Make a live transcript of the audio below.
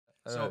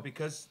So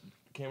because the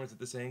camera's at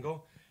this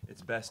angle,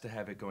 it's best to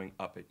have it going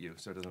up at you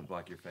so it doesn't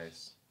block your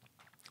face.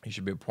 You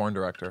should be a porn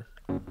director.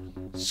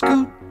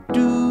 Scoot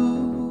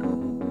doo,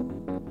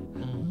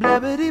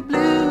 blabbity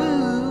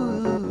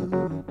blue,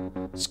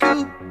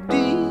 scoop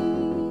dee.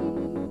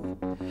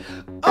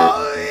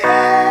 Oh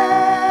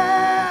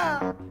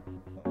yeah.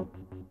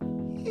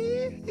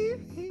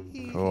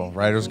 Cool.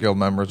 Writers Guild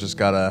members just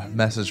got a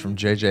message from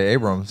J.J.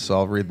 Abrams, so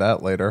I'll read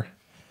that later.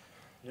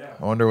 Yeah.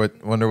 I wonder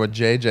what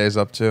JJ's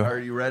up I to.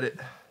 already read it.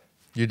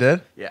 You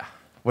did? Yeah.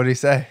 What did he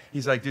say?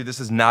 He's like, dude, this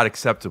is not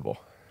acceptable.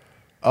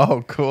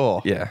 Oh,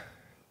 cool. Yeah.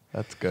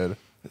 That's good.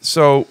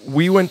 So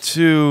we went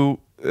to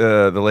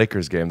the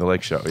Lakers game, the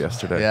Lake Show,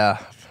 yesterday. Yeah.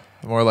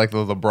 More like the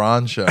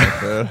LeBron show,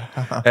 dude.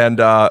 And,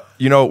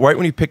 you know, right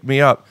when he picked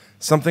me up,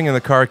 something in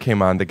the car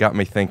came on that got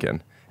me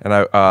thinking.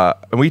 And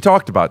and we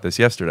talked about this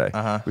yesterday.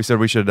 We said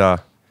we should...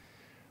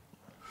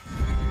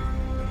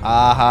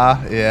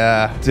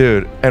 yeah.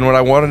 Dude, and what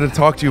I wanted to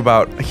talk to you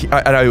about,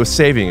 and I was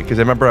saving it because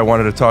I remember I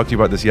wanted to talk to you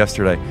about this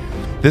yesterday.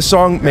 This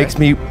song makes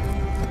me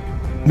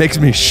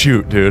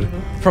shoot, dude.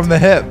 From the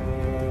hip.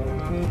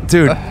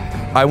 Dude,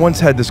 I once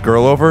had this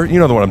girl over. You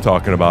know the one I'm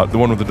talking about, the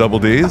one with the double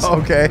D's.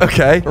 Okay.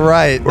 Okay.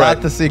 Right.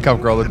 Not the C cup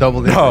girl, the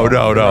double D. No.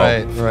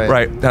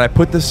 Right. And I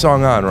put this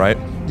song on, right?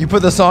 You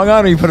put the song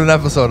on, or you put an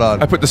episode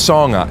on? I put the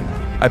song on.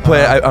 I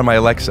play it on my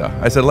Alexa.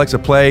 I said, Alexa,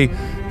 play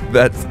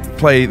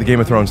the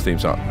Game of Thrones theme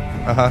song.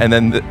 And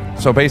then,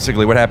 so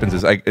basically, what happens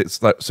is,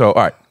 all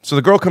right. So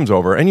the girl comes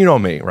over, and you know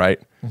me,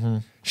 right?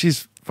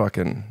 She's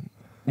fucking,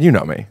 you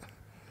know me.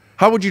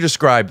 How would you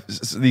describe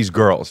these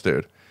girls,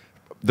 dude?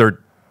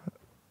 They're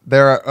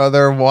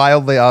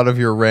wildly out of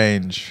your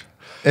range.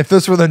 If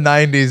this were the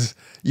 90s,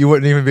 you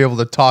wouldn't even be able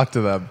to talk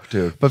to them,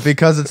 dude. But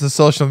because it's the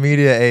social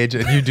media age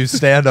and you do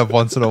stand up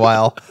once in a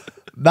while,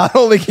 not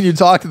only can you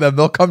talk to them,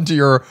 they'll come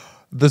to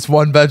this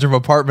one bedroom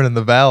apartment in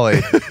the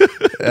valley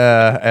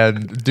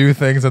and do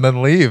things and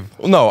then leave.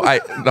 No,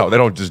 they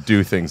don't just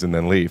do things and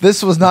then leave.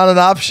 This was not an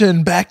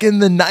option back in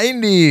the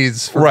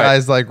 90s for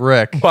guys like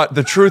Rick. But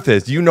the truth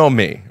is, you know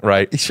me,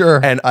 right? Sure.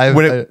 And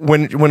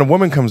when a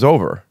woman comes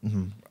over,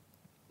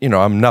 you know,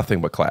 I'm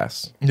nothing but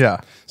class. Yeah.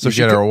 So you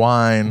get her a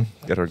wine.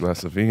 Get her a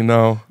glass of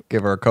vino.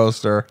 Give her a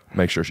coaster.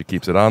 Make sure she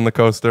keeps it on the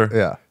coaster.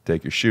 Yeah.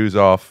 Take your shoes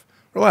off.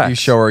 Relax. You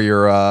show her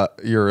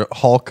your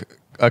Hulk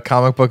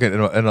comic book in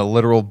a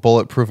literal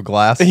bulletproof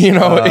glass. You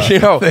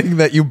know, thing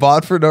that you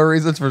bought for no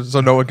reason,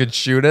 so no one could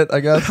shoot it. I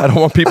guess. I don't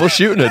want people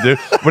shooting it, dude.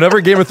 Whenever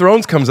Game of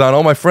Thrones comes on,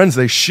 all my friends,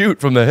 they shoot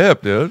from the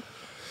hip, dude.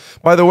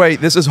 By the way,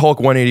 this is Hulk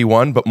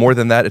 181, but more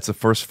than that, it's the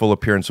first full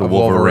appearance of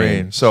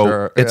Wolverine.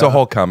 So it's a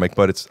Hulk comic,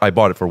 but I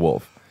bought it for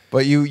Wolf.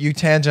 But you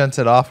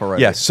tangented off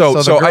already. Yes. So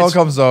the girl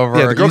comes over.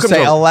 Yeah, the girl comes say,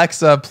 over.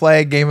 Alexa,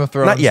 play Game of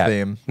Thrones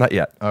theme. Not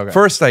yet. Okay.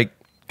 First, I get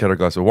her a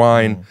glass of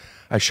wine.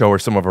 I show her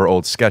some of her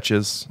old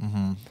sketches.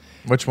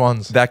 Which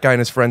ones? That Guy and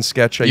His Friend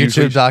sketch.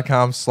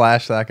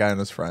 YouTube.com/That Guy and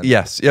His Friend.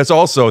 Yes. Yes.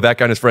 Also,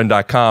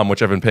 thatguyandhisfriend.com,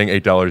 which I've been paying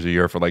 $8 a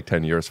year for like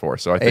 10 years for.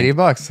 So I think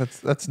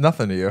 $80. That's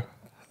nothing to you.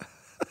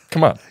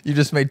 Come on. You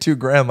just made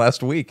 $2,000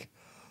 last week.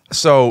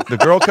 So the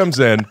girl comes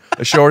in,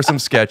 I show her some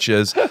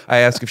sketches. I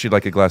ask if she'd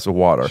like a glass of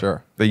water.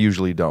 Sure. They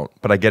usually don't,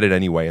 but I get it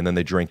anyway, and then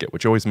they drink it,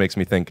 which always makes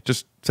me think,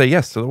 just say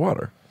yes to the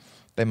water.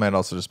 They might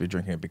also just be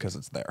drinking it because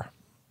it's there.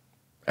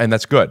 And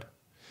that's good.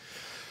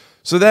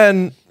 So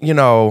then, you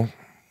know,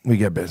 we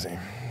get busy.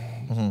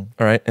 All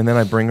right. And then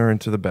I bring her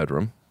into the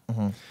bedroom.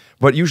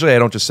 But usually I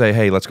don't just say,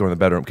 hey, let's go in the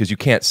bedroom, because you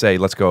can't say,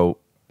 let's go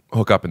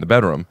hook up in the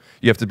bedroom.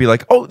 You have to be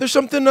like, oh, there's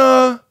something, did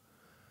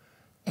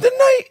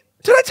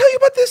I tell you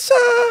about this,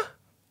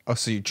 Oh,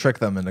 so you trick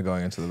them into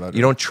going into the bedroom.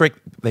 You don't trick,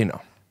 they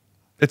know.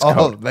 It's code.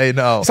 code. They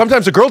know.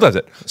 Sometimes a girl does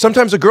it.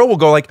 Sometimes a girl will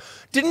go like,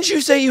 didn't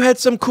you say you had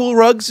some cool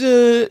rugs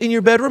in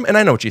your bedroom? And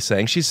I know what she's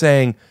saying. She's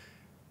saying,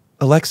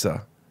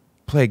 Alexa,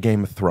 play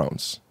Game of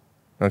Thrones.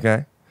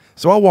 Okay?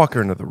 So I'll walk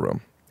her into the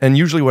room. And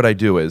usually what I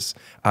do is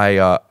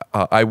I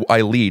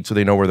lead so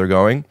they know where they're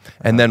going.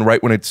 And then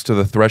right when it's to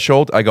the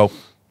threshold, I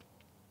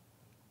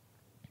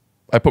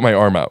put my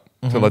arm out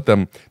to let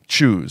them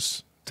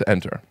choose to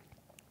enter.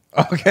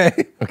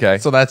 Okay. Okay.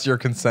 So that's your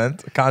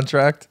consent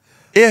contract?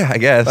 Yeah, I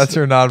guess. That's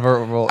your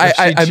nonverbal. If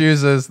she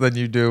chooses, then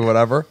you do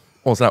whatever?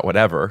 Well, it's not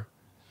whatever.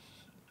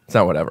 It's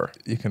not whatever.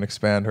 You can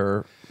expand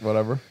her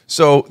whatever.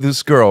 So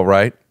this girl,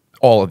 right?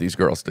 All of these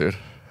girls, dude.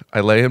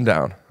 I lay him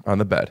down on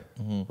the bed,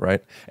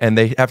 right? And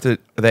they have to,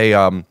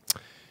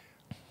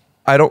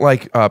 I don't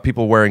like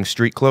people wearing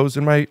street clothes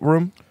in my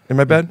room, in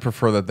my bed.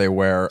 Prefer that they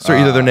wear. So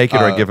either they're naked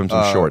or I give them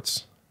some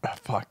shorts.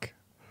 Fuck.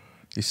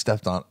 You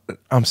stepped on it.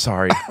 I'm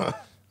sorry.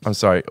 I'm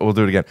sorry. We'll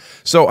do it again.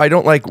 So I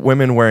don't like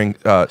women wearing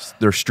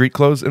their street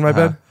clothes in my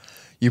bed.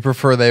 You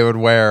prefer they would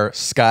wear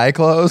sky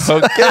clothes?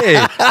 Okay.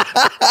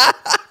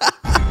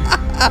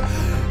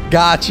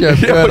 Gotcha.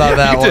 Good on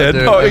that one, dude.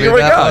 Oh,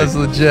 that was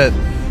legit.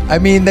 I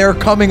mean, they're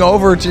coming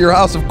over to your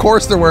house. Of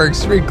course they're wearing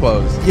street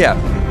clothes. Yeah.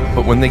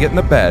 But when they get in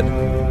the bed,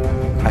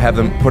 I have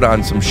them put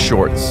on some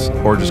shorts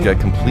or just get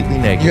completely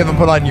naked. You have them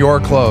put on your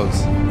clothes.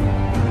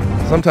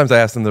 Sometimes I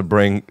ask them to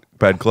bring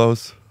bed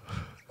clothes.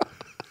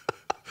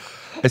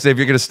 I say if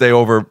you're gonna stay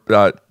over,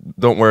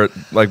 don't wear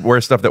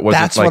wear stuff that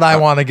wasn't. That's what I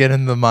want to get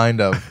in the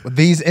mind of.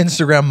 These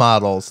Instagram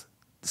models,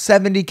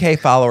 70K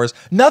followers,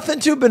 nothing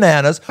too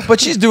bananas, but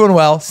she's doing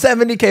well.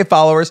 70K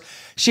followers.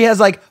 She has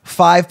like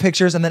 5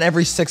 pictures, and then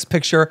every 6th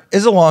picture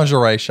is a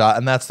lingerie shot,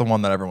 and that's the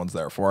one that everyone's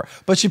there for.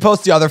 But she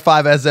posts the other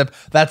 5 as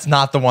if that's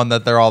not the one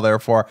that they're all there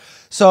for.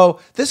 So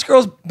this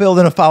girl's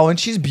building a following.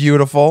 She's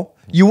beautiful.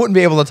 You wouldn't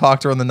be able to talk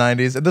to her in the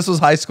 90s. If this was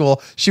high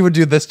school, she would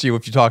do this to you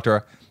if you talked to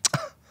her.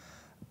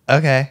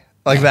 Okay.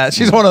 Like that.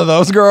 She's one of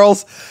those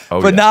girls.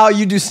 Oh, but yeah. now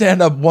you do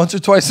stand up once or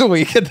twice a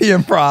week at the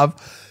Improv.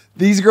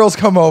 These girls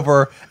come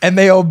over and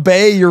they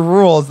obey your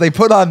rules. They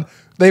put on,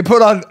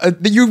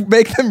 you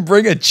make them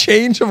bring a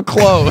change of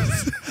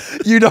clothes.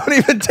 You don't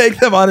even take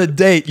them on a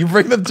date. You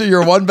bring them to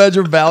your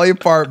 1-bedroom valley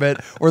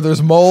apartment where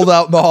there's mold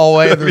out in the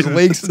hallway and there's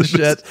leaks and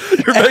shit.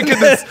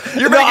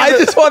 I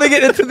just want to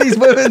get into these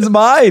women's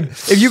mind.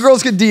 If you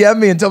girls could DM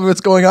me and tell me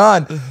what's going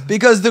on,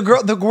 because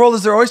the world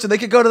is their oyster. They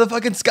could go to the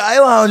fucking Sky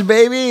Lounge,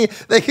 baby.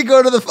 They could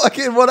go to the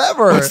fucking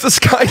whatever. What's the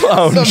Sky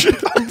Lounge?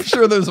 I'm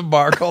sure there's a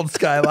bar called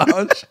Sky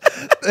Lounge.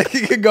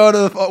 They could go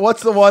to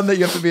what's the one that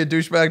you have to be a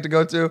douchebag to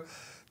go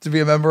to be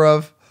a member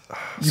of?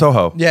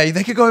 Soho. Yeah,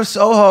 they could go to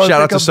Soho.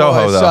 Shout out to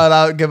Soho, though. Shout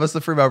out, give us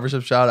the free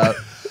membership shout out.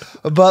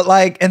 But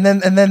like, and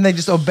then they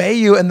just obey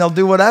you and they'll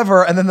do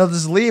whatever, and then they'll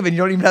just leave, and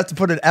you don't even have to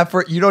put an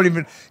effort.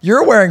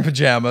 You're wearing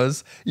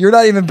pajamas. You're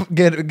not even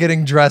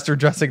getting dressed or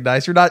dressing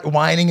nice. You're not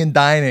whining and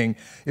dining.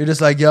 You're just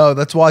like, yo,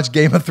 let's watch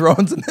Game of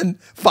Thrones and then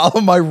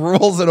follow my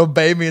rules and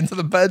obey me into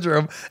the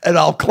bedroom, and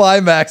I'll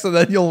climax, and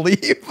then you'll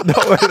leave. No,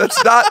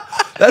 that's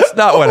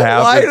not what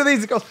happened. Why do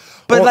these girls?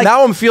 But well,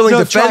 now I'm feeling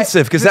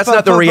defensive because that's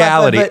not the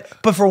reality.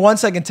 But for 1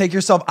 second, take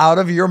yourself out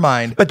of your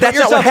mind. But that's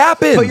not what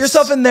happens. Put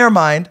yourself in their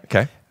mind.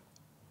 Okay.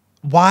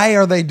 Why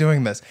are they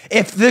doing this?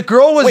 If the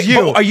girl was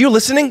you, are you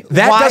listening?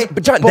 That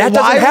doesn't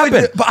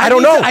happen. I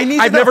don't know.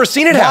 I've never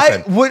seen it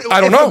happen.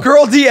 I don't know. If a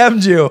girl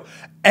DM'd you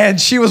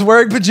and she was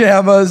wearing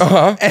pajamas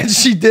and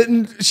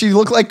she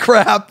looked like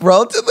crap,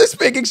 relatively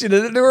speaking, she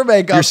didn't do her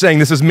makeup. You're saying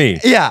this is me.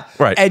 Yeah.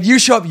 Right. And you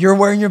show up, you're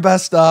wearing your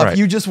best stuff. Right.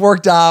 You just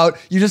worked out.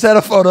 You just had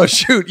a photo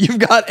shoot. You've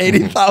got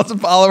 80,000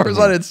 followers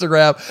on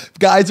Instagram.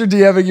 Guys are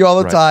DMing you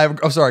all the time.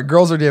 I'm sorry,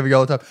 girls are DMing you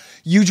all the time.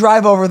 You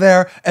drive over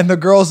there and the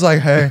girl's like,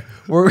 hey,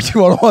 do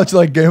you want to watch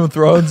like Game of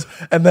Thrones?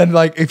 And then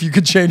like, if you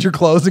could change your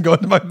clothes and go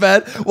into my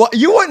bed. Well,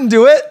 you wouldn't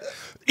do it.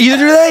 Either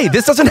do they.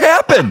 This doesn't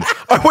happen.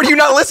 What are you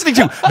not listening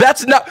to?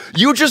 That's not,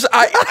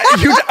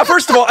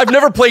 first of all, I've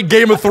never played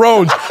Game of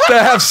Thrones to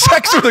have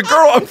sex with a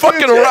girl. I'm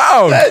fucking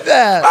around.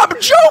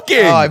 I'm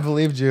joking. Oh, I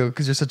believed you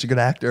because you're such a good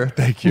actor.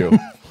 Thank you.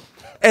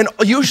 And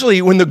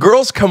usually when the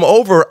girls come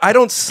over, I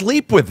don't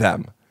sleep with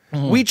them.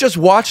 We just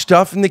watch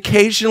stuff and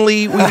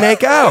occasionally we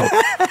make out.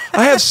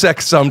 I have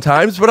sex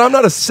sometimes, but I'm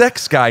not a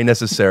sex guy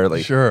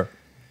necessarily. Sure.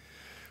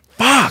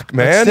 Fuck,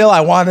 man. But still,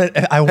 I want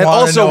to. And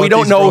also, we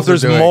don't know if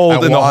there's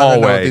mold in the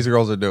hallway. Know what these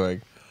girls are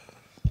doing.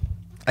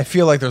 I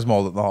feel like there's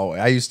mold in the hallway.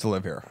 I used to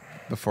live here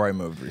before I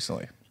moved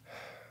recently.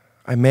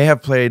 I may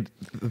have played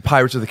the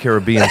Pirates of the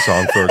Caribbean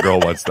song for a girl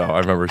once, though. I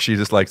remember she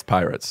just likes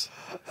pirates.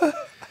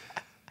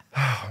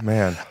 Oh,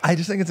 man. I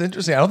just think it's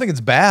interesting. I don't think it's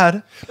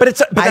bad.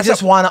 But I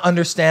just want to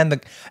understand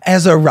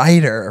as a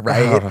writer,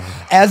 right?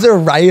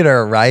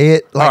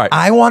 Like, right.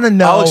 I want to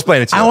know. I'll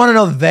explain it to you. I want to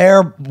know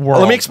their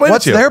world. Let me explain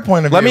What's it to you. their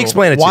point of view? Let me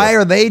explain it to you. Why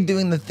are they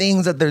doing the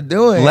things that they're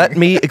doing? Let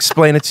me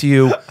explain it to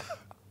you.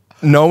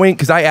 Knowing,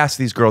 because I ask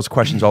these girls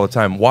questions all the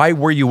time. Why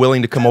were you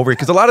willing to come over here?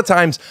 Because a lot of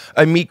times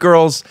I meet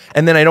girls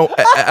and then I don't,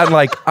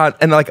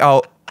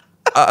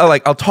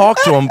 I'll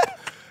talk to them,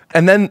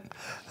 and then.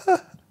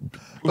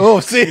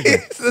 Oh, see,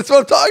 that's what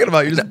I'm talking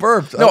about. You just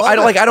burped. No, I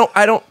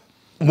don't.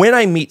 When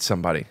I meet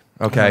somebody,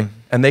 okay,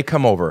 and they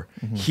come over,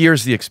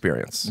 here's the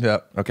experience. Yeah.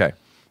 Okay.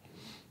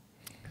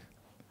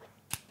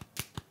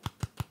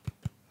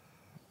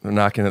 They're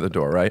knocking at the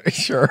door, right?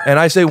 Sure. And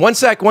I say, one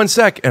sec,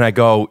 and I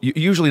go,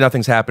 usually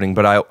nothing's happening,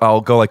 but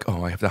I'll go like,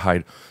 oh, I have to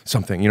hide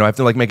something. You know, I have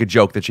to like make a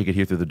joke that she could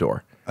hear through the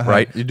door,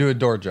 right? You do a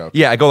door joke.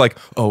 Yeah, I go like,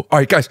 oh, all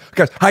right, guys,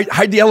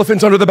 hide the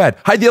elephants under the bed.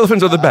 Hide the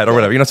elephants under the bed or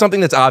whatever. You know,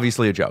 something that's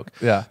obviously a joke.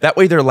 Yeah. That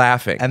way they're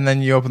laughing. And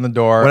then you open the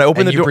door. When I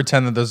open the you door,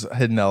 pretend that there's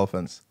hidden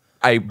elephants.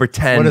 I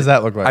pretend. What does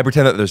that look like? I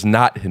pretend that there's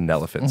not hidden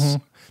elephants.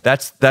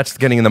 That's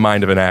getting in the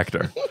mind of an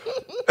actor.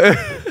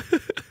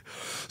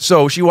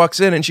 So she walks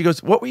in and she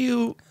goes, what were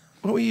you?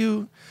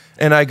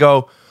 And I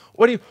go,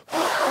 what are you?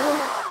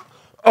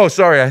 Oh,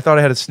 sorry, I thought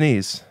I had a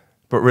sneeze.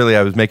 But really,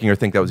 I was making her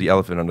think that was the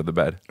elephant under the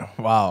bed.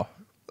 Wow.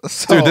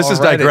 So, Dude, this is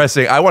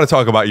digressing. I want to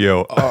talk about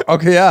you.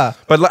 Okay, yeah.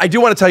 But I do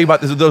want to tell you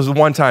about this. There was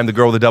one time the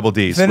girl with the double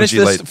Ds. Finish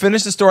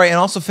the story and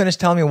also finish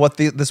telling me what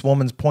this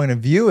woman's point of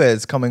view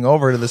is coming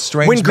over to this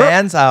strange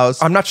man's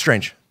house. I'm not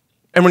strange.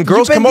 And when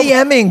girls come over,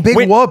 DMing,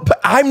 big whoop.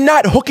 I'm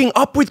not hooking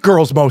up with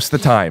girls most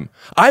of the time.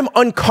 I'm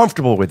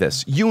uncomfortable with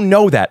this. You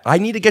know that. I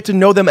need to get to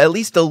know them at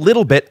least a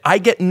little bit. I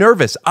get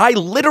nervous. I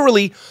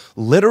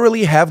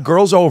literally have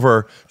girls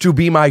over to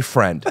be my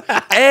friend.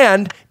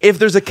 And if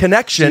there's a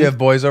connection, Do you have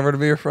boys over to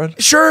be your friend?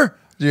 Sure.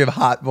 Do you have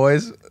hot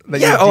boys?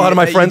 Yeah, a lot of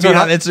my friends are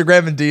are on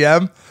Instagram and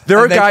DM. There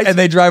are guys, and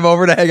they drive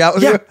over to hang out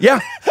with you. Yeah.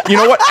 You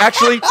know what?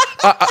 Actually,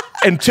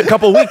 in a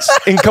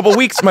couple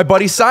weeks, my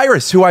buddy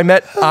Cyrus, who I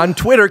met on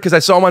Twitter because I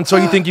saw him on So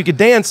You Think You Could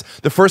Dance.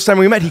 The first time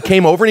we met, he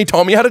came over and he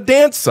taught me how to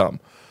dance some.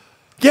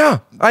 Yeah,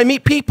 I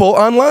meet people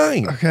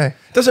online. Okay,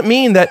 doesn't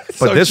mean that. But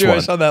so this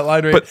Jewish one, on that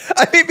line. Right? But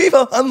I meet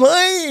people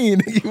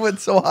online. You went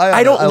so high.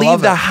 I don't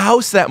leave the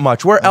house that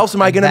much. Where else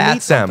am I going to meet them?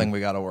 Something we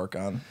got to work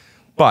on.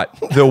 But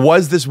there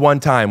was this one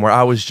time where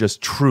I was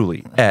just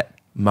truly at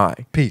my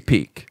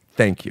peak.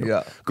 Thank you.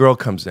 Yeah. Girl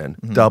comes in,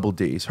 double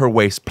D's, her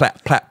waist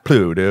plat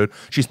ploo, dude.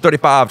 She's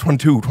 35,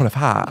 22,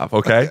 25,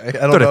 okay? I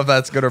don't know if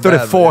that's good or bad.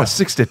 34,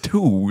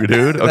 62,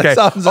 dude. Okay. That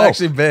sounds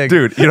actually big.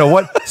 Dude, you know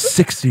what?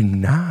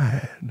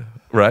 69,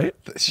 right?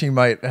 She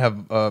might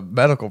have a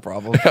medical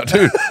problem. Yeah,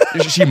 dude,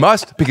 she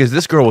must, because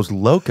this girl was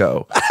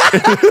loco.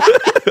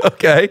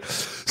 Okay?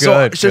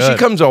 So she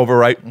comes over,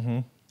 right?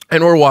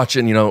 And we're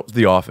watching,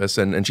 The Office,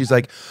 and she's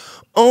like,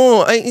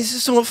 "Oh, this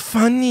is so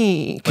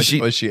funny." Was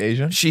she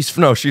Asian? She's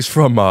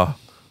from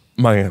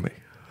Miami.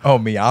 Oh,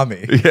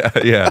 Miami.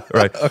 Yeah,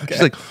 right. Okay.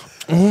 She's like,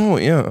 "Oh,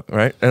 yeah,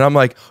 right." And I'm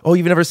like, "Oh,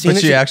 you've never seen But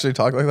it?" she actually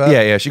talked like that?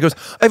 Yeah. She goes,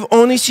 "I've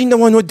only seen the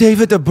one with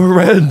David the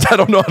Barrett." I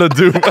don't know how to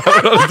do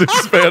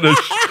Spanish.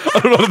 I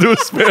don't know how to do a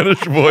Spanish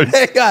voice.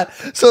 Hey, God.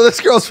 So this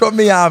girl's from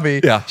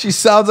Miami. Yeah. She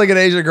sounds like an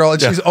Asian girl,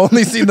 and she's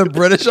only seen the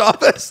British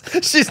Office.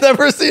 She's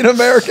never seen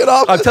American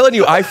Office. I'm telling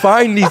you, I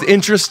find these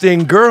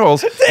interesting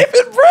girls.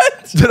 David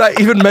Brent. Did I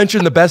even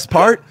mention the best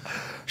part?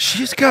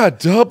 She's got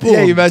double.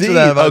 Yeah, you mentioned D.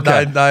 that about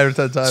Okay. nine or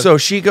 10 times. So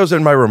she goes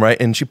in my room, right?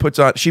 And she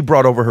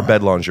brought over her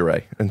bed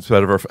lingerie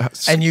instead of her.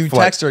 And you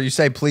text her, you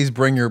say, "Please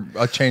bring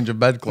a change of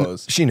bed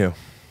clothes." She knew.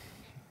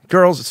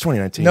 Girls, it's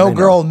 2019. No They know.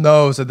 girl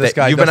knows that this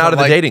guy you've been out of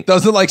the dating.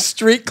 doesn't like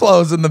street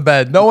clothes in the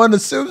bed. No one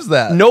assumes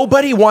that.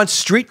 Nobody wants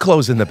street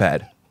clothes in the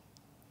bed.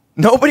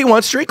 Nobody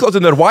wants street clothes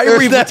in the bed. Why are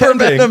we There's never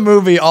pretending? been a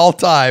movie all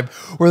time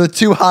where the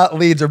two hot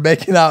leads are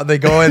making out and they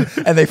go in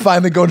and they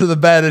finally go to the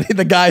bed and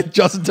the guy,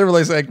 Justin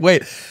Timberlake's like,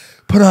 "Wait,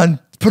 put on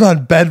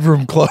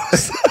bedroom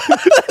clothes."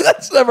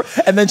 That's never.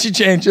 And then she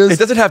changes. It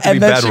doesn't have to be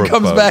And then bedroom she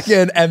comes clothes. back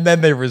in and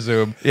then they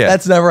resume. Yeah.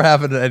 That's never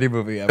happened in any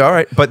movie ever. All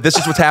right, but this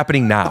is what's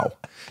happening now.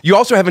 You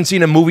also haven't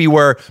seen a movie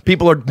where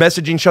people are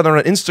messaging each other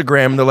on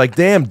Instagram and they're like,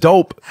 "Damn,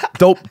 dope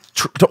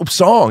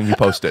song you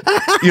posted.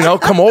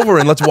 Come over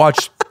and let's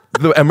watch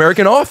the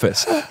American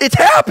Office." It's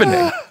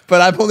happening.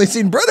 But I've only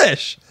seen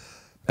British.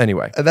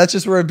 Anyway. And that's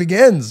just where it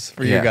begins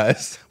for you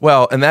guys.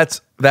 Well, and that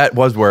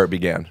was where it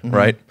began,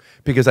 right?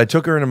 Because I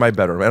took her into my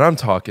bedroom, and I'm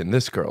talking,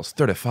 this girl's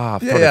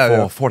 35,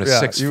 34,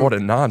 46,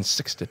 49,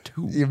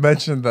 62. You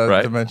mentioned the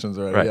Right? dimensions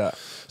already, Right. yeah.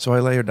 So I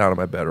lay her down on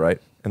my bed, right?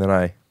 And then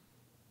I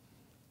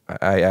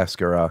ask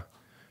her,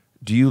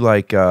 "Do you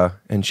like,"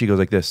 and she goes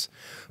like this,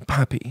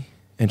 "Papi."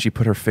 And she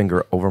put her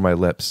finger over my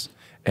lips.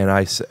 And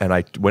I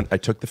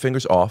took the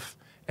fingers off,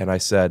 and I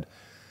said,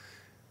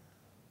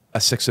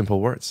 6 simple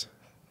words.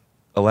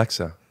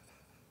 "Alexa,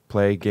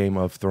 play Game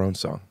of Thrones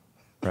song,"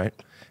 right?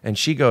 And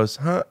she goes,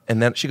 "Huh?"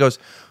 And then she goes,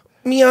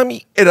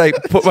 "Miami." And I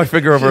put my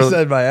finger over. She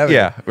said Miami.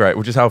 Yeah, right.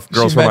 Which is how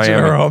girls She from mentioned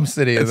Miami. her home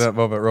city in that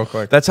moment real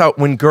quick. That's how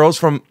when girls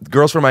from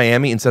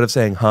Miami, instead of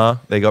saying "huh,"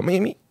 they go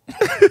 "Miami,"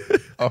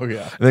 Oh,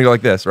 yeah. and they go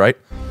like this, right?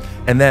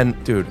 And then,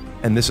 dude,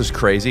 and this is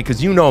crazy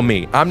because you know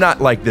me. I'm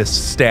not like this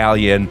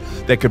stallion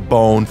that could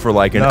bone for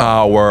like an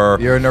hour.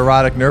 You're a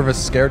neurotic, nervous,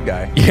 scared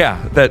guy.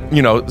 Yeah, that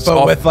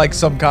But with like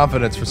some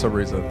confidence for some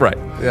reason. Right.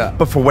 Yeah.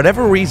 But for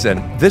whatever reason,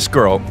 this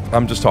girl,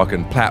 I'm just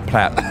talking plat,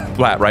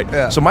 right?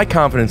 Yeah. So my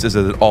confidence is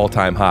at an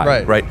all-time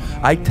high, right?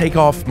 I take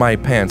off my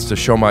pants to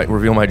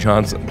reveal my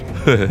Johnson.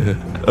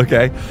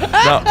 Okay?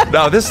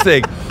 Now this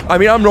thing, I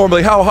mean, I'm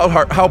normally,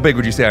 how big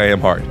would you say I am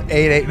hard?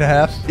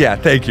 8.5. Yeah,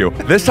 thank you.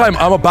 This time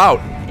I'm about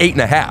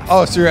 8.5.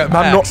 Oh, so you're at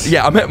max.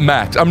 I'm at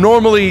max. I'm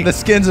normally... The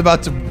skin's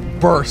about to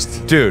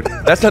burst. Dude,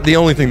 that's not the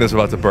only thing that's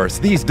about to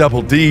burst. These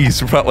double D's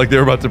felt like they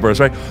were about to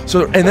burst, right?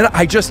 So, and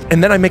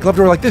then I make love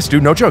to her like this,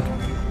 dude, no joke.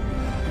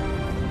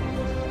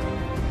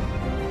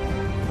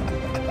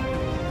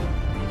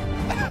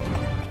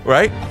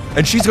 Right?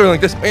 And she's going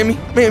like this, Miami,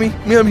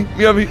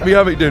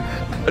 dude.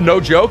 No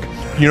joke.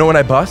 You know when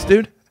I bust,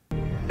 dude?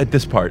 At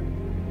this part.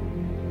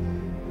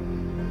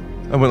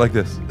 I went like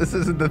this. This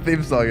isn't the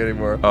theme song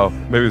anymore. Oh,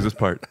 maybe it was this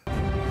part.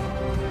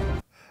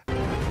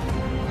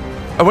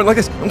 I went like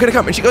this. I'm gonna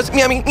come, and she goes,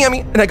 "Miami,"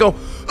 and I go,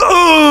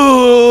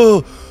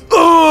 "Oh,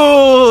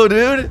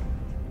 dude."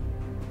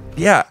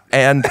 Yeah,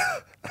 and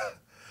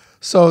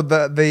So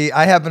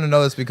I happen to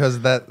know this because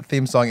that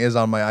theme song is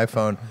on my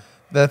iPhone.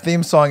 The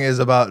theme song is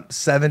about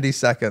 70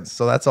 seconds,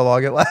 so that's how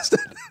long it lasted.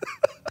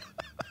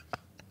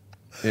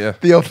 yeah,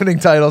 The opening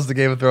titles to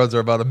Game of Thrones are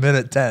about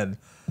 1:10.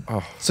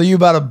 Oh. So you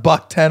about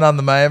 $110 on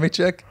the Miami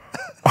chick?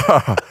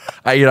 I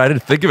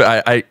didn't think of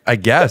it. I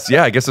guess,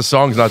 yeah. I guess the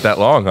song's not that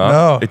long, huh?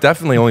 No. It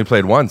definitely only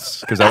played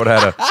once because I would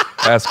have had to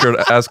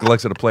ask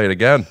Alexa to play it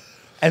again.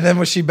 And then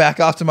was she back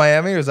off to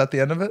Miami, or is that the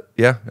end of it?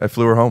 Yeah, I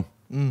flew her home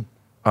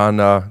on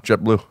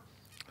JetBlue.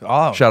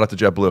 Oh, Shout out to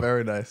JetBlue.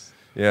 very nice.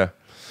 Yeah.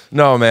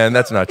 No, man,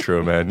 that's not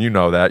true, man. You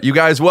know that. You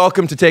guys,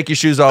 welcome to Take Your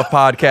Shoes Off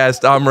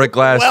podcast. I'm Rick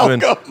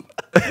Glassman. Welcome.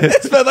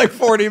 It's been like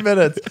 40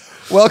 minutes.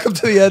 Welcome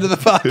to the end of the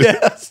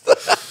podcast.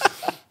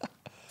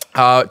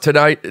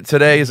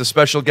 Today is a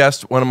special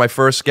guest, one of my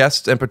first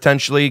guests, and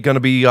potentially going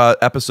to be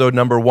episode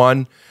number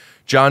 1,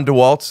 Jon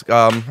DeWalt.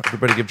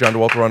 Everybody give Jon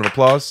DeWalt a round of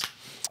applause.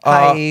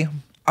 Hi.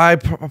 I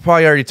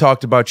probably already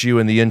talked about you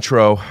in the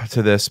intro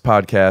to this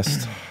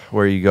podcast,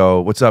 where you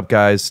go, "What's up,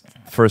 guys?"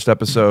 First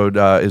episode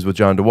is with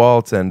Jon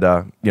DeWalt,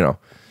 and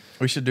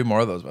We should do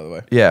more of those, by the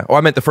way. yeah. Well,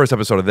 I meant the first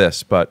episode of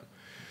this, but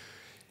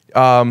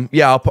I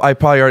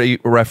probably already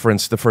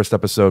referenced the first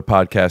episode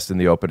podcast in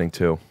the opening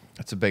too.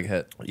 It's a big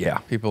hit. Yeah,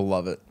 People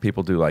love it.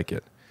 people do like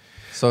it.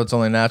 So it's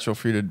only natural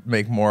for you to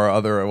make more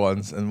other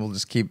ones, and we'll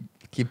just keep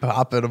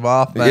popping them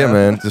off, man. Yeah,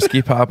 man, just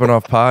keep hopping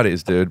off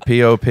potties, dude.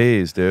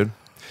 POPs, dude.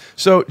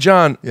 So,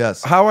 John,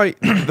 Yes.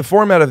 The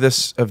format of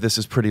this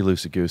is pretty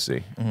loosey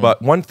goosey.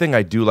 But one thing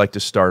I do like to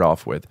start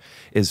off with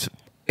is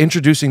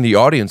introducing the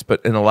audience, but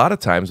in a lot of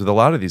times with a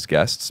lot of these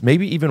guests,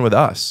 maybe even with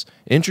us,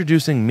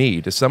 introducing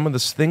me to some of the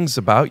things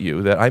about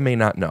you that I may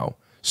not know.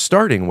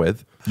 Starting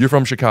with, you're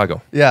from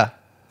Chicago. Yeah.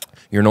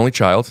 You're an only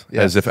child,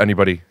 Yes. as if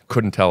anybody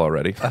couldn't tell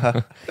already.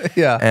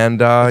 Yeah.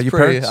 And It's your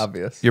pretty parents,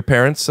 obvious. Your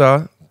parents,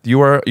 you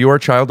are a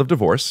child of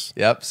divorce.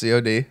 Yep.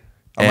 COD.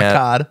 I'm a And-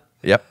 cod.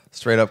 Yep.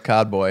 Straight up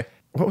cod boy.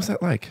 What was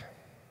that like?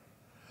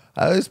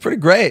 It was pretty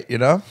great, you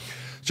know?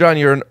 John,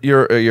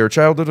 you're a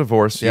child of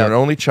divorce. You're Yeah. an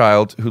only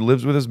child who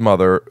lives with his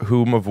mother,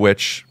 whom of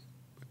which,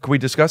 can we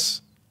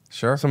discuss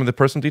Sure. some of the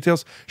personal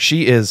details?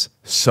 She is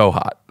so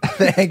hot,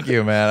 Thank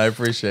you, man. I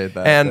appreciate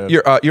that. and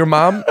dude. your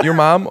mom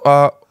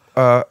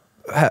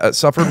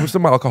suffered with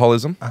some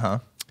alcoholism.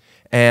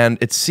 And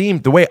it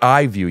seemed, the way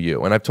I view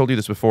you, and I've told you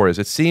this before, is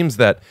it seems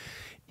that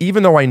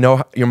even though I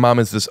know your mom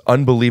is this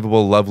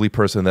unbelievable, lovely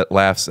person that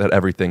laughs at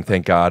everything,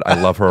 thank God, I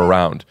love her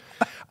around.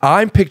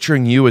 I'm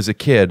picturing you as a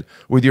kid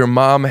with your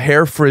mom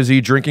hair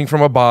frizzy, drinking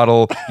from a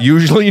bottle,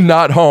 usually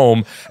not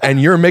home, and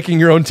you're making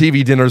your own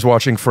TV dinners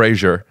watching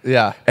Frasier.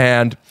 Yeah.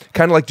 And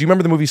kind of like, do you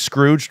remember the movie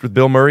Scrooged with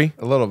Bill Murray?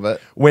 A little bit.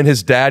 When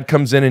his dad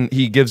comes in and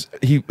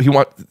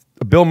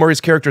Bill Murray's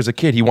character as a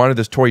kid, he wanted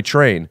this toy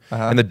train,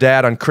 and the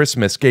dad on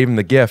Christmas gave him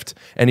the gift,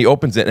 and he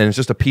opens it, and it's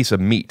just a piece of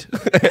meat.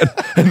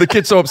 and the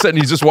kid's so upset, and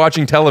he's just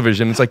watching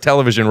television. It's like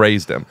television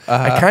raised him.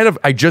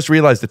 I just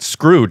realized it's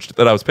Scrooged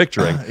that I was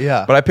picturing.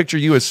 Yeah. But I picture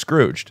you as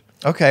Scrooged.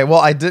 Okay, well,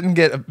 I didn't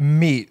get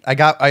meat.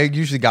 I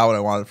usually got what I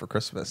wanted for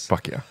Christmas.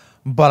 Fuck yeah.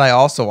 But I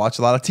also watch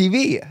a lot of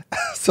TV.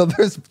 So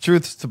there's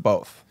truths to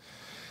both.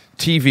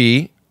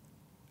 TV,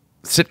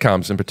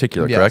 sitcoms in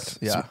particular, Yes, correct?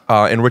 yeah.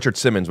 And Richard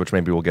Simmons, which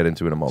maybe we'll get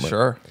into in a moment.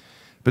 Sure.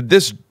 But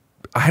this,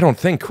 I don't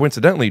think,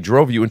 coincidentally,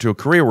 drove you into a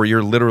career where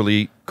you're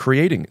literally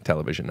creating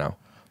television now.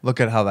 Look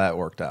at how that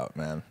worked out,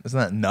 man. Isn't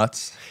that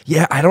nuts?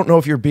 Yeah, I don't know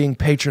if you're being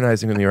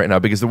patronizing with me right now,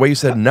 because the way you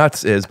said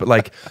nuts is, but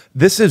like,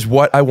 this is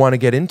what I want to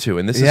get into,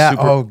 and this is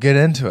super. Oh, get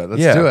into it.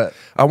 Let's do it.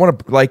 I want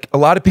to, like, a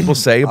lot of people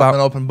say I'm about.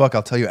 an open book.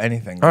 I'll tell you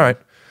anything. All right,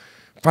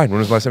 fine. When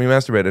was the last time you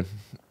masturbated?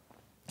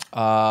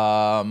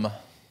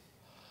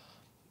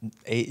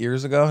 8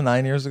 years ago,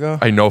 9 years ago.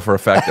 I know for a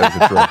fact that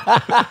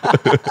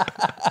was true.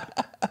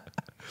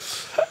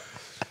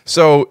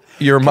 So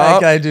your mom.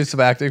 Can I do some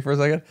acting for a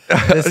second?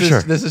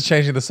 Sure. This is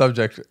changing the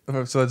subject.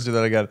 So let's do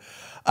that again.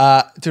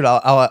 Dude,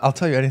 I'll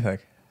tell you anything.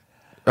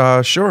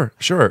 Sure.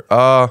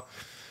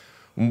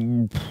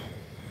 When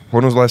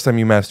was the last time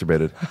you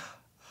masturbated?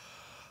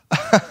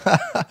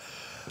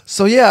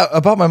 So yeah,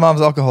 about my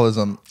mom's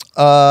alcoholism.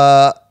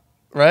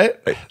 Right?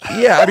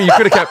 Yeah, I mean, you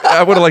could have kept.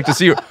 I would have liked to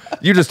see you.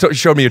 You just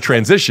showed me a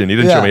transition. You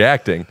didn't show Yeah. me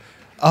acting.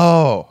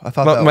 Oh, I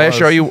thought that May I was.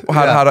 show you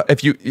how to?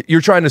 If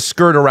you're trying to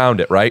skirt around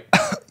it, right?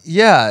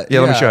 Yeah. Yeah,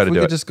 let me show you how to If do we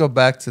it. could just go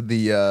back to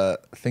the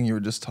thing you were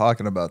just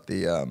talking about,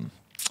 the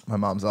my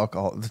mom's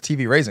alcohol, the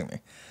TV raising me.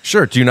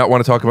 Sure. Do you not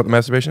want to talk about the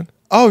masturbation?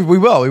 Oh, we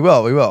will.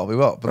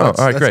 But let's,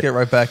 all right, great. get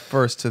right back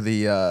first to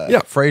the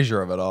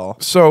Frasier of it all.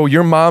 So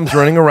your mom's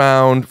running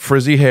around,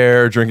 frizzy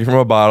hair, drinking from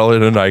a bottle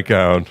in a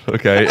nightgown.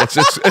 Okay,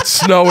 it's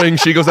snowing.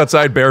 She goes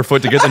outside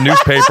barefoot to get the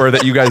newspaper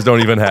that you guys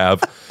don't even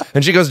have,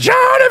 and she goes, "John,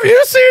 have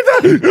you seen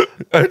the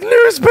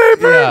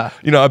newspaper?" Yeah.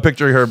 You know, I'm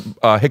picturing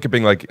her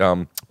hiccuping like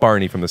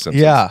Barney from The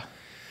Simpsons. Yeah.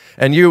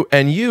 And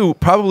you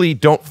probably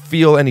don't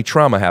feel any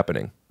trauma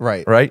happening.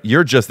 Right. Right.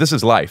 You're just, this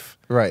is life.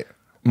 Right.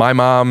 My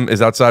mom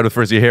is outside with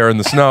frizzy hair in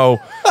the snow.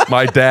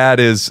 My dad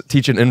is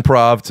teaching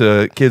improv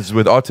to kids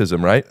with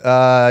autism, right?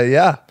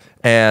 Yeah.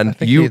 And I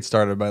think he had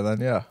started by then.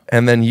 Yeah.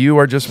 and then you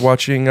are just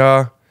watching,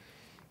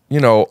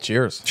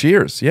 Cheers.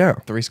 Cheers. Yeah.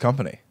 Three's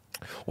Company.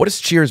 What does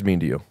Cheers mean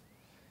to you?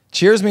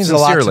 Cheers means a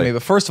lot to Sincerely. me,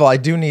 but first of all, I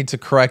do need to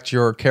correct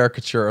your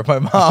caricature of my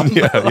mom.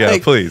 Yeah,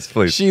 please.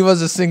 She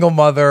was a single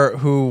mother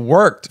who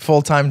worked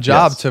full-time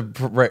job Yes. to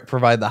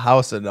provide the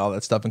house and all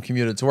that stuff and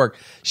commuted to work.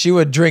 She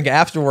would drink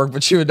after work,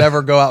 but she would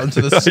never go out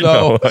into the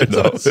snow, I know.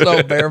 into the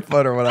snow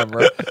barefoot or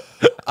whatever.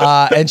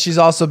 And she's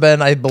also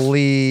been, I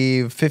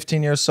believe,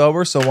 15 years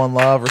sober. So one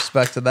love,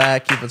 respect to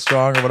that, keep it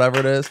strong or whatever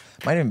it is.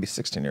 Might even be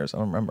 16 years. I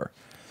don't remember.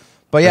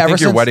 But yeah, I think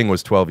your wedding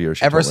was 12 years.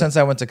 she ever told me. since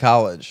I went to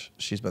college,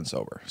 she's been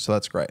sober. So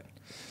that's great.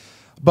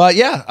 But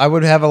yeah, I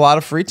would have a lot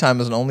of free time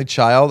as an only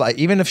child.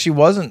 Even if she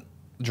wasn't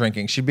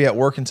drinking. She'd be at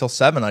work until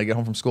 7. I'd get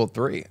home from school at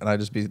 3, and I'd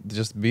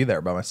just be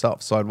there by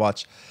myself. So I'd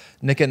watch.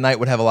 Nick at Night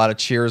would have a lot of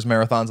Cheers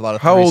marathons, a lot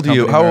of. How old are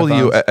you? How old are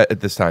you marathons. at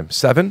this time?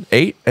 7,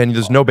 8, and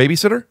there's no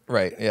babysitter.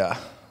 Right. Yeah.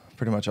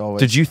 Pretty much always.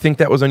 Did you think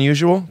that was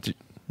unusual?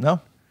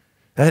 No.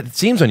 That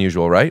seems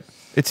unusual, right?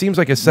 It seems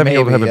like a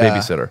 7-year-old would have a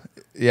babysitter.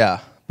 Yeah.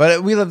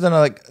 But we lived in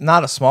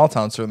not a small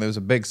town. Certainly, it was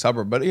a big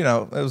suburb. But it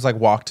was like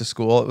walk to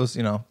school. It was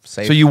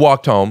safe. So you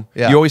walked home.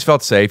 Yeah. You always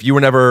felt safe. You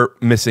were never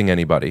missing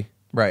anybody.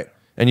 Right.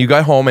 And you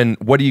got home, and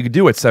what do you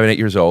do at 7, 8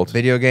 years old?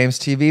 Video games,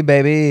 TV,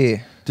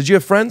 baby. Did you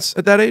have friends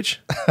at that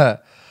age?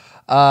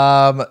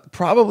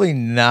 Probably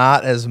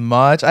not as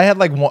much. I had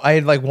like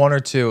one or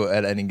two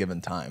at any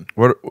given time.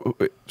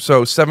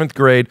 So 7th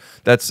grade,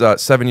 that's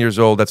 7 years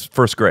old. That's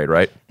first grade,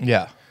 right?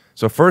 Yeah.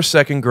 So first,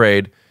 second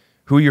grade,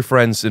 who are your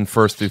friends in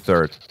first through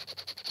third?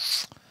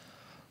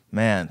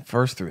 Man,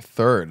 first through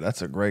third.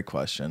 That's a great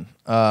question.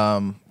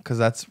 Because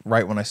that's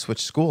right when I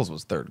switched schools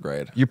was 3rd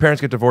grade. Your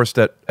parents get divorced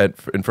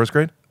in first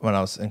grade? When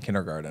I was in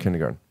kindergarten.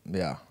 Kindergarten.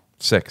 Yeah.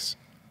 6.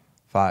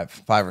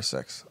 5 or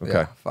 6. Okay.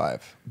 Yeah,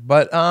 5.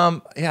 But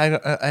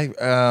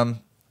yeah,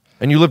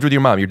 And you lived with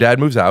your mom. Your dad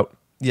moves out.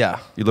 yeah,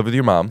 You live with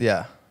your mom.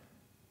 yeah,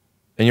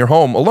 And you're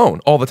home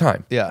alone all the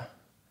time. yeah.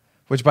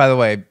 Which, by the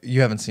way, you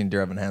haven't seen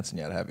Dear Evan Hansen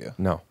yet, have you?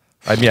 No.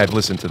 I mean, I've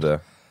listened to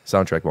the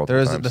soundtrack multiple There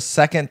is times. the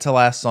second to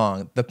last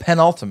song, the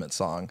penultimate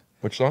song,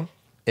 Which song?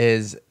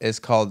 is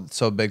called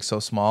 "So Big So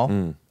Small,"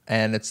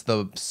 and it's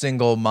the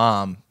single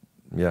mom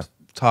Yeah.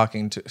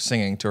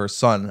 singing to her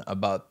son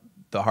about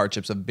the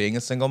hardships of being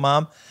a single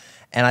mom.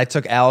 And I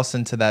took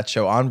Allison to that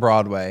show on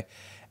Broadway,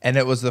 and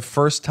it was the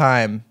first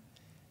time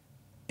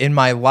in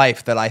my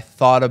life that I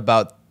thought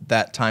about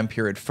that time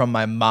period from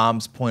my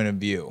mom's point of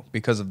view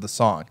because of the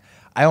song.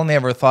 I only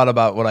ever thought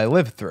about what I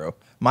lived through,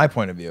 my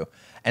point of view.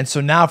 And so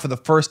now for the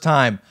first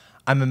time,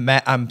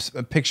 I'm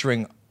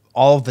picturing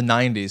all of the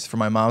 90s from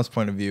my mom's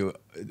point of view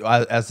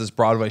as this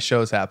Broadway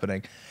show is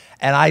happening.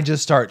 And I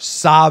just start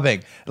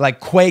sobbing, like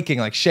quaking,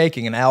 like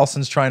shaking, and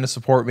Allison's trying to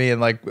support me,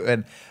 and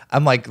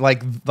I'm like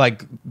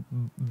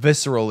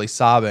viscerally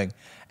sobbing.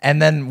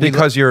 And then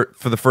Because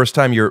for the first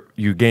time you're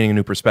gaining a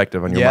new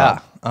perspective on your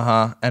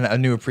mom. and a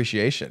new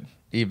appreciation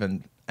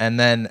even. And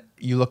then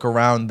you look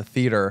around the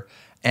theater,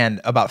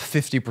 and about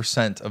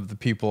 50% of the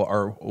people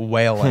are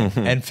wailing,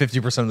 and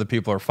 50% of the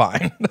people are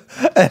fine.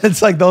 And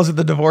it's like those are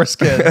the divorced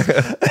kids,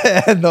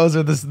 and those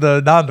are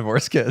the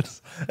non-divorced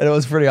kids, and it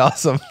was pretty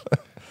awesome.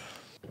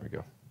 There we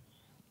go.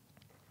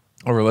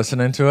 Are we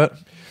listening to it?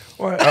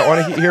 Well, I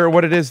want to hear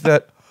what it is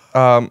that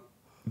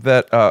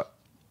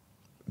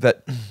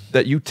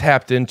you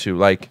tapped into.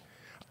 Like,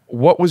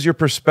 what was your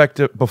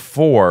perspective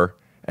before,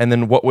 and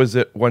then what was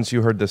it once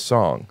you heard this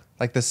song?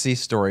 Like the C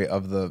story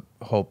of the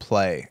whole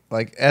play.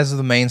 Like as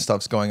the main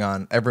stuff's going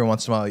on, every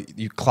once in a while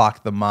you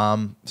clock the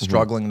mom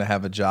struggling to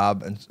have a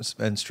job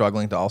and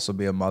struggling to also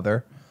be a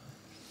mother.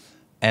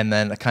 And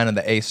then kind of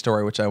the A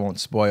story, which I won't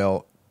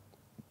spoil,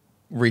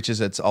 reaches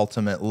its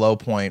ultimate low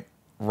point,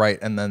 right?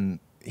 And then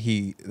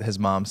his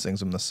mom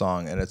sings him the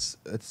song, and it's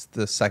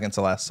the second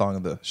to last song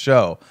of the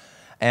show.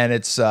 And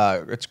it's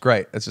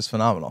great. It's just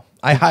phenomenal.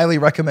 I highly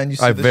recommend you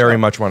see I the very show.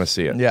 much want to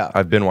see it. Yeah.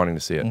 I've been wanting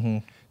to see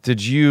it.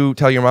 Did you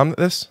tell your mom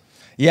this?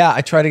 Yeah,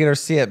 I tried to get her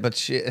to see it, but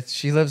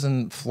she lives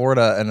in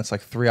Florida, and it's like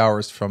 3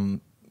 hours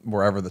from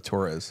wherever the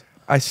tour is.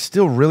 I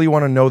still really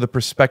want to know the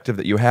perspective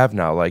that you have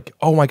now. Like,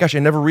 oh my gosh, I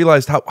never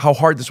realized how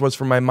hard this was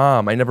for my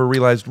mom. I never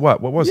realized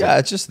what was it? Yeah,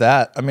 it's just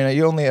that. I mean,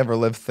 you only ever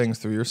live things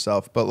through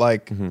yourself. But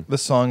like the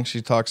song,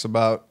 she talks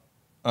about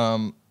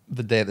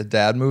the day that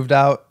dad moved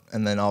out,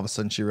 and then all of a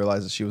sudden she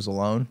realizes she was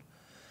alone.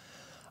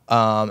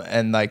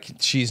 And like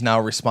she's now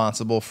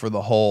responsible for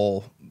the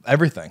whole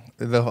everything.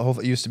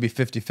 It used to be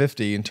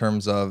 50-50 in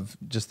terms of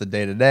just the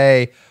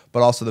day-to-day,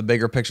 but also the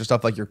bigger picture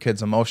stuff like your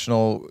kid's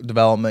emotional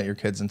development, your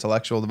kid's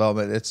intellectual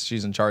development.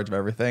 She's in charge of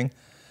everything.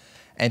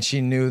 And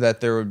she knew that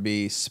there would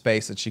be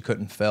space that she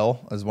couldn't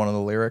fill as one of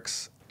the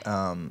lyrics.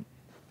 And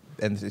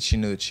she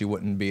knew that she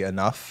wouldn't be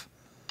enough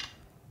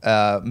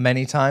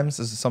many times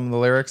as some of the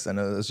lyrics. And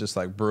it was just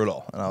like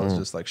brutal. And I was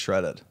just like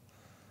shredded.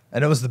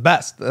 And it was the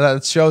best.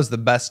 That show is the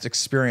best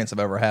experience I've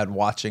ever had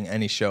watching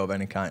any show of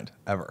any kind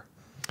ever.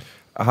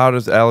 How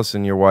does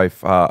Allison, your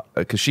wife,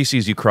 because she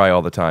sees you cry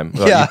all the time.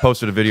 Yeah. You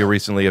posted a video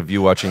recently of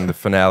you watching the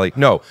finale.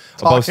 No,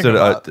 Talking posted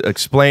about-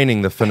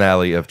 explaining the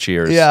finale of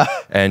Cheers. Yeah.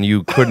 And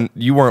you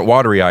weren't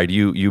watery-eyed.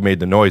 You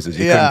made the noises.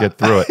 You couldn't get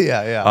through it.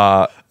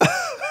 Yeah.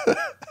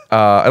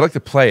 I'd like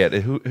to play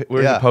it.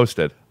 Where is Yeah. it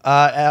posted?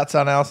 It's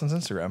on Allison's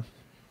Instagram.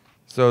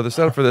 So the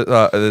setup for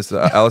this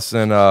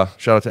Allison,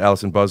 shout out to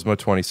Allison Busma,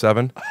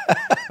 27.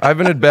 I've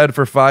been in bed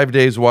for 5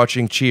 days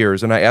watching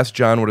Cheers, and I asked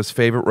John what his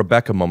favorite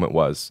Rebecca moment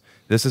was.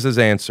 This is his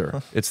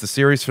answer. It's the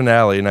series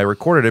finale, and I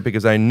recorded it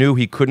because I knew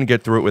he couldn't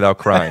get through it without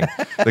crying.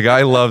 The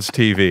guy loves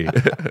TV.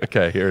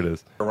 Okay, here it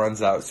is.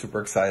 Runs out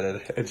super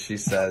excited, and she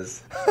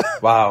says,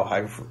 wow,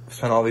 I've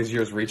spent all these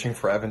years reaching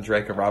for Evan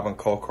Drake and Robin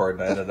Colcord,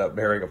 and I ended up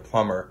marrying a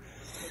plumber.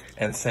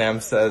 And Sam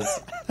says,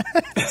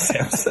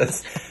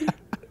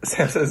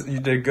 you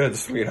did good,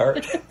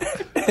 sweetheart.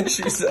 And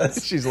she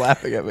says, She's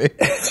laughing at me.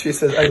 she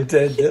says, I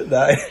did, didn't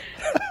I?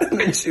 And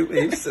then she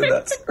leaves, and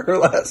that's her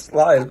last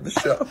line of the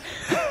show.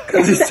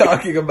 Because he's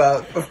talking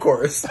about, of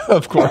course,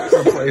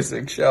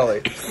 replacing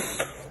Shelley.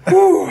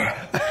 Whew.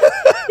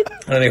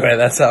 Anyway,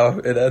 that's how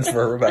it ends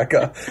for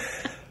Rebecca.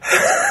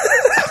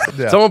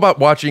 Yeah. Something about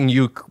watching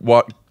you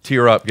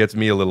tear up gets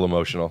me a little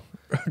emotional.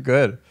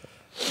 Good.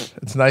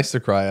 It's nice to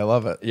cry. I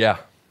love it. Yeah,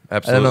 I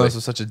absolutely. didn't know this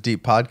was such a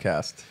deep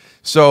podcast.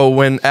 So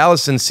when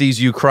Allison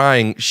sees you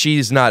crying,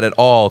 she's not at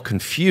all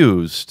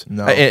confused.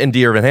 No. And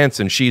Dear Evan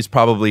Hansen, she's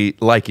probably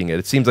liking it.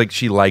 It seems like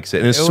she likes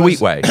it in a sweet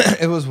way.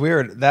 It was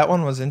weird. That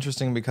one was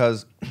interesting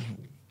because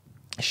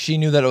she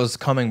knew that it was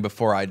coming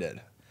before I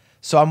did.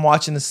 So I'm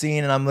watching the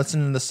scene and I'm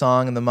listening to the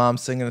song and the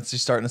mom's singing and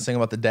she's starting to sing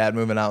about the dad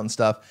moving out and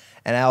stuff.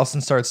 And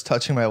Allison starts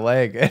touching my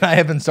leg and I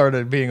haven't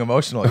started being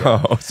emotional yet.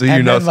 Oh, so you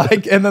and know.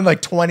 then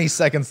like 20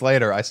 seconds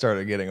later, I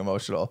started getting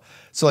emotional.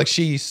 So like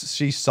she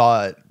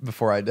saw it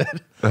before I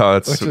did. Oh,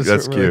 Which was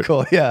that's really cute.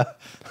 cool. Yeah.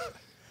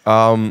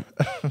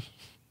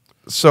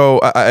 So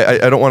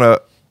I don't want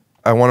to.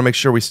 I want to make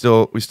sure we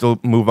still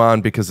move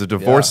on because the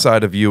divorce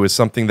side of you is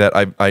something that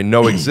I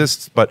know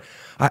exists, but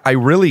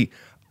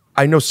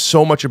I know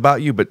so much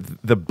about you, but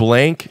the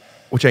blank,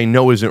 which I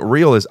know isn't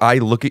real, is I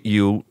look at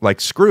you like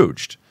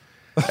Scrooged,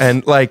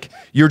 and like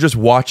you're just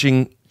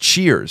watching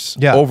Cheers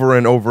over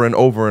and over and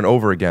over and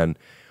over again.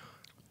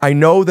 I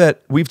know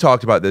that we've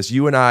talked about this.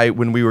 You and I,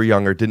 when we were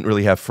younger, didn't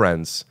really have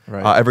friends.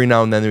 Right. Every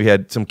now and then we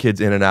had some kids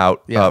in and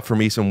out. For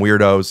me, some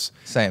weirdos.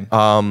 Same.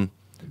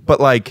 But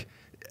like,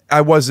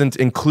 I wasn't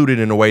included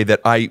in a way that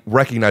I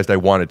recognized I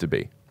wanted to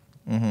be.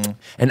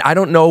 And I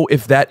don't know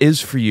if that is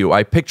for you.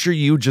 I picture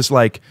you just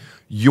like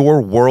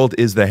your world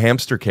is the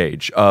hamster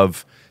cage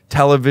of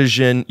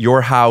television,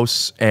 your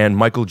house, and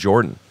Michael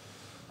Jordan.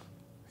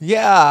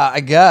 Yeah, I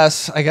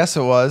guess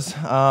it was.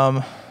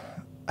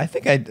 I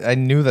think I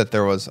knew that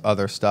there was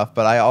other stuff,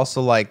 but I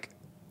also I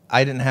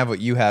didn't have what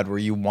you had where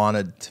you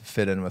wanted to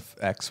fit in with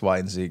X, Y,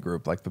 and Z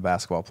group, like the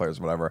basketball players,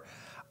 whatever.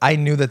 I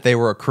knew that they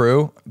were a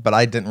crew, but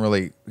I didn't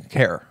really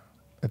care,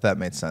 if that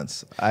made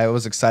sense. I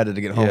was excited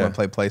to get home and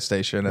play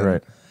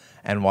PlayStation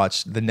and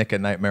watch the Nick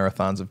at Night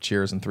marathons of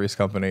Cheers and Three's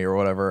Company or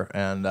whatever.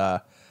 And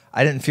I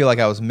didn't feel like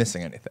I was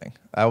missing anything.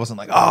 I wasn't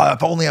like, oh,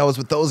 if only I was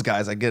with those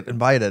guys, I'd get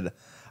invited.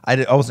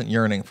 I wasn't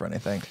yearning for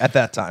anything at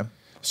that time.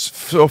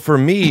 So for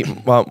me,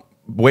 well,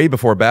 way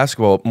before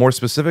basketball, more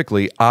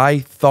specifically, I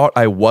thought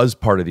I was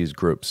part of these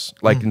groups.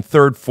 Like in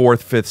 3rd,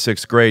 4th, 5th,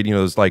 6th grade, you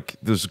know,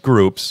 there's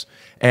groups.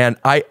 And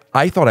I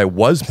thought I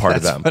was part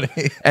of them.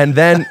 Funny. And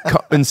then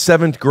in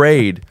 7th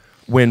grade,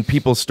 when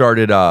people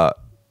started, I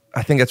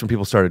think that's when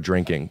people started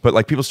drinking, but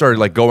like people started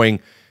like going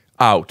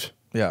out.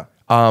 Yeah.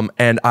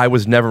 And I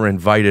was never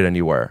invited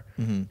anywhere.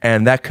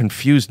 And that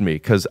confused me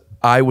because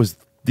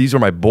these are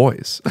my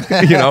boys,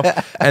 you know?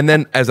 And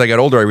then as I got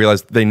older, I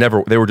realized they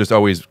were just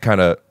always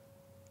kind of,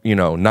 you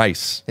know,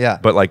 nice. Yeah.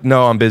 But like,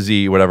 no, I'm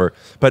busy, whatever.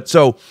 But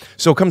so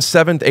come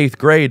 7th, 8th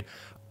grade,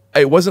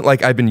 it wasn't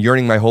like I've been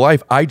yearning my whole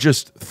life. I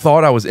just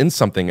thought I was in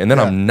something, and then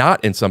I'm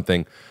not in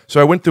something.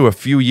 So I went through a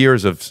few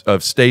years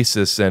of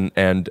stasis and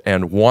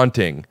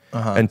wanting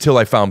until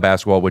I found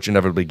basketball, which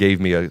inevitably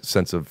gave me a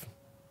sense of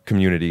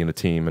community and a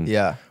team.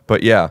 And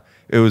but yeah,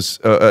 it was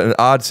an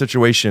odd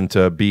situation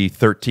to be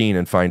 13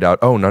 and find out,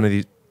 oh, none of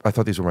these. I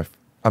thought these were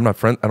I'm not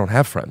friend. I don't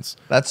have friends.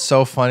 That's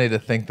so funny to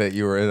think that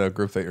you were in a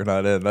group that you're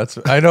not in.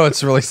 I know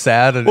it's really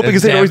sad and, well,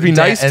 because they'd always be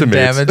nice to me.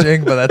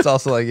 Damaging, but that's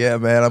also like, yeah,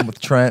 man, I'm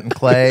with Trent and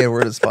Clay, and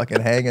we're just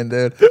fucking hanging,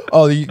 dude.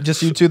 Oh,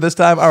 just you two this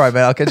time? All right,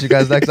 man, I'll catch you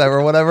guys next time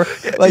or whatever.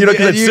 Like, you don't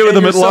get to sit with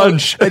them at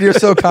lunch. And you're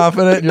so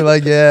confident. And you're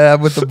like, yeah,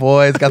 I'm with the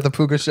boys. Got the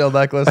puka shell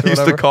necklace. Or I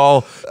used whatever. to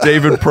call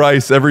David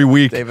Price every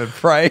week. David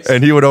Price,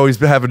 and he would always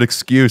have an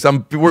excuse.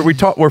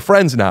 We're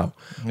friends now,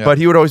 but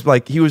he would always be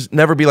like,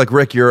 never be like,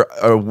 Rick, you're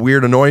a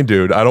weird, annoying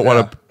dude. I don't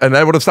want to. And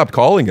I would have stopped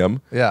calling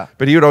him. Yeah.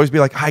 But he would always be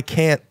like, I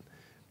can't.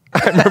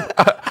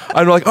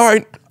 I'm like, all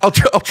right, I'll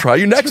try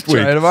you next week.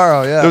 Try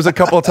tomorrow, yeah. There was a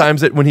couple of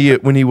times that when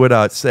he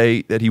would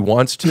say that he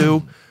wants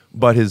to,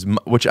 but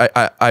which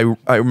I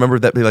remember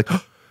that be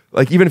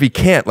like even if he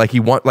can't, like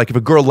if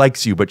a girl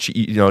likes you, but she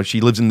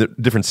lives in a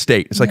different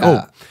state. It's like,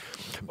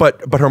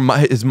 but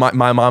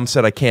my mom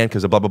said I can't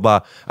because of blah blah blah.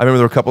 I remember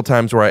there were a couple of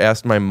times where I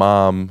asked my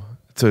mom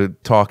to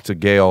talk to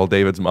Gail,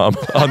 David's mom,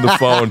 on the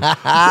phone.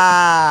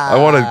 I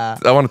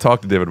want to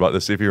talk to David about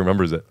this, see if he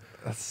remembers it.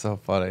 That's so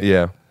funny.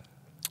 Yeah.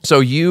 So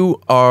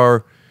you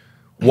are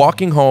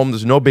walking home.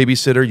 There's no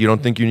babysitter. You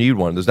don't think you need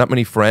one. There's not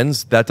many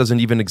friends. That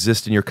doesn't even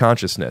exist in your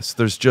consciousness.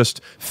 There's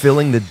just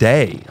filling the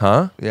day,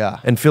 huh? Yeah.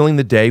 And filling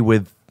the day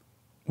with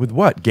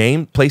what?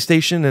 Game,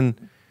 PlayStation,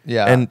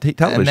 and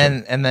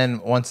television. And then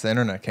once the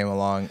internet came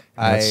along,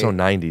 that's so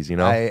 90s, you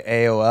know? I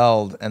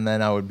AOL'd, and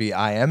then I would be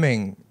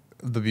IMing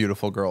the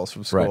beautiful girls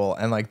from school.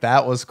 And like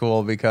that was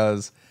cool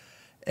because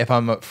if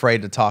I'm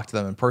afraid to talk to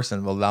them in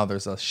person, well, now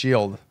there's a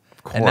shield.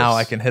 And now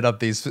I can hit up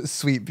these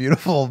sweet,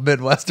 beautiful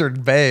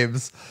Midwestern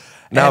babes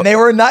Now, and they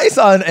were nice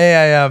on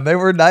AIM. They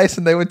were nice,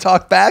 and they would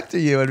talk back to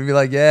you and be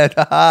like, "Yeah,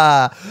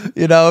 haha."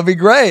 You know, it'd be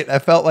great. I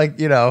felt like,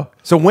 you know.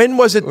 So when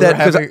was it that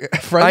having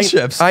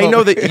friendships? I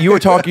know that you were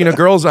talking to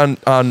girls on,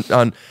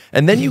 and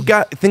then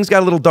things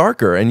got a little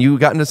darker, and you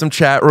got into some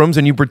chat rooms,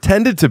 and you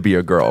pretended to be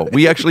a girl.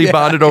 We actually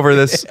bonded over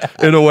this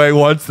in a way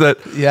once. That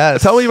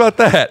tell me about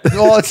that.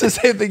 Well, it's the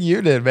same thing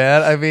you did,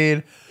 man. I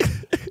mean,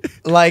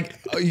 like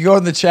you go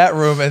in the chat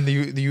room and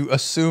you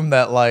assume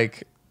that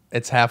like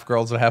it's half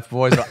girls and half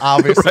boys, but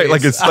obviously, right,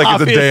 like it's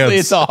a dance.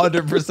 It's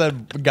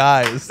 100%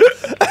 guys,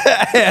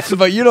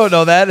 but you don't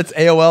know that it's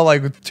AOL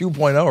like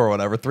 2.0 or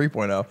whatever,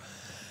 3.0,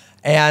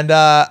 and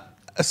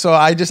so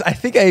I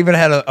think I even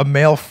had a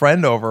male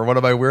friend over. One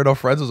of my weirdo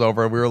friends was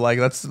over, and we were like,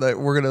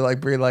 we're gonna like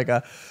bring like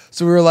a.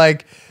 So we were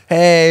like,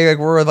 hey, like,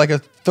 we're like a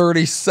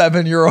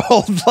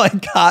 37-year-old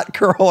like hot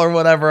girl or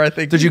whatever. I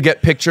think. Did you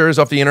get pictures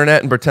off the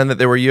internet and pretend that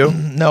they were you?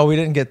 No, we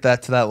didn't get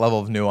that to that level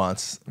of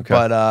nuance.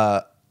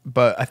 Okay.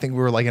 But I think we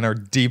were like in our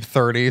deep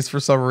 30s for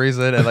some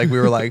reason, and like we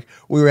were like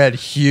we had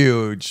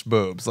huge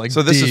boobs. Like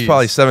so, this is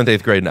probably 7th,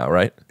 8th grade now,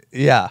 right?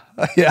 Yeah,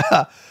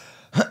 yeah.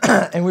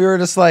 And we were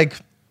just like.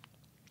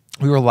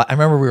 I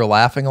remember we were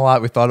laughing a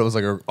lot. We thought it was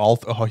like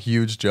a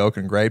huge joke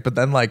and great. But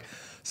then like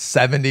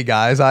 70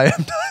 guys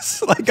IM'd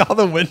us. Like all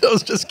the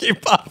windows just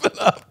keep popping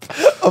up.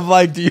 I'm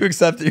like, do you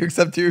accept? Do you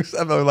accept? Do you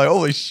accept? I'm like,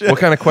 holy shit. What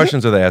kind of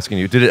questions are they asking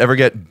you? Did you ever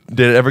do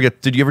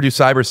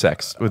cyber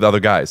sex with other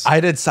guys? I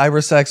did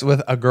cyber sex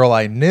with a girl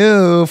I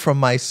knew from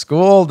my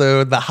school,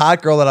 dude. The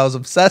hot girl that I was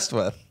obsessed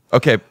with.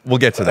 Okay, we'll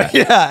get to that.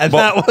 Yeah, and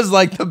that was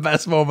like the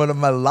best moment of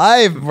my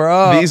life,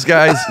 bro. These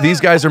guys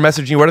are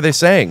messaging you. What are they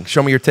saying?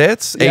 Show me your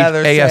tits. Yeah,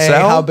 they're ASL.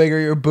 saying, how big are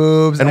your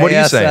boobs? And what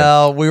are you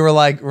saying? We were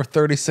like, we're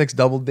 36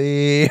 double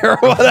D or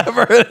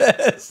whatever it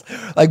is.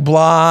 Like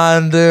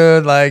blonde,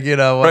 dude. Like, you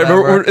know,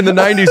 whatever. Right, we're in the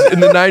 90s. In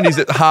the 90s,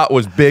 it hot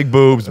was big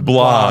boobs,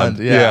 blonde.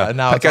 Yeah, and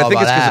now it's all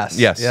about ass.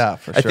 Yes, yeah,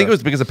 for sure. I think it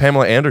was because of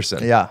Pamela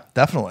Anderson. Yeah,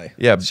 definitely.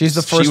 Yeah, she's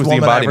the first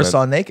woman I ever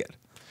saw naked.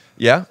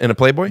 Yeah, in a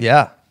Playboy.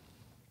 Yeah.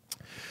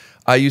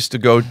 I used to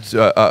go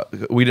to,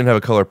 we didn't have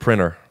a color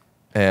printer,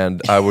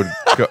 and I would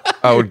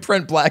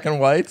print black and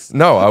whites.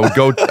 No, I would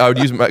go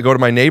to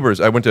my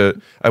neighbors. I went to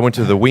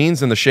the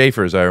Weens and the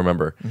Schaefers, I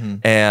remember.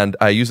 And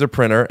I used their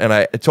printer, and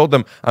I told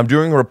them I'm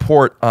doing a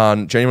report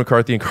on Jenny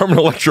McCarthy and Carmen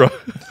Electra.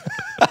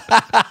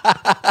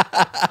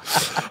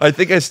 I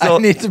think I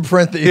need to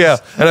print these. Yeah,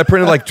 and I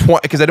printed like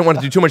 20 because I didn't want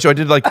to do too much, so I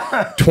did like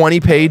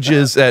 20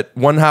 pages at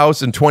one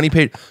house and 20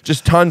 pages,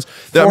 just tons.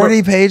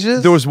 40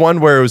 pages? There was one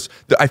where it was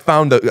I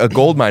found a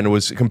gold mine. It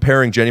was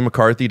comparing Jenny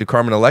McCarthy to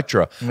Carmen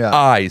Electra. Yeah.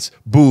 Eyes,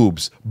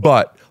 boobs,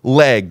 butt,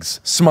 legs,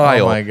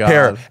 smile,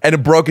 hair, and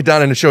it broke it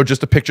down and it showed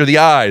just a picture of the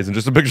eyes and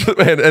just a picture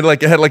and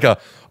like it had like a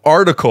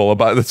article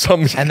about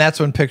some. And that's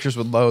when pictures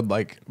would load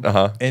like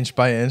inch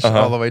by inch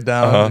all the way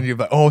down, and you're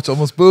like, oh, it's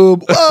almost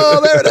boob. Oh,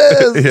 there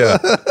it is. Yeah.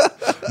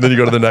 Then you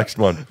go to the next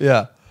one.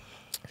 Yeah.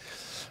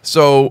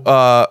 So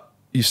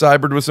you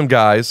cybered with some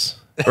guys.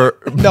 Or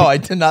no, I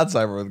did not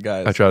cyber with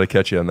guys. I tried to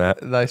catch you on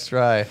that. Nice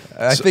try.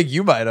 I think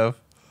you might have.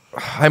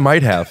 I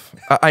might have.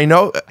 I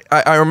know.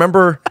 I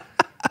remember.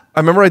 I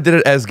remember I did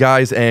it as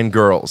guys and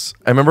girls.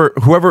 I remember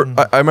whoever.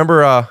 I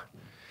remember.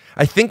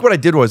 I think what I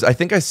did was I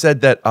think I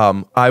said that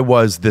I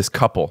was this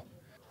couple,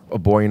 a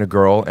boy and a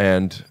girl,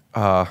 and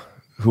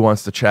who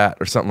wants to chat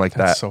or something like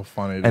that. That's so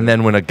funny. Dude. And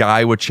then when a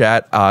guy would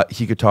chat,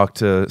 he could talk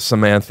to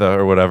Samantha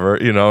or whatever,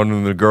 you know, and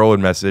when the girl would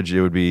message,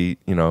 it would be,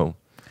 you know.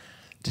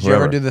 Did you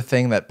ever do the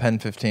thing that Pen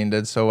 15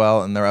 did so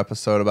well in their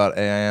episode about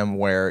AIM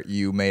where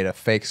you made a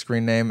fake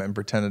screen name and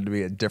pretended to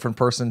be a different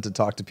person to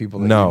talk to people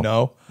that you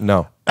know?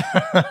 No.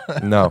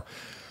 No.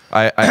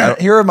 I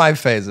Here are my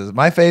phases.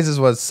 My phases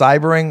was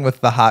cybering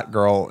with the hot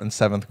girl in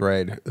 7th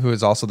grade, who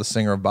is also the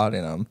singer of Body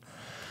Numb.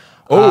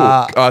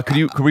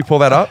 Could we pull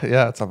that up?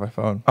 Yeah, it's on my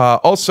phone.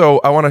 Also,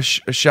 I want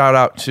to shout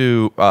out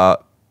to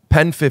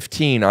Pen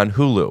 15 on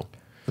Hulu.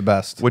 The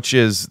best. Which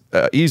is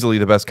easily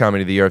the best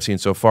comedy of the year I've seen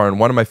so far, and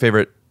one of my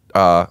favorite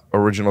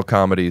original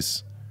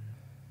comedies.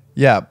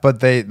 Yeah, but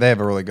they have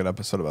a really good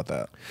episode about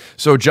that.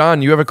 So,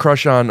 John, you have a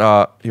crush on...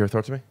 here, throw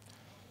it to me.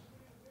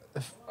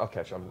 I'll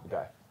catch on the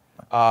guy.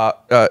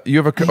 You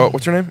have a...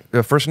 what's her name?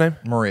 First name?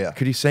 Maria.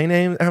 Could you say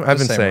name? I've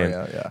been saying.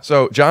 Maria, yeah.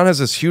 So, John has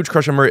this huge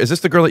crush on Maria. Is this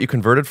the girl that you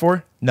converted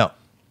for? No.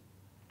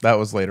 That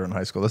was later in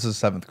high school. This is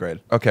 7th grade.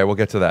 Okay, we'll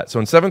get to that. So,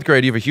 in 7th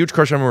grade, you have a huge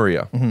crush on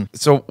Maria.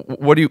 So,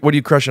 what are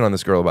you crushing on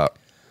this girl about?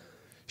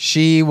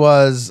 She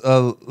was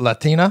a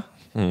Latina.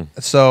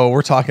 So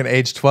we're talking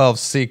age 12,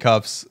 C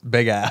cups,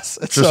 big ass.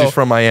 So she's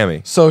from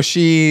Miami. So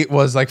she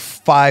was like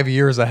 5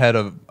 years ahead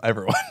of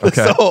everyone.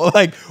 Okay. So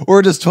like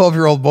we're just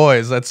 12-year-old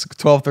boys. That's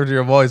 12,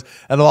 13-year-old boys.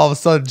 And all of a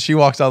sudden she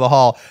walks down the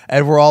hall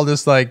and we're all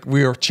just like,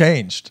 we are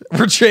changed.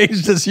 We're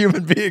changed as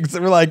human beings.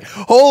 And we're like,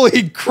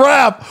 holy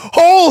crap.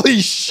 Holy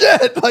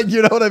shit. Like,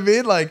 you know what I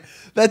mean? Like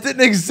that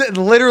didn't exist.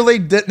 Literally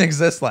didn't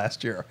exist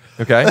last year.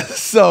 Okay.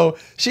 So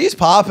she's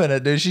popping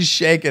it, dude. She's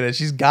shaking it.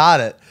 She's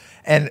got it.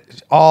 And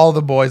all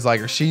the boys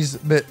like her. She's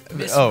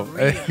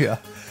yeah.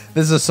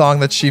 This is a song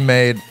that she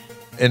made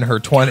in her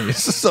 20s.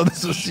 So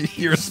this was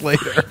years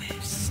later.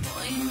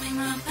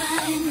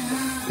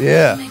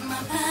 Yeah.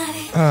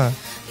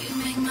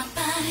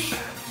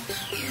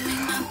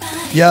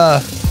 Yeah.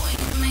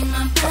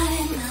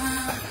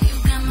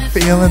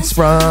 Feeling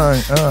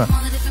sprung.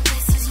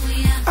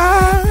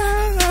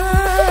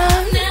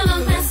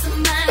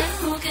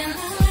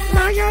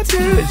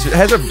 It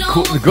has a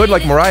cool, good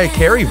like Mariah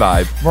Carey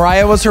vibe.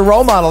 Mariah was her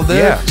role model, dude.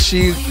 Yeah.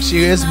 She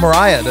is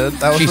Mariah, dude.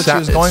 That was what she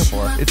was going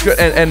for. It's good,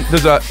 and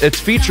it's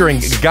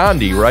featuring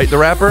Gandhi, right? The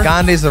rapper.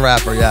 Gandhi's the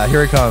rapper. Yeah,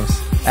 here he comes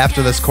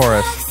after this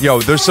chorus. Yo,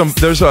 there's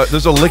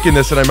a lick in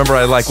this that I remember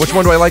I like. Which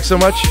one do I like so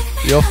much?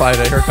 You'll find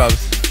it. Here it comes.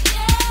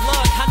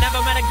 Look, I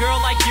never met a girl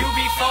like you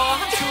before.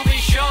 I'm truly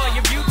sure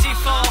you're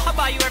beautiful. I'll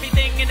buy you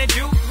everything in a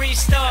jewelry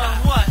store.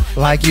 What?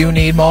 Like you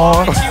need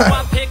more. It's you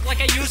I pick like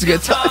I use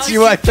guitar. It's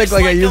you I pick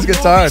like I use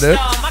guitar, dude.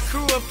 My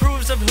crew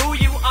approves of who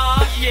you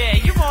are. Yeah,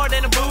 you're more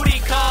than a booty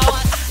call.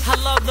 I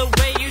love the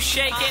way you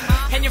shaking,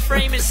 and your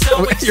frame is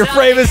so exotic. Your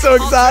frame is so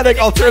exotic.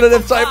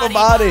 Alternative type of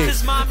body.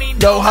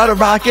 Know how to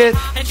rock it.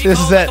 This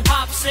is it.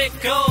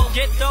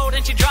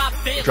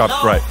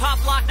 Drop right.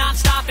 Pop lock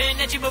non-stopping,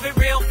 and you move it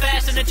real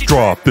fast, and then you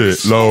Drop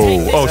it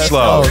low. Oh,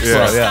 slow.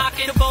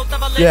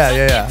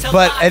 Yeah.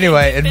 But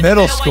anyway, in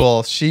middle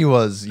school, she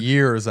was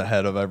years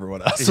ahead of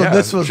everyone else. So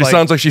this was she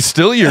sounds like she's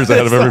still years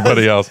ahead of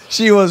everybody else.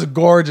 She was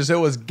gorgeous. It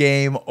was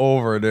game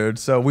over, dude.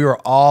 So we were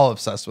all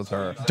obsessed with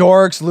her.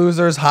 Dorks,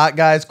 losers, hot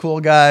guys, cool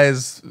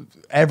guys.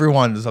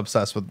 Everyone is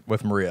obsessed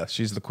with Maria.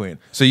 She's the queen.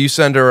 So you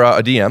send her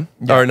a DM,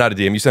 or not a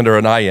DM. You send her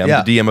an IM,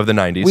 Yeah. the DM of the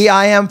 90s. We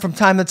IM from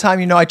time to time.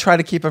 You know, I try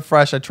to keep it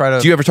fresh. I try to.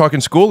 Do you ever talk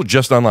in school or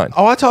just online?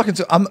 Oh, I'm talking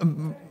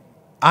to.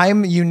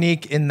 I'm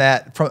unique in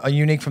that,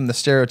 unique from the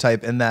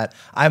stereotype in that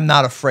I'm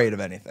not afraid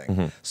of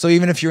anything. So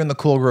even if you're in the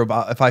cool group,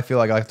 if I feel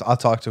like I'll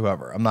talk to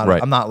whoever. I'm not.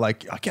 Right. I'm not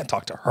like I can't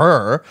talk to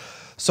her.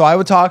 So I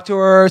would talk to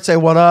her, say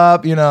what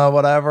up, you know,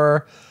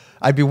 whatever.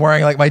 I'd be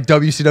wearing like my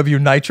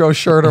WCW Nitro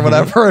shirt or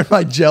whatever, and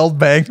my gelled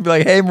bangs. Be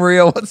like, "Hey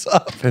Maria, what's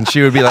up?" And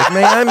she would be like,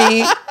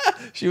 Miami.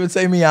 She would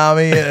say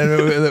Miami,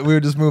 and we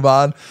would just move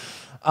on.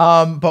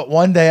 But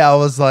one day I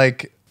was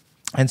like,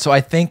 and so I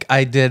think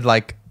I did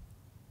like,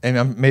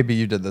 and maybe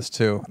you did this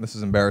too. This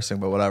is embarrassing,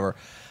 but whatever.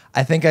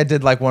 I think I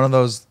did like one of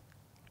those.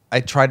 I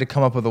tried to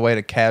come up with a way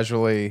to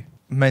casually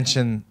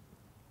mention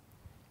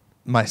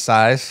my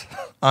size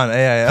on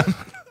AIM.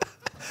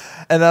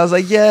 And I was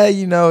like, yeah,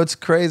 you know, it's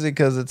crazy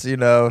because it's, you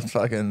know,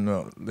 fucking,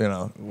 you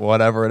know,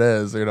 whatever it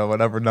is, you know,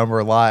 whatever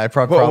number lie.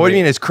 What do you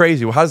mean it's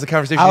crazy? Well, how does the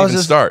conversation even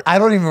start? I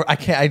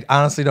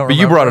honestly don't remember. But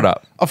you brought it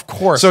up. Of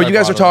course. So you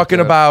guys are talking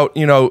about,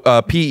 you know,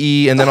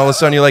 PE, and then all of a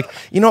sudden you're like,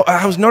 you know,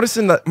 I was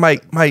noticing that my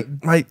I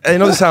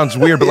know this sounds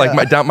weird, but like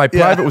my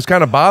private was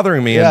kind of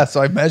bothering me. Yeah,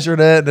 so I measured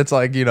it, and it's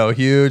like, you know,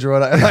 huge or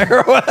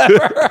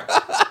whatever.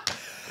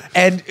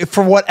 And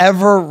for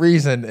whatever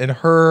reason, in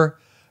her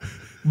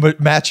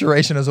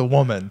maturation as a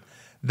woman,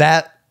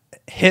 that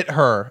hit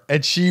her,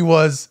 and she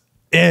was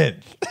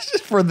in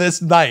for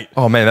this night.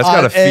 Oh man, that's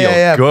gotta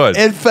feel good.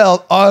 It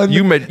felt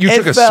you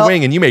took a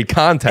swing and you made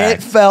contact.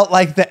 It felt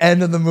like the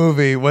end of the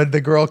movie when the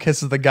girl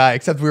kisses the guy.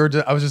 Except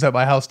I was just at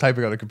my house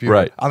typing on a computer,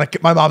 right, on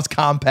my mom's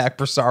compact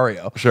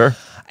Presario. Sure.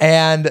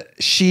 And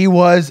she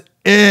was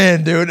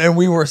in, dude, and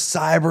we were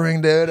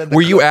cybering, dude. And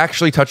were you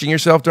actually touching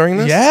yourself during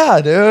this? Yeah,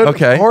 dude.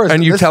 Okay. Of course.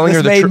 And you telling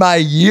her the made my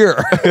year.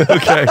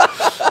 Okay.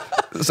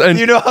 And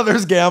you know how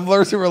there's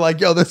gamblers who are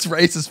like, yo, this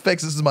race is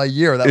fixed. This is my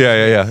year.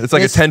 Yeah. It's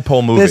like a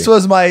 10-pole movie. This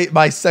was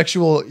my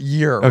sexual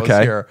year was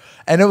here.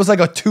 And it was like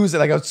a Tuesday.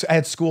 Like I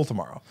had school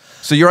tomorrow.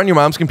 So you're on your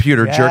mom's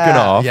computer jerking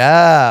off.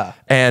 Yeah.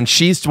 And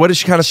what is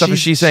she kind of stuff is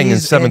she saying in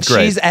 7th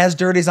grade? She's as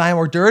dirty as I am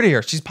or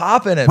dirtier. She's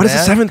popping it, What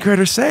does a 7th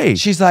grader say?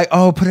 She's like,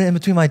 oh, put it in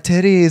between my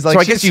titties. Like, so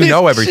I guess you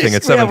know everything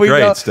at 7th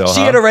grade still,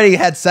 She had already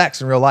had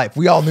sex in real life.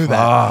 We all knew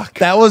that. Fuck.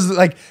 That was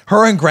like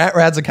her and Grant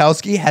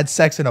Radzikowski had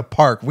sex in a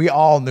park. We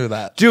all knew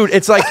that. Dude,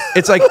 it's like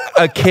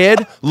a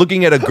kid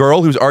looking at a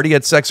girl who's already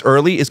had sex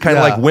early is kind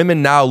of like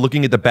women now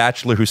looking at the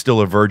Bachelor who's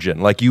still a virgin.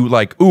 Like you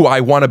like, ooh,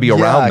 I want to be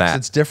around that.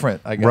 It's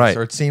different, I guess. Right.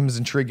 Or it seems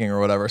intriguing or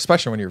whatever,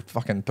 especially when you're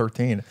fucking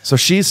 13. So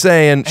she's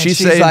saying,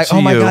 she's like,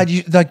 oh my God,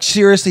 like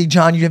seriously,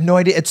 John, you have no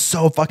idea. It's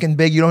so fucking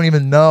big. You don't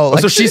even know.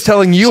 Like, so she's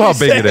telling you how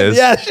big it is.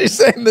 Yeah, she's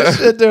saying this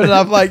shit, dude. And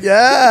I'm like,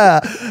 yeah,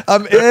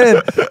 I'm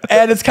in.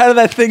 And it's kind of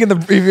that thing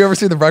have you ever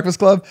seen The Breakfast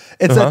Club?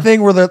 It's that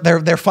thing where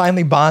they're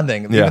finally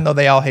bonding, even though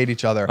they all hate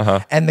each other.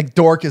 And the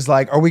dork is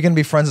like, are we going to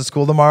be friends at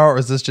school tomorrow, or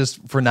is this just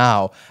for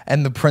now?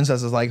 And the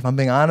princess is like, if I'm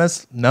being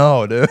honest,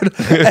 no, dude.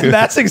 And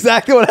that's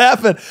exactly what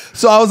happened.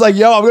 So I was like,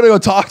 yo, I'm going to go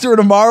talk to her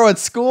tomorrow at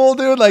school,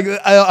 dude. Like,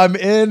 I'm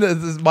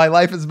in. My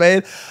life is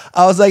made.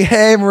 I was like,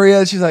 hey,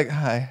 Maria. She's like,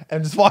 hi.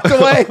 And just walked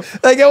away.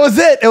 Like, it was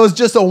it. It was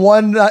just a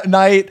one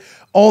night,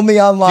 only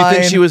online. Do you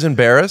think she was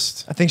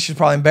embarrassed? I think she's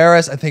probably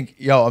embarrassed. I think,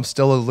 yo, I'm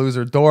still a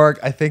loser dork.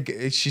 I think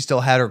she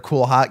still had her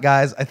cool hot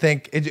guys. I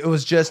think it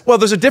was just... Well,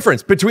 there's a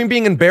difference between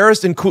being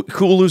embarrassed and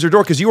cool loser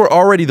dork, because you were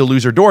already the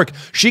loser dork.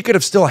 She could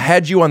have still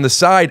had you on the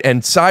side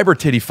and cyber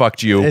titty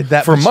fucked you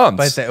for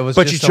months,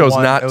 but she chose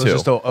not to. It was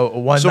just a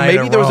one so night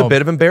maybe there was a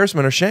bit of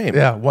embarrassment or shame.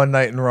 Yeah, one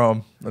night in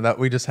Rome. That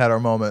we just had our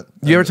moment.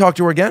 You ever talk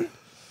to her again?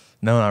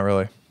 No, not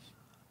really.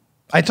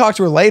 I talked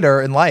to her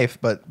later in life,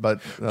 but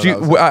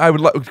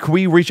Could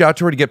we reach out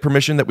to her to get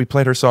permission that we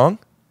played her song?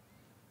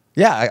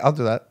 yeah, I'll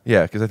do that.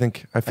 Yeah, because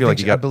I feel like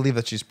you I got. believe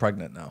that she's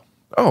pregnant now.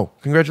 Oh,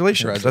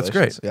 congratulations! That's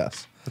great.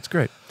 Yes. That's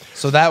great.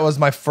 So that was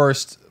my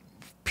first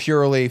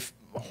purely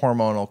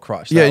hormonal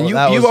crush. Yeah, That and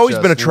was you've always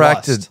just been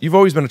attracted. lust. You've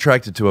always been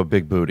attracted to a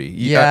big booty.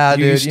 Yeah, you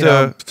dude. used You to,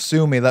 know,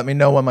 sue me. Let me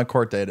know when my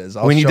court date is.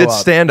 I'll when you show did up.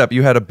 stand up,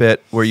 you had a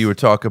bit where you would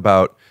talk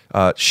about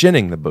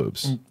shinning the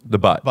boobs, the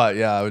butt. But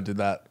yeah, I would do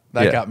that.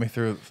 That Yeah. got me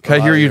through.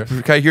 Can I hear you?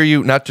 Can I hear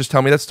you? Not just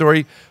tell me that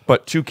story,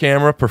 but to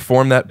camera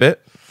perform that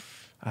bit.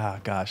 Ah,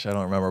 gosh, I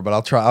don't remember, but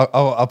I'll try.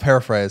 I'll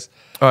paraphrase.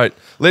 All right,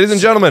 ladies and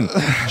gentlemen,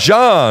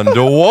 Jon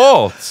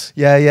DeWalt.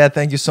 Yeah.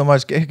 Thank you so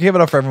much. Give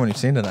it up for everyone you've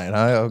seen tonight,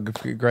 huh? Oh,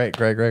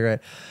 great.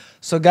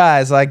 So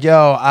guys, like,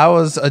 yo, I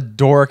was a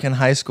dork in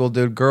high school,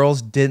 dude.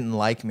 Girls didn't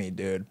like me,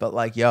 dude. But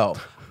like, yo,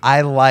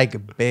 I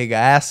like big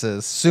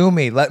asses. Sue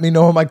me. Let me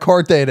know when my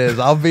court date is.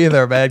 I'll be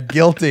there, man.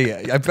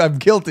 Guilty. I'm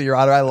guilty, Your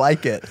Honor. I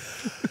like it.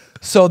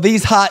 So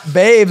these hot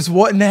babes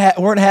weren't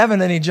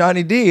having any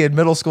Johnny D in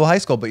middle school, high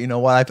school. But you know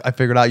what? I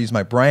figured out use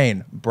my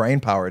brain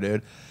power,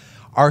 dude.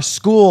 Our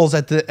schools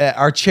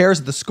our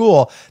chairs at the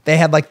school, they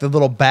had like the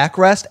little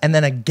backrest and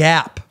then a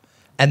gap.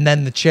 And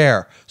then the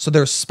chair. So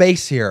there's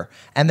space here.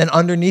 And then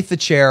underneath the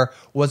chair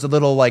was a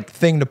little like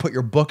thing to put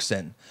your books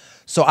in.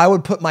 So I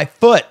would put my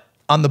foot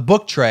on the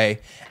book tray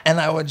and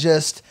I would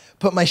just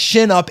put my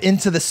shin up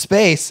into the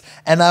space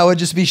and I would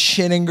just be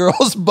shinning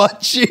girls'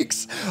 butt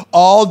cheeks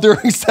all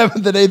during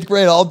 7th and 8th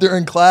grade, all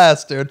during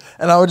class, dude.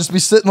 And I would just be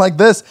sitting like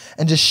this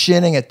and just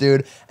shinning it,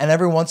 dude. And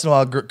every once in a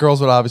while,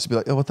 girls would obviously be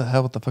like, oh, what the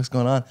hell? What the fuck's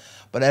going on?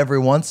 But every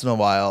once in a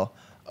while,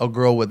 a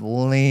girl would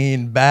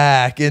lean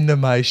back into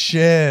my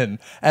shin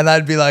and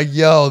I'd be like,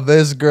 yo,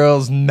 this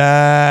girl's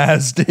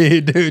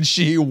nasty, dude.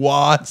 She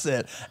wants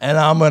it and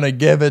I'm going to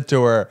give it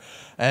to her.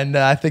 And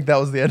I think that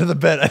was the end of the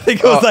bit. I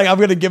think it was like, I'm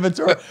going to give it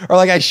to her, or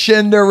like I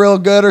shinned her real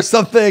good or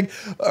something.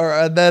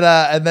 And then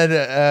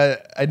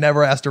I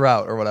never asked her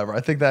out or whatever. I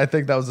think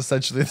that was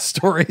essentially the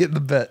story in the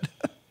bit.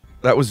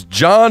 That was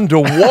Jon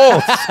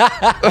DeWalt.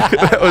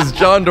 That was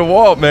Jon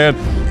DeWalt, man.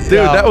 Dude,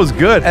 that was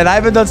good. And I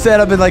haven't done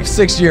stand-up in like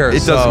 6 years.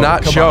 It does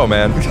not show,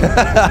 man.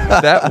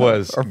 That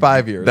was or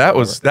 5 years. That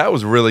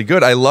was really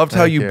good. I loved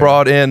how you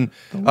brought in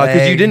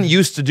because you didn't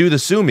used to do the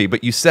sue me,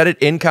 but you said it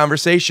in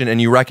conversation and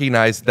you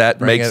recognized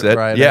that makes it.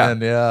 Right yeah.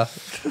 Yeah.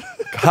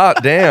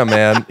 Hot damn,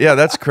 man. Yeah,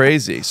 that's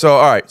crazy. So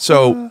all right,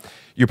 so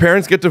your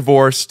parents get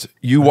divorced.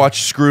 You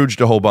watch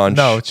Scrooged a whole bunch.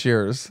 No,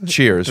 Cheers.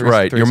 Cheers,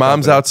 right. Your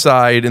mom's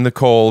outside in the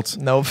cold.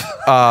 Nope.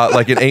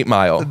 Like an 8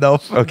 Mile.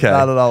 Nope. Okay.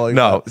 Not at all like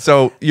no. that.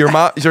 So your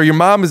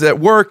mom is at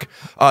work.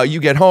 You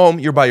get home,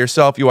 you're by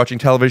yourself, you're watching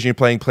television, you're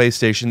playing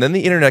PlayStation. Then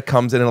the internet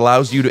comes in and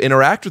allows you to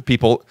interact with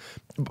people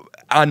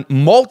on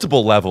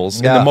multiple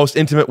levels in the most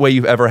intimate way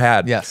you've ever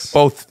had. Yes.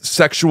 Both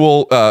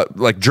sexual,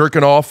 like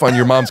jerking off on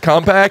your mom's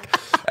compact,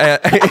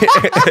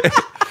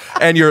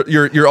 and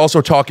you're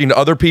also talking to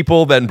other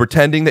people, then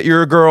pretending that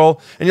you're a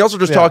girl, and you're also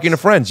just talking to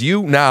friends.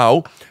 You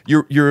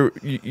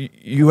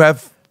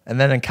have. And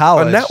then in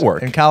college, a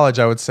network. In college,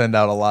 I would send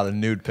out a lot of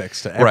nude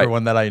pics to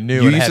everyone that I knew.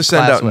 You and used had to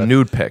send class out with.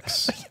 nude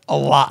pics. A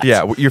lot.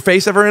 Yeah. Your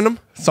face ever in them?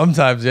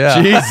 Sometimes,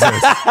 yeah.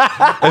 Jesus.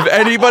 If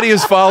anybody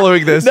is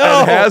following this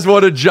and has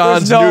one of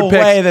John's There's no nude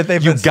pics, way that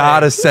they've you been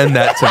gotta send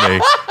that to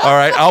me. All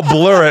right, I'll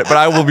blur it, but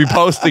I will be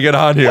posting it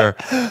on here.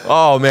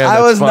 Oh man, I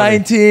that's was funny.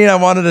 19. I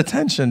wanted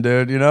attention,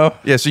 dude. You know?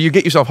 Yeah, so you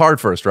get yourself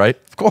hard first, right?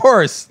 Of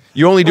course.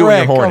 You only do it when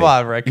Rick, you're horny. Come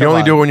on, Rick. You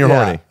only do it when you're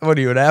horny. What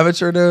are you, an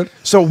amateur, dude?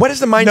 So what is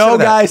the mindset No of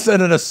that? guy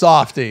sending a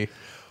softie.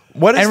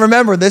 What is And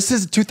remember, this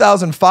is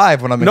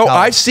 2005 when I'm in No,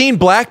 college. I've seen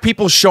black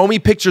people show me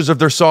pictures of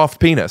their soft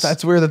penis.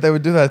 That's weird that they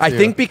would do that to I you.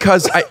 think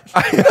because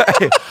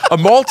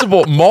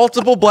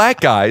multiple black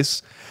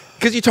guys,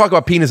 because you talk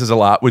about penises a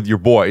lot with your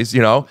boys,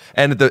 you know,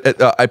 and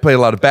I played a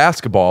lot of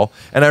basketball,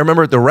 and I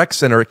remember at the rec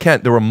center at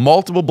Kent, there were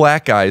multiple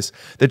black guys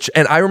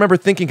and I remember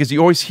thinking, because you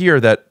always hear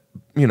that,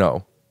 you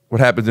know, what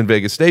happens in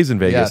Vegas stays in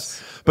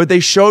Vegas. Yes. But they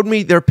showed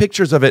me their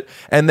pictures of it,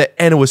 and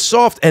it was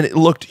soft, and it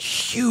looked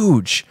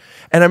huge.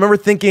 And I remember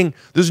thinking,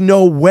 there's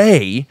no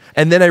way.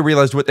 And then I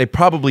realized what they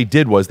probably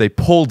did was they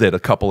pulled it a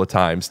couple of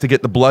times to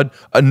get the blood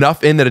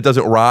enough in that it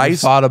doesn't I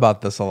rise. thought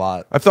about this a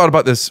lot. I've thought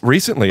about this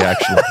recently,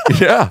 actually.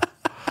 Yeah.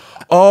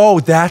 Oh,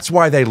 that's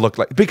why they look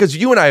like, because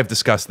you and I have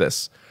discussed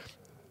this.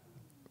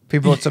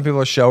 Some people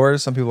are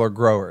showers, some people are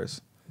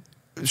growers.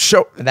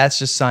 And that's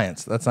just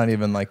science. That's not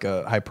even like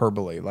a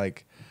hyperbole.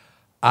 Like,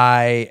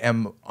 I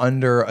am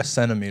under a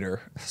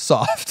centimeter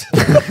soft.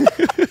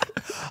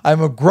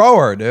 I'm a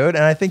grower, dude,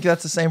 and I think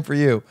that's the same for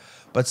you.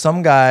 But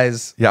some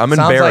guys, Yeah, I'm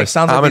sounds embarrassed.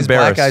 Like I'm these black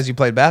embarrassed. guys you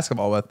played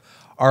basketball with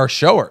are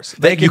showers.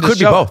 They You can could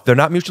be show. both. They're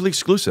not mutually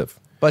exclusive.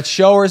 But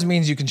showers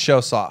means you can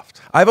show soft.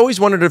 I've always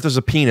wondered if there's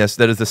a penis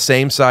that is the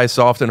same size,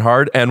 soft and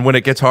hard, and when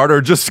it gets harder,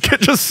 it just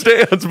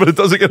stands, but it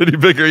doesn't get any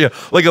bigger. Yeah,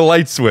 like a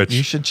light switch.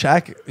 You should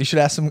check. You should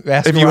ask them.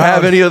 If you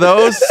have any of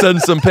those,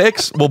 send some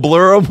pics. We'll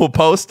blur them. We'll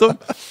post them.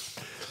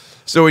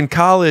 So in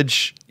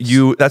college,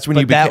 that's when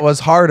you became... That was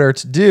harder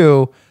to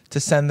do to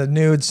send the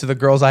nudes to the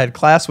girls I had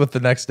class with the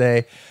next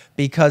day,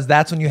 because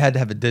that's when you had to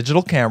have a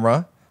digital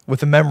camera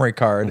with a memory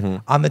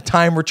card on the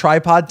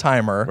tripod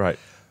timer. Right.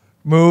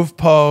 Move,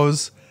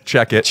 pose,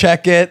 Check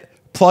it.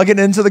 plug it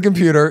into the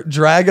computer,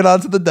 drag it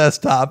onto the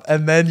desktop,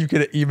 and then you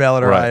could email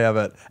it or Right. I have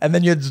it. And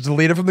then you had to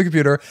delete it from the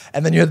computer,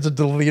 and then you had to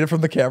delete it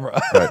from the camera.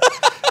 Right.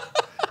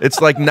 It's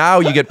like now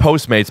you get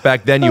Postmates.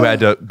 Back then you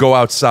had to go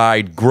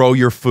outside, grow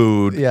your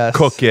food, Yes.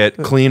 cook it,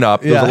 clean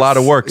up. There was a lot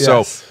of work. Yes.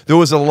 So there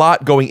was a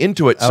lot going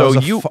into it. I So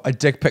was a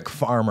dick pic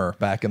farmer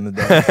back in the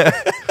day.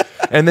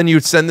 and then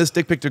you'd send this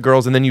dick pic to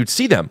girls and then you'd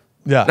see them.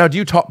 Yeah. Now, do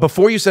you talk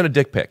before you send a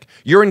dick pic?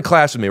 You're in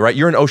class with me, right?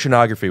 You're in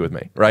oceanography with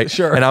me, right?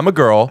 Sure. And I'm a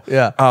girl.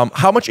 Yeah.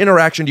 How much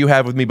interaction do you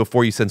have with me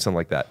before you send something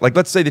like that? Like,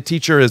 let's say the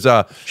teacher is,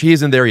 she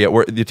isn't there yet.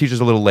 The teacher's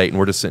a little late and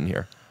we're just sitting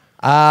here.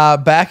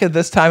 Back at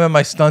this time in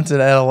my stunted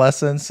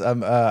adolescence,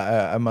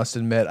 I must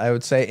admit, I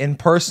would say in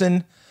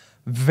person,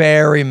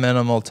 very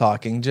minimal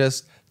talking.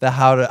 Just the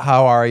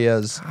how are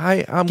yous?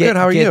 Hi, I'm good.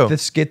 How are you?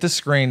 Get the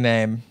screen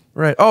name.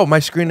 Right. Oh, my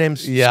screen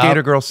name's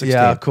Skater Girl 16.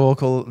 Yeah,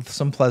 cool.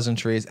 Some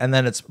pleasantries, and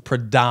then it's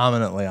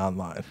predominantly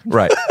online.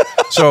 Right.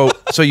 So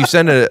you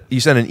send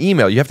an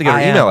email. You have to get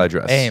her email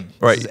address. AIM.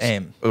 Right. This is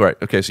AIM. Right.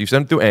 Okay. So you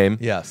send it through AIM.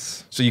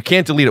 Yes. So you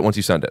can't delete it once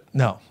you send it.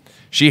 No.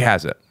 She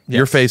has it. Yes.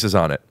 Your face is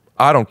on it.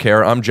 I don't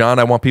care. I'm John.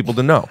 I want people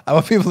to know. I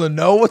want people to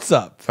know what's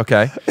up.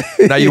 Okay.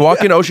 Now you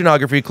walk in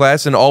oceanography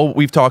class, and all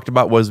we've talked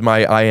about was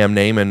my I am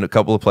name and a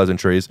couple of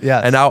pleasantries.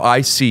 Yes. And now I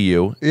see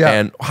you. Yeah.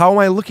 And how am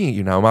I looking at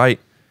you now? Am I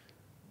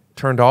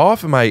turned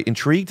off? Am I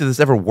intrigued? Did this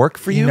ever work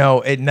for you?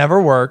 No, it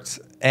never worked,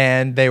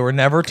 and they were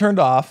never turned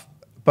off.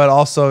 But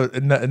also,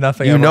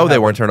 nothing. You ever know they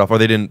happened. weren't turned off, or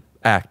they didn't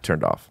act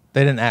turned off.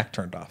 They didn't act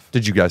turned off.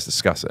 Did you guys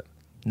discuss it?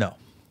 No.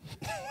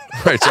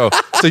 Right.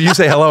 So you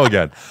say hello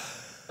again.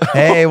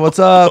 Hey, what's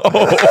up?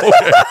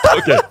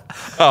 Okay.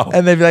 Oh.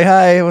 And they'd be like,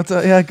 "Hi, what's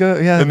up? Yeah,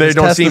 good. Yeah." And they this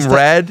don't test- seem this te-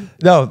 red?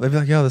 No, they'd be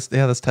like,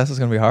 this test is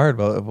gonna be hard,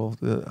 but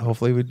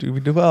hopefully we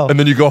do well." And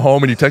then you go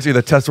home and you text me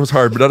the test was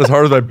hard, but not as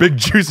hard as my big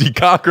juicy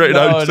cock right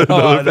now.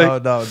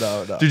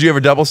 No. Did you ever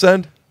double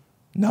send?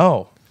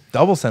 No.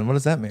 Double send. What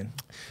does that mean?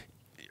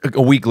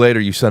 A week later,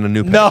 you sent a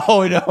new pic.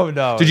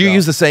 No. Did you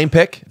use the same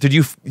pic? Did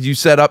you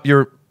set up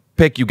your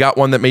pic? You got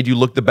one that made you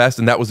look the best,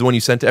 and that was the one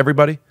you sent to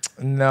everybody?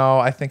 No,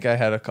 I think I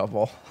had a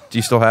couple. Do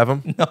you still have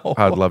them? No.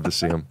 I'd love to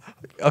see them.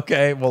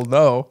 Okay, well,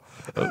 no.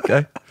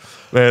 Okay.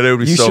 Man, it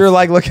would be You so sure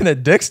like looking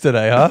at dicks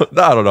today, huh?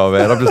 I don't know,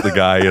 man. I'm just a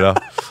guy, you know.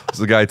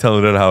 Just a guy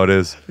telling it how it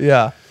is.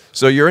 Yeah.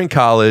 So you're in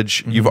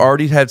college. You've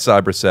already had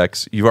cyber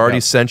sex. You've already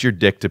Yep. sent your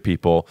dick to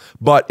people.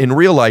 But in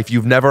real life,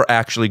 you've never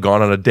actually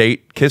gone on a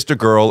date, kissed a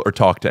girl, or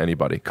talked to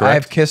anybody, correct?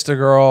 I've kissed a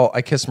girl.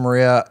 I kissed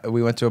Maria.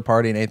 We went to a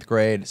party in 8th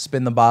grade.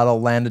 Spin the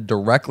bottle, landed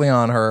directly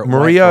on her.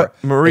 Maria-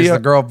 is the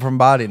girl from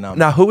Body Numb.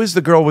 Now, who is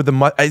the girl with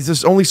the is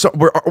this only so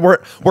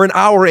we're an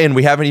hour in.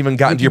 We haven't even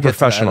gotten to can your get to that,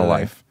 professional I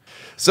think. life.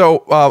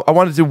 So I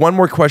wanted to do one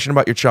more question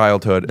about your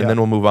childhood, and then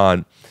we'll move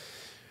on.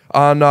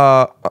 On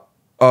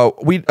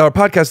our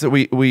podcast that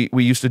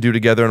we used to do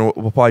together, and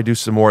we'll probably do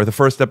some more. The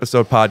first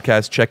episode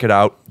podcast, check it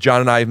out. John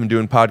and I have been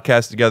doing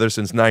podcasts together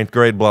since 9th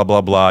grade. Blah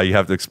blah blah. You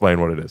have to explain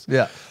what it is.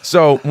 Yeah.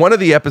 So one of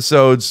the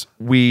episodes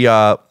we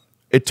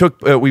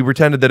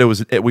pretended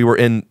that we were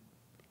in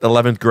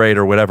 11th grade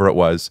or whatever it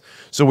was.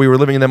 So we were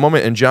living in that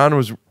moment,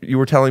 and you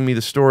were telling me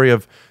the story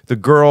of the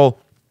girl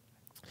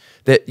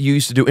that you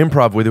used to do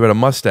improv with who had a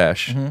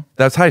mustache.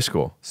 That's high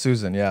school.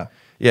 Susan, yeah.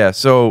 Yeah.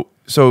 So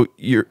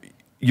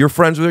you're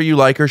friends with her. You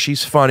like her.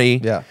 She's funny.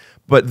 Yeah.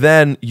 But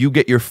then you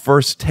get your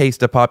first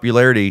taste of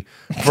popularity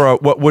for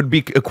what would be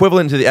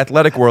equivalent to the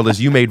athletic world as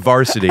you made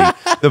varsity.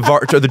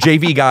 The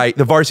JV guy,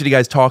 the varsity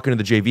guy's talking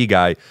to the JV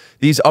guy.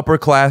 These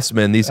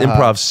upperclassmen, these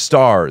improv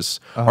stars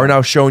are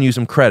now showing you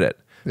some credit.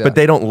 Yeah. But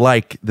they don't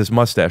like this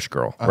mustache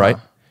girl, right?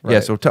 Yeah,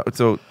 right. so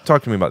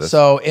talk to me about this.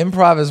 So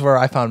improv is where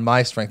I found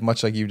my strength,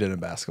 much like you did in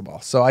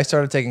basketball. So I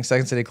started taking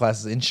Second City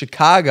classes in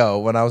Chicago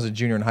when I was a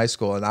junior in high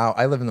school, and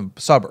I live in the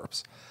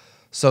suburbs.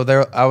 So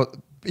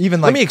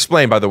Let me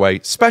explain, by the way,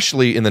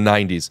 especially in the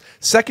 90s,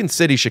 Second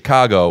City,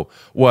 Chicago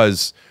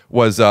was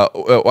I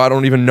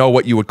don't even know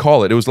what you would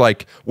call it. It was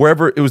like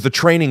wherever, it was the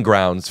training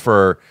grounds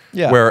for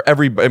where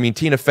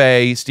Tina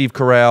Fey, Steve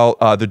Carell,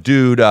 the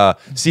dude,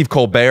 Steve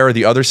Colbert,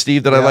 the other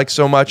Steve that I like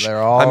so much. They're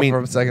all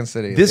from Second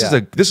City. This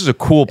is a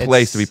cool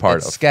place to be part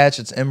it's of. Sketch,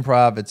 it's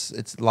improv,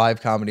 it's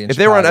live comedy. If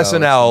they were on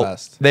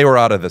SNL, they were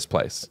out of this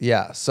place.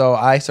 Yeah. So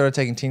I started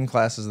taking teen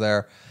classes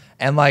there.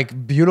 And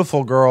like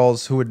beautiful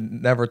girls who would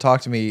never talk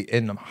to me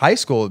in high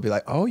school would be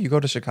like, "Oh, you go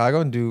to Chicago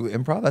and do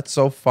improv? That's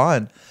so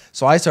fun."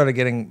 So I started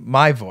getting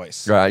my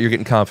voice. Right, you're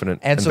getting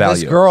confident And so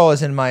value. this girl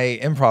is in my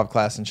improv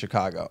class in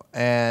Chicago,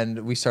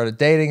 and we started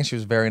dating. She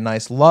was a very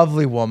nice,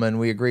 lovely woman.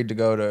 We agreed to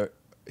go to.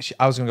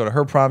 I was going to go to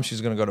her prom. She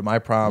was going to go to my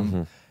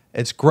prom.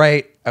 It's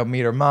great. I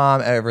meet her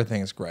mom.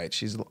 Everything is great.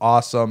 She's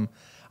awesome.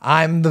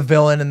 I'm the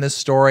villain in this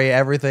story.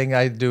 Everything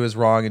I do is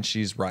wrong, and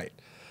she's right.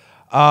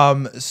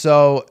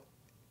 So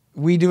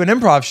we do an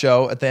improv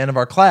show at the end of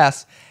our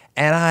class,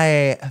 and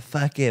I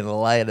fucking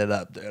light it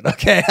up, dude.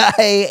 Okay,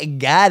 I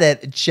got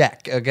it.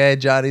 Check. Okay,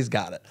 Johnny's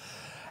got it.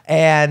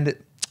 And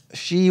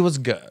She was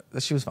good.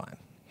 She was fine.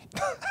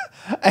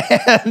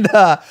 And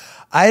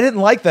I didn't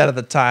like that at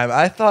the time.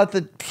 I thought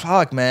that,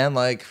 fuck, man,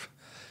 like,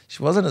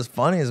 she wasn't as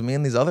funny as me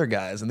and these other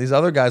guys. And these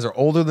other guys are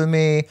older than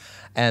me,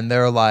 and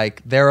they're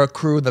a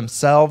crew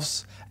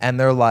themselves, and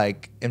they're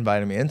like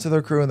inviting me into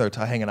their crew, and they're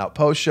hanging out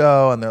post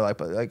show, and they're like,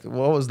 "But like,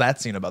 what was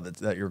that scene about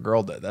that your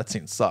girl did? That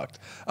scene sucked."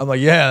 I'm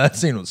like, "Yeah, that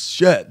scene was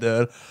shit,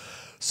 dude."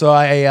 So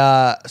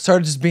I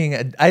started just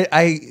being.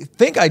 I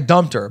think I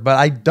dumped her, but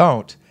I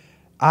don't.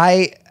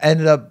 I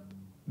ended up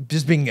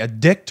just being a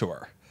dick to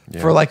her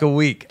for like a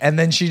week, and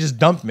then she just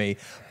dumped me.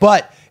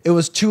 But it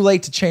was too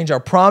late to change our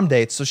prom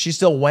dates, so she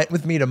still went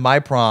with me to my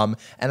prom,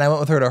 and I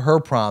went with her to her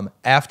prom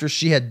after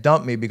she had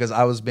dumped me because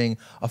I was being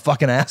a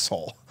fucking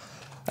asshole.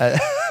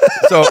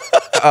 So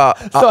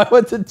I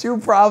went to 2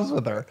 proms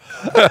with her.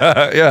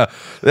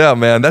 yeah,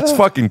 man, that's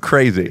fucking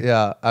crazy.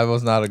 Yeah, I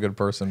was not a good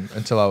person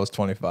until I was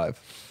 25.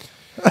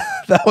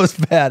 That was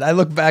bad. I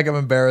look back, I'm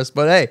embarrassed,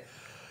 but hey,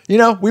 you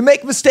know, we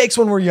make mistakes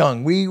when we're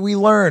young. We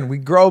learn, we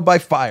grow by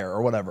fire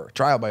or whatever,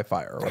 trial by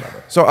fire or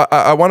whatever. So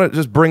I want to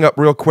just bring up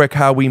real quick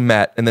how we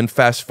met, and then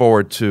fast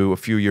forward to a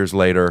few years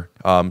later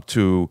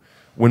to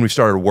when we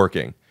started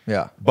working.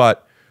 Yeah.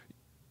 But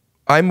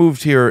I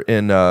moved here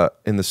in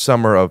the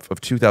summer of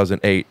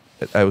 2008.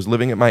 I was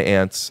living at my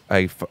aunt's.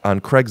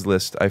 On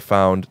Craigslist, I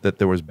found that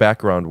there was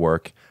background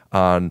work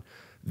on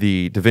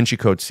the Da Vinci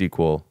Code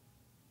sequel,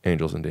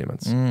 Angels and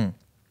Demons.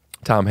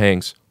 Tom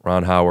Hanks,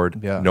 Ron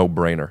Howard, no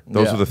brainer.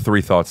 Those are the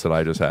 3 thoughts that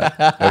I just had.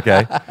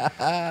 Okay.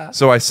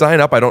 So I sign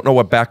up. I don't know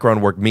what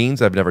background work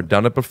means. I've never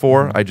done it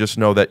before. I just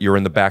know that you're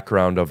in the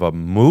background of a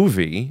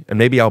movie, and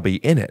maybe I'll be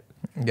in it.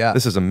 Yeah.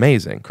 This is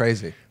amazing.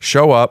 Crazy.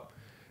 Show up.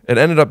 It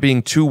ended up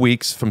being 2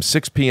 weeks from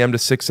 6 p.m. to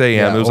 6 a.m.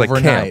 Yeah, it was like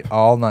overnight, camp.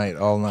 all night.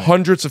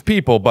 Hundreds of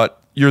people, but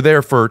you're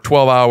there for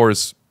 12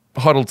 hours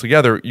huddled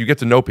together. You get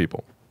to know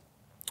people.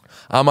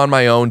 I'm on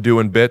my own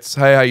doing bits.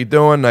 Hey, how you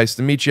doing? Nice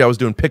to meet you. I was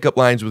doing pickup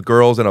lines with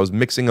girls, and I was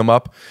mixing them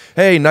up.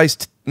 Hey, nice.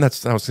 I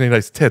was saying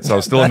nice tits. I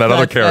was still in that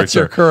other character. That's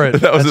your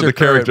current. That was that's in the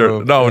character.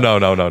 Move. No.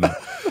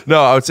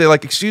 No, I would say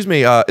like, excuse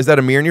me, is that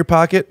a mirror in your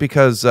pocket?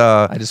 Because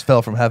I just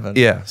fell from heaven.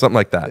 yeah, something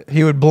like that.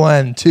 He would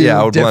blend 2 Yeah,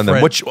 I would blend them,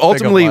 different which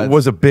ultimately pickup lines.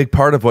 was a big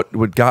part of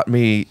what got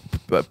me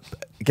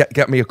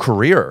got me a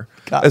career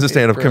as a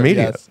stand-up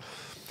comedian. Yes.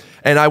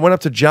 And I went up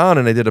to John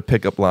and I did a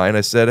pickup line.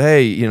 I said,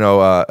 "Hey, you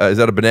know, is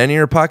that a banana in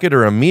your pocket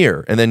or a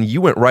mirror?" And then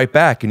you went right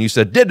back and you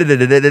said, "Da da da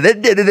da da da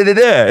da da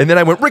da." And then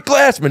I went, "Rick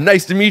Glassman,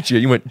 nice to meet you."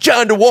 You went,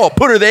 "Jon DeWalt,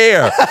 put her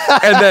there."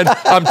 And then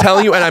I'm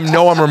telling you, and I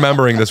know I'm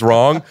remembering this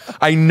wrong.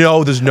 I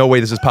know there's no way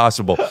this is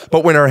possible.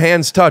 But when our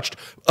hands touched,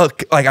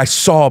 like I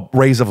saw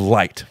rays of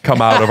light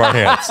come out of our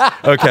hands.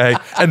 Okay,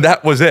 and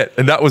that was it.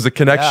 And that was the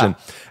connection.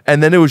 Yeah.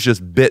 And then it was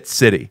just Bit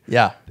City.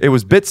 Yeah. It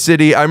was Bit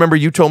City. I remember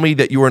you told me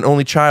that you were an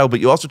only child,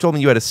 but you also told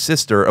me you had a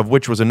sister, of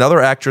which was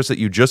another actress that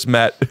you just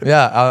met.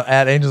 Yeah,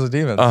 at Angels and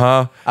Demons.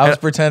 I was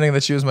pretending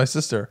that she was my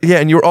sister. Yeah,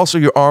 and you were also,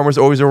 your arm was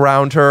always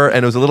around her,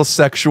 and it was a little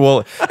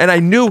sexual. And I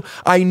knew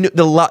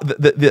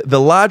the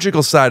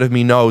logical side of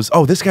me knows,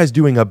 oh, this guy's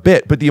doing a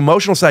bit, but the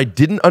emotional side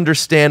didn't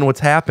understand what's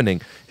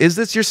happening. Is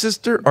this your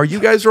sister? Are you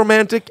guys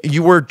romantic?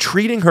 You were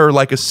treating her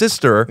like a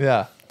sister.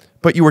 Yeah.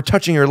 But you were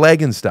touching her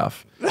leg and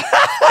stuff.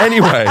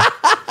 Anyway,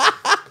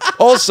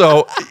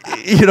 also,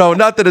 you know,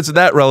 not that it's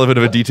that relevant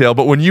of a detail,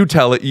 but when you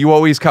tell it, you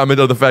always comment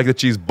on the fact that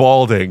she's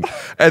balding.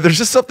 And there's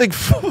just something,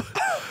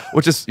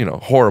 which is, you know,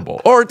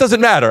 horrible. Or it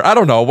doesn't matter. I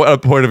don't know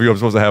what point of view I'm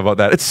supposed to have about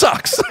that. It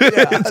sucks.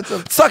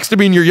 It sucks to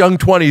be in your young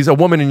 20s, a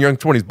woman in your young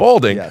 20s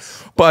balding.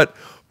 Yes. But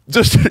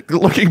just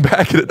looking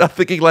back at it, I'm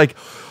thinking like,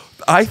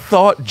 I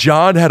thought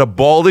John had a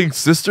balding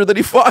sister that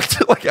he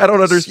fucked. Like, I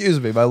don't understand. Excuse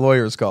me, my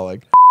lawyer's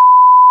calling.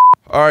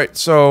 All right,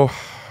 so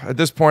at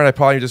this point, I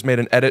probably just made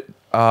an edit,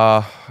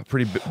 a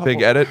pretty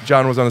big edit.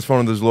 John was on his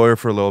phone with his lawyer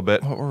for a little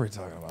bit. What were we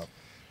talking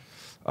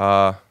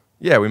about?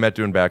 Yeah, we met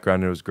doing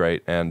background, and it was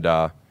great. And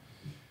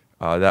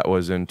that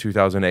was in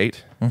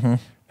 2008.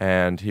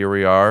 And here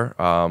we are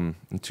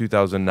in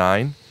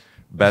 2009,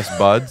 best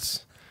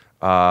buds.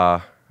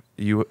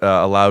 You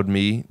allowed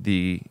me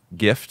the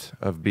gift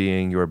of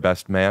being your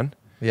best man.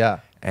 Yeah.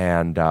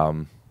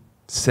 And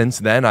since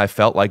then, I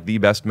felt like the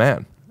best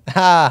man.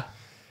 Ha!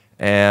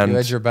 And You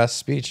had your best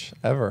speech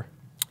ever.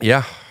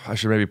 yeah, I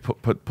should maybe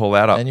pull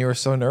that up. And you were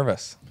so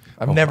nervous.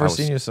 I've Oh, never I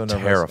seen was you so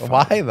nervous. terrified.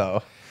 Why,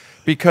 though?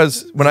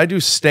 Because when I do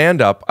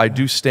stand-up, I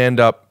do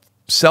stand-up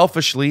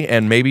selfishly,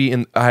 and maybe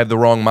I have the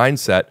wrong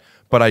mindset,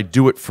 but I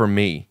do it for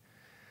me.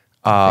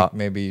 I think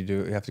maybe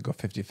you have to go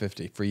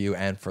 50-50 for you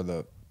and for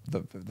the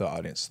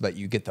audience so that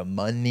you get the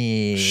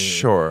money.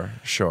 Sure.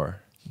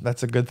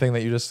 That's a good thing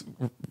that you just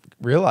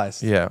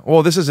realized. Yeah.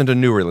 Well, this isn't a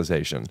new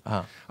realization.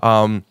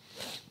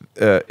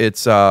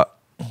 It's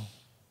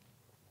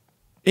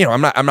you know,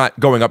 I'm not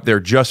going up there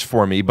just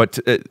for me, but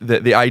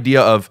the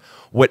idea of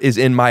what is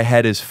in my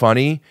head is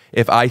funny.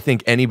 If I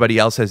think anybody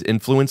else has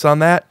influence on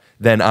that,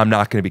 then I'm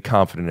not going to be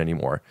confident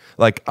anymore.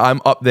 Like,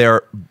 I'm up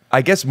there,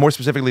 I guess more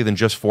specifically than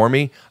just for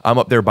me, I'm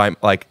up there by,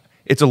 like,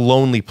 it's a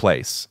lonely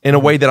place in a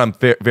way that I'm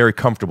very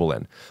comfortable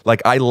in.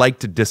 Like, I like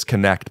to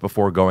disconnect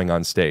before going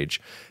on stage.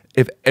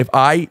 If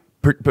I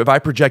if I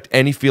project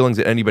any feelings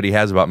that anybody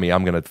has about me,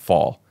 I'm going to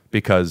fall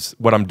because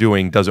what I'm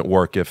doing doesn't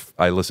work if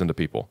I listen to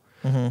people.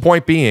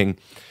 Point being,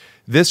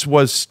 this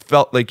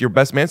felt like your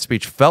best man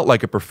speech felt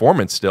like a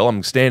performance still.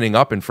 I'm standing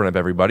up in front of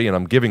everybody and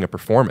I'm giving a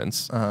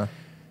performance.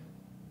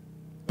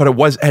 But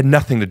it had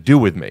nothing to do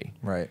with me.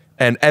 Right.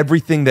 And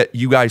everything that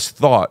you guys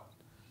thought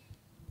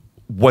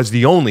was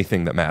the only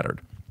thing that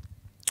mattered.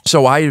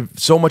 So I have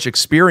so much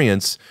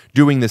experience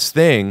doing this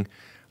thing,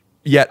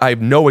 yet I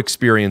have no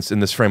experience in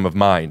this frame of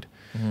mind.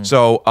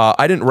 So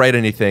I didn't write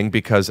anything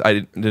because I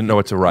didn't know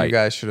what to write. You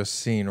guys should have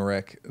seen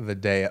Rick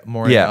the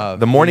morning of.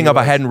 The morning of,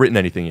 I hadn't written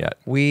anything yet.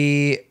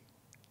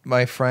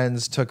 My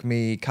friends took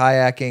me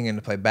kayaking and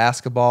to play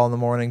basketball in the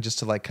morning just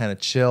to like kind of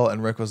chill.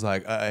 And Rick was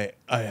like, I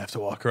have to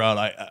walk around.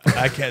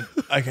 I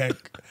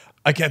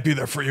can't be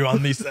there for you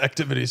on these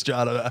activities,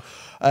 John.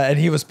 And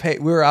he was we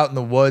were out in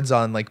the woods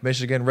on Lake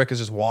Michigan. Rick is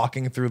just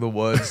walking through the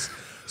woods,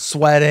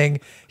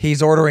 sweating.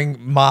 He's ordering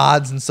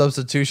mods and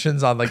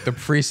substitutions on like the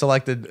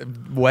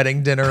pre-selected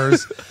wedding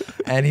dinners.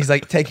 And he's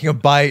like taking a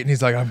bite and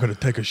he's like, I gotta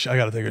take a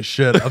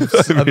shit.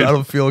 I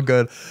don't feel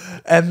good.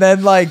 And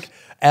then like,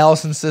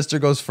 Allison's sister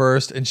goes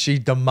first, and she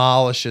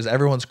demolishes.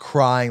 Everyone's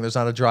crying. There's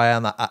not a dry eye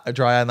in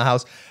the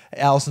house.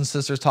 Allison's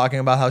sister's talking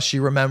about how she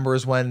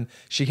remembers when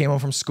she came home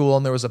from school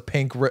and there was a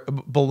pink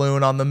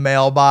balloon on the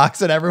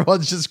mailbox, and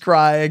everyone's just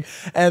crying.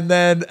 And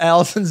then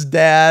Allison's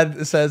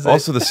dad says,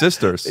 also the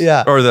sisters,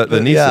 yeah, or the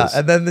nieces, yeah.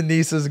 And then the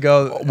nieces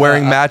go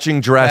wearing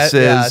matching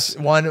dresses.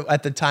 One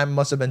at the time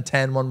must have been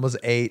 10, one was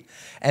 8,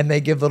 and they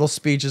give little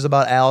speeches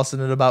about Allison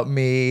and about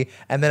me.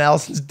 And then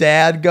Allison's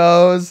dad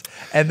goes,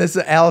 and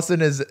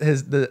Allison is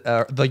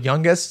the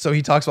youngest, so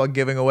he talks about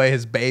giving away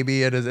his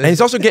baby and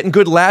he's also getting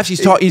good laughs.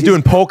 He's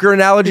doing poker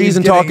analogies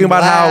and talking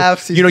about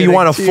laughs, how you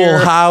want a full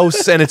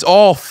house, and it's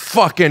all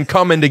fucking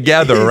coming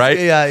together, right?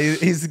 Yeah,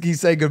 he's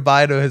saying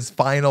goodbye to his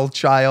final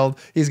child.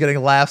 He's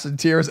getting laughs and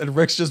tears, and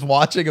Rick's just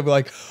watching and be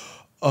like,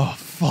 oh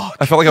fuck!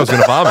 I felt like I was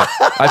gonna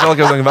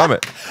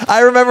vomit.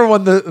 I remember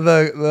when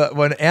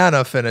when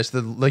Anna finished,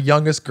 the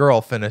youngest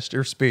girl finished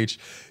her speech.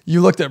 You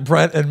looked at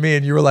Brent and me,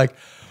 and you were like,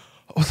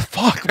 what the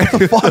fuck? What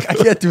the fuck? I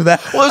can't do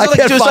that. Well,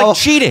 it's like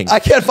cheating. I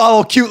can't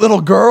follow cute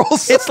little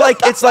girls. It's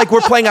like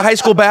we're playing a high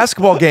school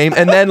basketball game,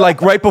 and then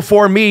like right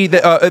before me,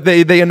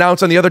 they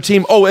announce on the other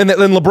team, oh, and then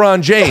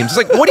LeBron James. It's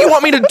like, what do you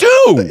want me to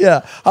do?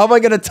 Yeah. How am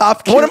I going to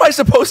top? What am I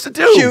supposed to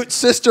do? Cute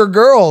sister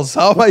girls.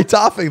 How am I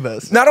topping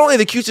this? Not only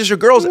the cute sister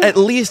girls, at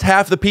least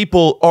half the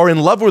people are in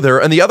love with her,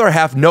 and the other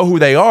half know who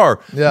they are.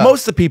 Yeah.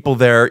 Most of the people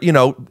there,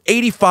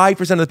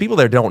 85% of the people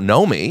there don't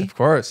know me. Of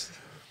course.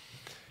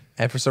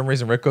 And for some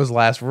reason, Rick goes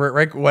last.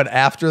 Rick went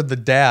after the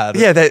dad.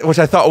 Yeah, which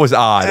I thought was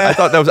odd. I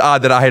thought that was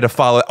odd that I had to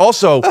follow.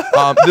 Also,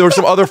 there were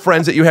some other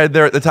friends that you had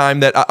there at the time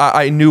that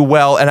I knew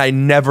well, and I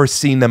never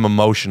seen them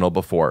emotional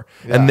before,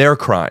 and they're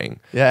crying.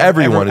 Yeah,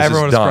 everyone is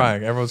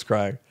crying. Everyone's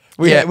crying.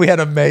 We had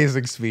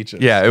amazing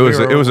speeches. Yeah, it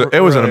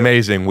was an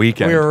amazing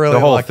weekend. We were really the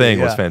whole lucky, thing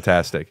was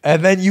fantastic.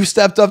 And then you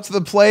stepped up to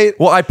the plate.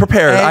 Well, I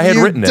prepared. I had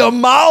written it.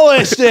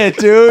 Demolished it,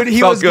 dude. He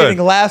Felt was good.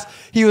 getting laughs.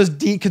 He was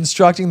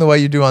deconstructing the way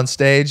you do on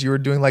stage. You were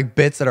doing like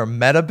bits that are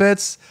meta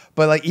bits,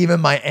 but like even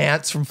my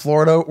aunts from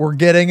Florida were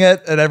getting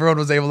it, and everyone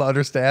was able to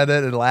understand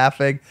it and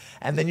laughing.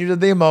 And then you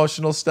did the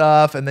emotional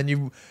stuff, and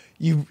then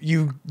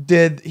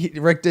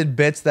Rick did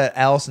bits that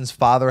Allison's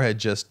father had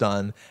just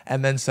done,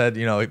 and then said,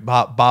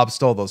 Bob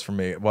stole those from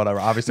me. Whatever.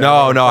 Obviously,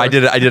 no, I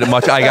did it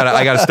much. I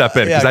gotta step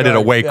in because I did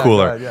it way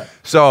cooler. Yeah.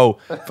 So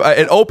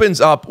it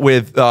opens up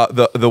with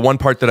the one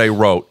part that I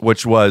wrote,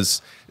 which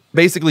was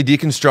basically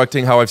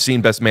deconstructing how I've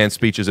seen best man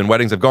speeches in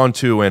weddings I've gone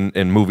to and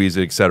in movies,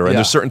 etc. And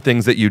there's certain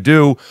things that you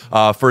do.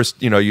 First,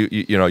 and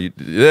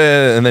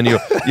then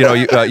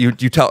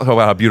you tell about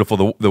how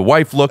beautiful the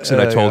wife looks,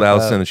 and I told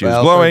Allison that she was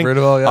glowing.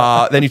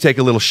 Then you take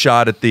a little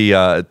shot at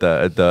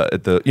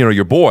the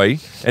your boy,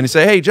 and you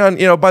say, hey John,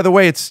 by the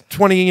way, it's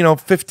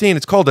 2015.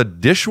 It's called a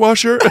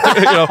dishwasher. And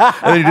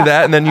then you do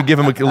that, and then you give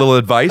him a little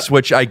advice,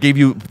 which I gave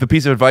you the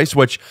piece of advice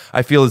which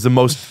I feel is the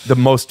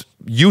most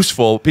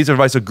useful piece of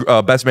advice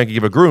a best man could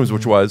give a groom's,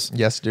 which was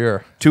yes,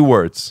 dear. 2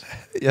 words.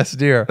 Yes,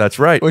 dear. That's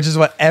right. Which is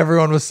what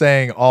everyone was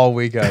saying all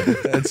weekend.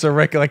 And so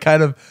Rick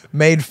kind of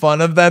made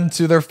fun of them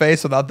to their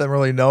face without them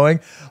really knowing.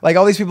 Like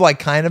all these people I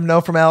kind of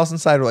know from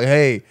Allison's side were like,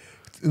 hey,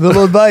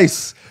 little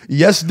advice.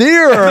 Yes,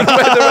 dear. What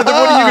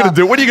are you gonna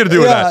do? What are you gonna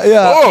do with that?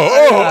 Yeah.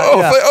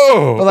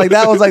 Oh. But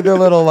that was their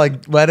little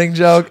wedding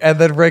joke, and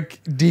then Rick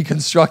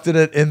deconstructed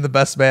it in the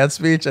best man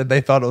speech, and they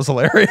thought it was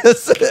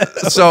hilarious.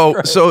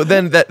 So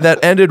then that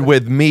ended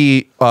with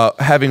me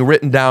having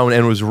written down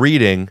and was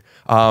reading.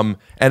 And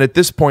at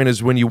this point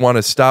is when you want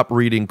to stop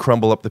reading,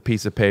 crumble up the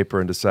piece of paper,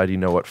 and decide,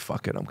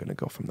 fuck it, I'm going to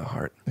go from the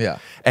heart. Yeah.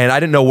 And I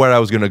didn't know where I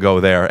was going to go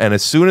there. And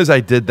as soon as I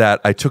did that,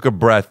 I took a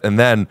breath, and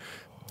then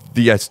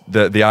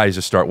the eyes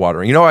just start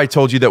watering. I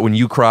told you that when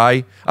you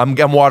cry, I'm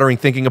watering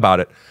thinking about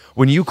it.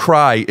 When you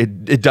cry,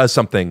 it does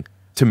something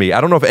to me.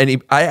 I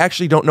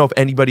actually don't know if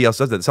anybody else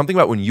does that. Something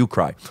about when you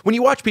cry. When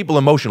you watch people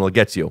emotional, it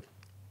gets you.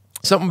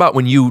 Something about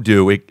when you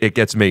do, it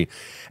gets me.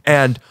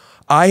 And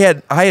I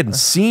hadn't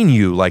seen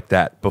you like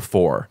that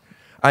before.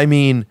 I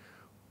mean,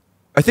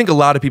 I think a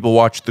lot of people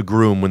watch the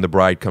groom when the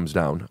bride comes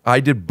down. I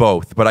did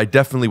both, but I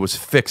definitely was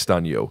fixed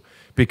on you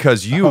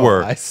because you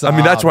were. I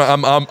mean, that's why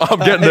I'm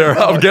getting there.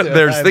 I'm getting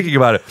there just thinking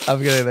about it.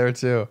 I'm getting there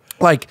too.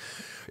 Like,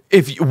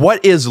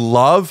 what is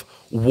love?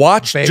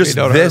 Watch Baby, just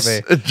don't this.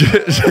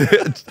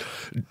 hurt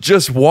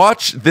Just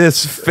watch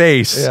this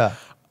face. Yeah.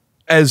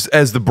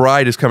 As the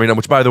bride is coming down,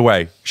 which by the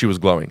way, she was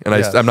glowing, and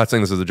Yes. I'm not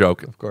saying this as a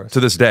joke. Of course. To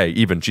this day,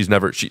 even she's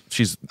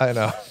I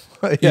know.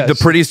 the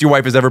prettiest your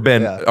wife has ever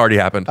been already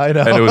happened. I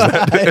know. And it was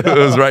it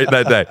was right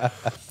that day.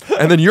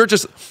 And then you're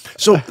just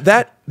so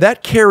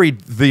that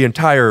carried the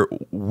entire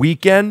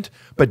weekend,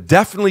 but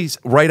definitely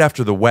right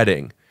after the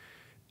wedding,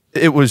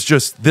 it was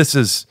just this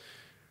is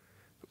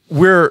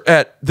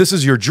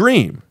your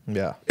dream.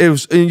 Yeah. It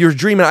was in your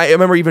dream. And I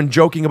remember even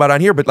joking about it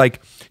on here, but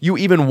like you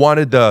even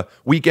wanted the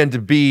weekend to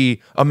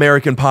be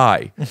American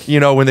Pie,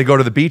 when they go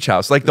to the beach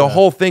house. Like the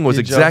whole thing was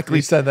exactly.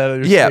 You said that in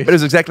your Yeah, speech. but it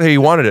was exactly how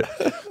you wanted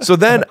it. So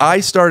then I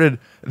just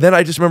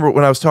remember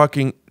when I was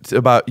talking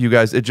about you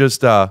guys, it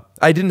just, I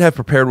didn't have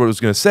prepared what I was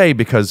going to say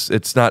because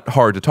it's not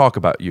hard to talk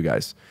about you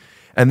guys.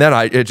 And then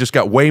it just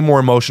got way more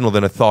emotional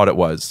than I thought it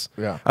was.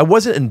 Yeah. I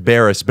wasn't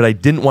embarrassed, but I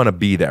didn't want to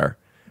be there.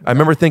 I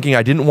remember thinking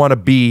I didn't want to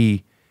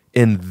be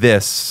in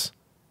this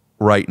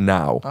right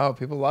now. Oh,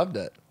 people loved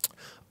it.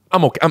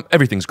 I'm okay.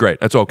 Everything's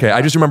great. That's okay.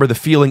 I just remember the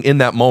feeling in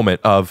that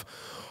moment of,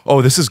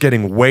 oh, this is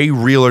getting way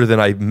realer than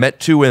I meant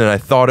to and I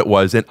thought it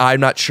was, and I'm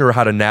not sure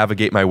how to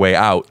navigate my way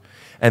out.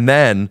 And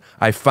then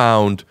I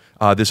found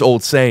this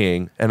old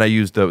saying, and I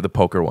used the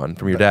poker one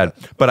from your dad,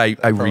 but I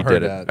redid it.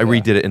 dad, I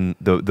redid it in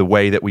the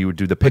way that we would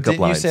do the pickup Didn't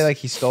lines. you say like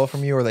he stole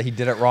from you or that he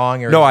did it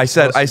wrong? Or No, I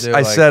said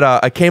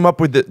I came up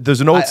with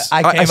there's an old.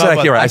 I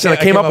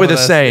came up with a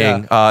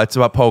saying. It's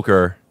about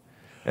poker,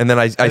 and then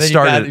I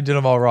started. You did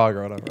them all wrong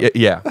or whatever.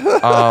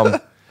 Yeah.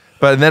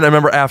 But then I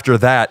remember after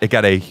that, it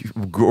got a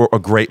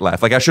great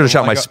laugh. Like I should have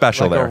shot my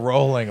special like there. a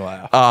rolling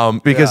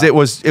laugh. Because it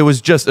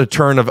was just a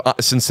turn of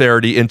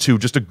sincerity into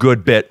just a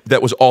good bit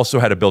that was also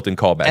had a built-in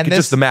callback. And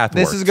Just the math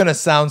This worked. is going to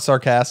sound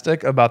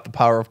sarcastic about the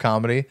power of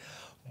comedy,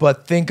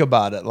 but think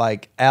about it.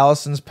 Like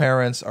Allison's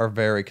parents are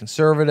very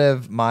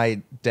conservative.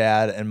 My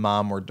dad and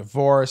mom were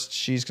divorced.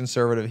 She's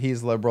conservative.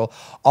 He's liberal.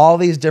 All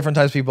these different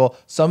types of people.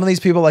 Some of these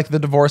people, like the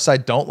divorce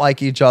side, don't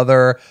like each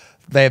other.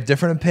 They have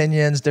different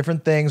opinions,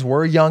 different things.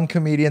 We're young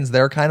comedians.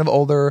 They're kind of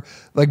older,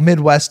 like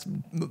Midwest,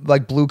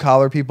 like blue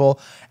collar people.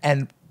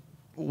 And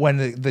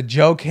when the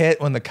joke hit,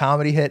 when the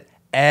comedy hit,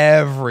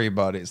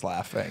 everybody's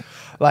laughing.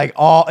 Like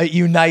it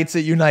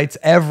unites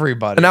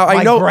everybody. Now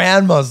I know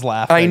grandma's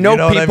laughing. I know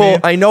what people. I mean?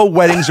 I know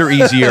weddings are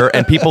easier,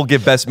 and people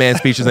give best man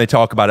speeches and they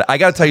talk about it. I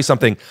got to tell you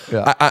something.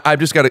 Yeah. I've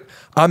just got to.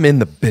 I'm in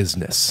the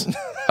business.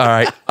 All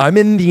right, I'm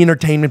in the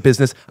entertainment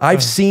business.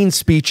 I've seen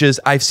speeches.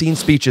 I've seen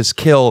speeches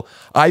kill.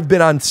 I've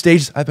been on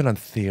stages. I've been on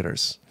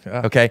theaters.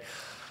 Yeah. Okay.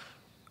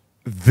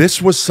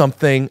 This was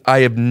something I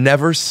have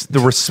never. The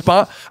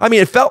response. I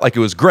mean, it felt like it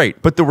was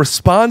great, but the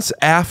response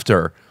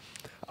after,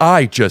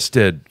 I just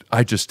did.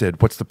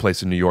 What's the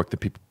place in New York that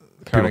people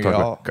Carnegie talk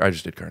Hall. about? I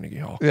just did Carnegie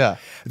Hall. Yeah.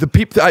 The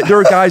people. There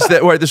are guys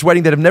that were at this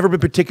wedding that have never been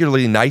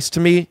particularly nice to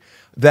me.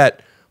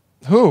 That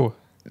Who?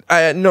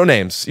 no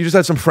names. You just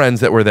had some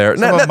friends that were there.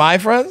 Some of my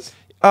friends?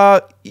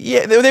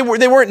 Yeah, they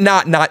weren't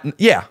not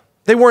yeah.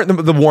 They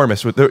weren't the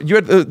warmest.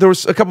 There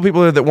was a couple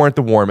people there that weren't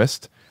the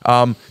warmest.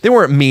 They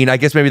weren't mean. I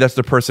guess maybe that's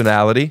their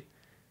personality.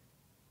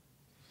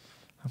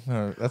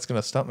 That's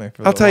gonna stump me.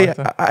 I'll tell you.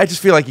 I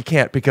just feel like you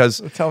can't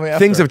because Tell me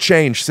things after. have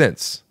changed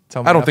since.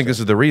 Tell me I don't think after. this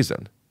is the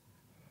reason.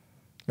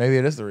 Maybe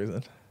it is the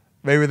reason.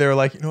 Maybe they were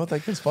like, you know what,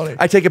 that kid's funny.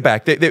 I take it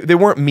back. They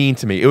weren't mean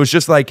to me. It was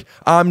just like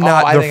I'm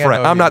not I their think I know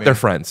friend. who I'm you not their mean.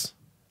 friends.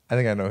 I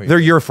think I know who They're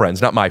you mean. your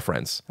friends, not my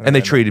friends, and they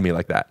I know. treated me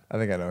like that. I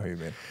think I know who you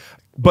mean.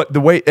 But the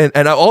way, and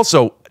I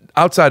also,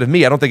 outside of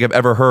me, I don't think I've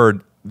ever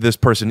heard this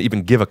person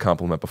even give a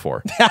compliment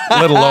before,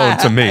 let alone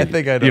to me. I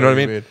think I know You know what what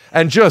I you mean? mean.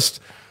 And just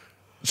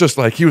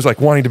like he was like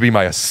wanting to be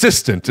my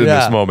assistant in Yeah.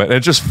 this moment, and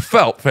it just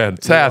felt You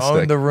fantastic.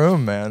 owned the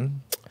room,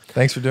 man.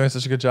 Thanks for doing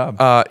such a good job.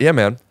 Yeah,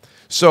 man.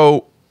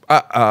 So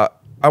I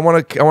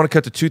want to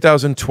cut to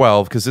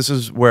 2012 because this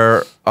is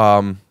where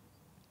We're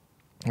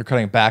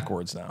cutting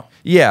backwards now.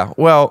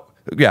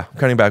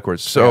 cutting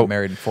backwards. I So got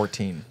married in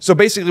 14. So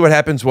basically what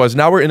happens was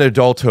now we're in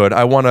adulthood.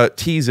 I want to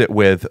tease it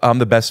with I'm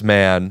the best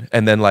man.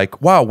 And then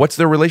like, wow, what's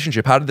their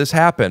relationship? How did this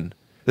happen?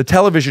 The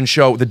television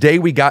show, the day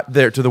we got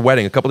there to the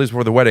wedding, a couple days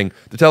before the wedding,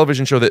 the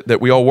television show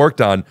that we all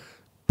worked on,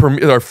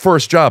 our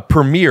first job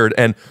premiered.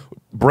 And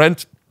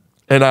Brent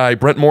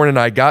Morin and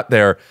I got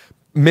there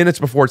minutes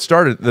before it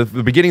started. The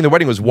beginning of the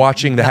wedding was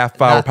watching the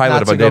half-hour pilot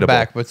not of to Undateable. go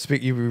back, but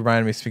you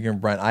reminded me, speaking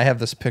of Brent, I have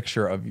this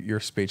picture of your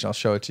speech. I'll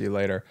show it to you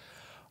later.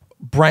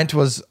 Brent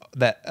was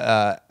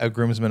a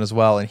groomsman as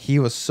well, and he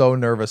was so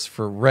nervous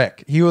for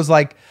Rick. He was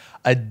like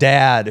a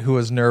dad who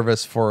was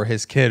nervous for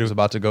his kid who was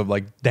about to go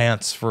like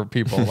dance for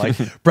people. Like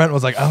Brent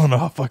was like, I don't know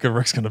how fucking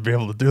Rick's gonna be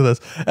able to do this.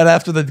 And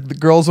after the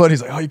girls went,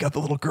 he's like, oh, you got the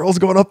little girls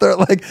going up there.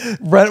 Like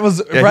Brent was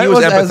he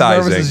as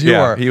nervous as you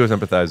were. He was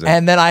empathizing.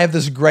 And then I have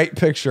this great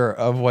picture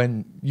of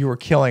when you were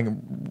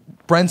killing.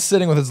 Brent's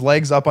sitting with his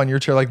legs up on your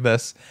chair like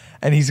this,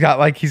 and he's got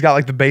like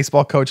the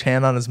baseball coach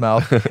hand on his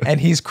mouth, and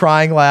he's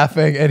crying,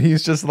 laughing, and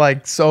he's just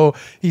like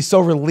he's so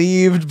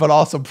relieved, but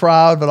also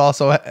proud, but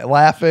also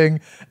laughing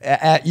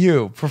at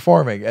you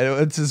performing.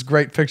 And it's this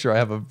great picture I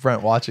have of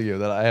Brent watching you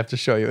that I have to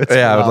show you. It's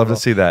I would love to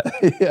see that.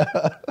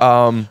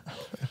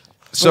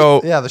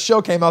 So yeah, the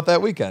show came out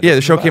that weekend. Yeah,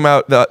 the show came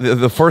out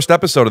the first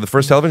episode of the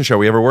first television show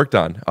we ever worked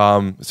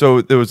on. So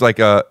it was like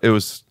it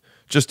was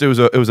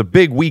a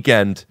big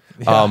weekend.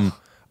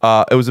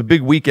 It was a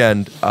big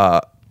weekend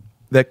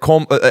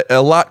that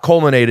a lot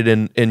culminated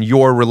in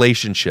your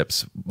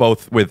relationships,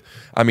 both with,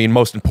 I mean,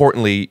 most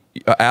importantly,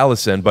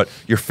 Allison, but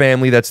your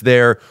family that's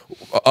there,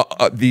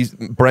 these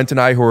Brent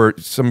and I, who are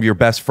some of your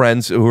best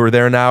friends who are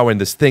there now,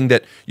 and this thing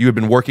that you had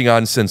been working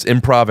on since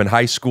improv in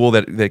high school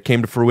that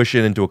came to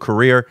fruition into a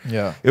career.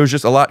 Yeah. It was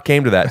just a lot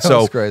came to that.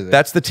 So was crazy.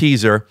 That's the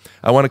teaser.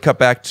 I want to cut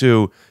back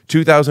to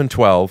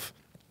 2012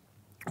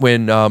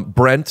 when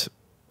Brent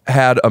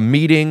had a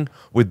meeting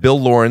with Bill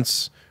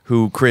Lawrence,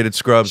 who created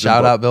Scrubs.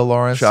 Shout out Bill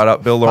Lawrence. Shout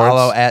out Bill Lawrence.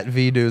 Follow at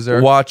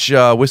VDoozer. Watch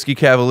Whiskey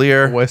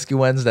Cavalier. Whiskey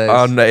Wednesdays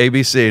on the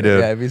ABC, dude.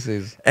 Yeah,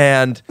 ABC's.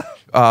 And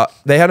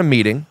they had a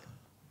meeting,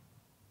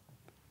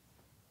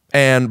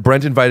 and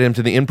Brent invited him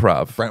to the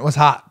Improv. Brent was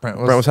hot. Brent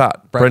was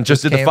hot. Brent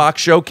just did the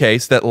Fox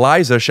showcase that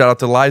Liza, shout out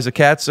to Liza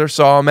Katzer,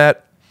 saw him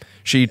at.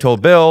 She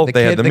told Bill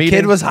they had the meeting. The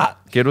kid was hot.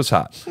 Kid was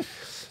hot.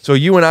 So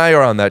you and I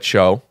are on that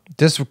show.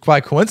 Just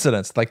by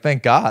coincidence. Like,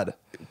 thank God.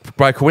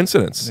 By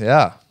coincidence.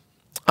 Yeah.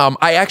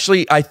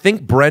 I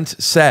think Brent,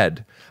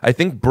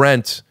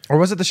 or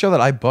was it the show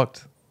that I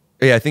booked?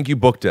 Yeah, I think you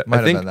booked it. Might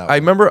have think been that I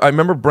one.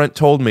 remember Brent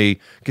told me,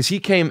 because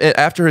he came in,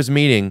 after his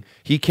meeting,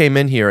 he came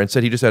in here and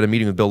said he just had a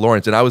meeting with Bill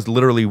Lawrence, and I was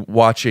literally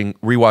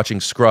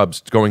rewatching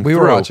Scrubs going through. We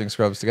were watching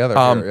Scrubs together.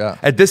 Here, yeah.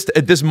 At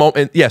this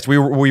moment, yes, we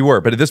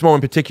were, but at this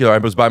moment in particular, I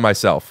was by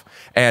myself,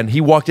 and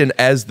he walked in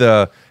as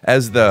the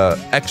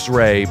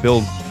X-ray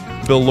Bill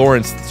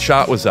Lawrence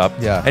shot was up.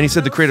 Yeah. And he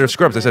said, the creator of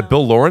Scrubs. I said,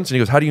 Bill Lawrence? And he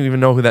goes, how do you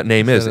even know who that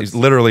name is? He's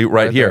literally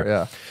right here. There,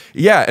 yeah.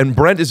 Yeah, and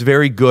Brent is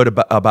very good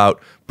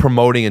about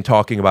promoting and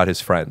talking about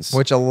his friends.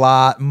 Which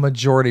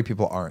majority of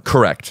people aren't.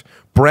 Correct.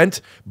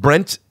 Brent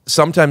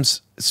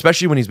sometimes,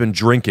 especially when he's been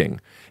drinking,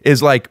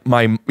 is like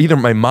either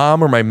my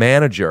mom or my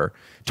manager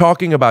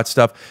talking about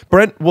stuff.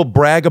 Brent will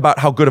brag about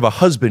how good of a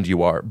husband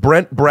you are.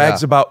 Brent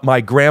brags about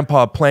my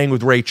grandpa playing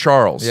with Ray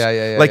Charles.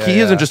 Yeah. Like he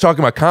isn't just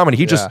talking about comedy.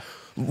 He just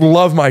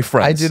love my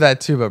friends. I do that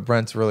too, but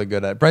Brent's really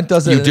good at it. Brent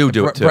does it. You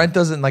do it too. Brent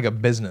does it in like a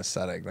business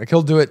setting. Like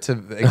he'll do it to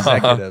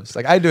executives.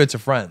 Like I do it to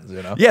friends,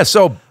 you know? Yeah,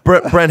 so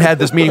Brent had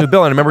this meeting with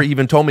Bill, and I remember he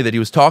even told me that he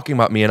was talking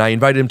about me, and I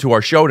invited him to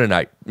our show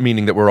tonight,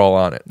 meaning that we're all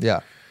on it. Yeah.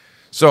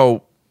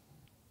 So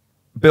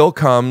Bill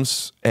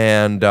comes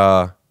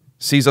and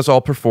sees us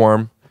all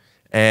perform,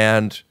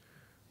 and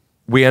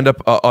we end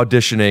up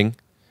auditioning,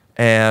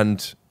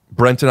 and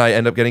Brent and I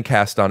end up getting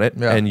cast on it,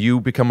 and you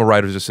become a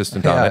writer's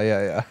assistant on it.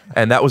 Yeah.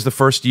 And that was the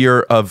first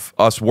year of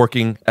us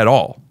working at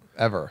all.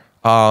 Ever.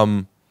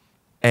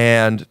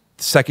 And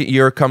second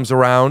year comes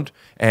around,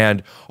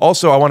 and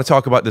also I want to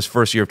talk about this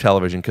first year of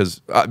television,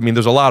 because, I mean,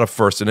 there's a lot of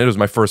firsts, and it was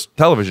my first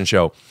television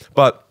show,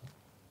 but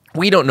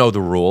we don't know the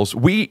rules.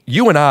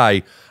 You and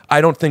I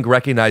don't think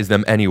recognize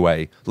them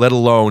anyway, let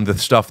alone the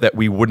stuff that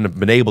we wouldn't have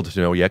been able to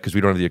know yet because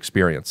we don't have the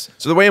experience.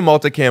 So the way a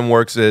multicam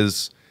works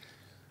is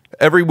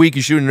every week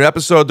you shoot an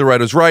episode, the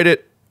writers write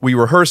it, we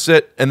rehearse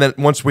it, and then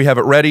once we have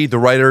it ready, the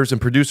writers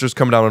and producers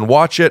come down and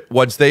watch it.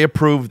 Once they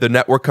approve, the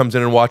network comes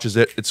in and watches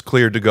it, it's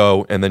cleared to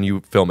go, and then you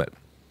film it.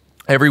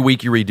 Every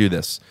week you redo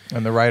this.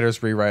 And the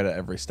writers rewrite it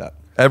every step.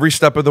 Every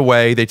step of the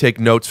way, they take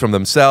notes from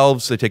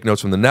themselves, they take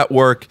notes from the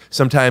network.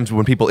 Sometimes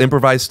when people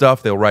improvise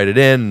stuff, they'll write it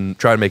in and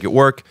try to make it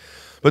work.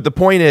 But the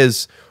point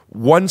is,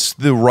 once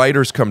the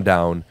writers come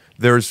down,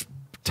 there's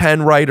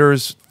 10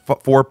 writers,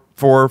 four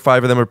or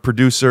five of them are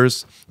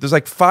producers. There's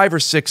like 5 or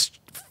 6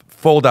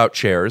 fold-out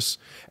chairs,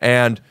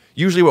 and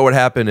usually what would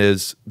happen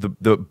is the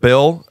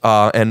Bill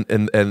and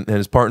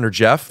his partner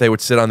Jeff, they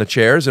would sit on the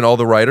chairs, and all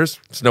the writers,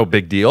 it's no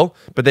big deal,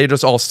 but they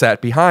just all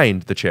sat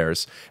behind the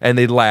chairs, and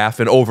they'd laugh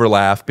and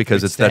overlaugh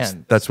because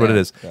that's what it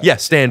is. Yeah,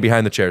 stand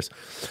behind the chairs.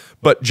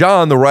 But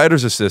John, the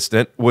writer's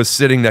assistant, was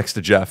sitting next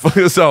to Jeff.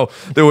 So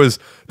there was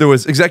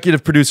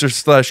executive producer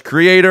 /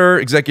 creator,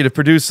 executive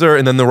producer,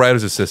 and then the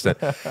writer's assistant.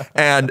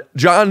 And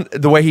John,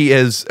 the way he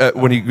is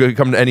when he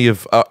come to any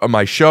of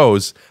my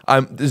shows,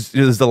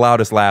 is the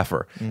loudest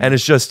laugher. And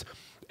it's just,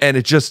 I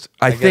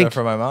think get it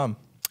from my mom.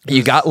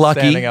 You got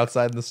lucky. Standing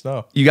outside in the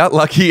snow. You got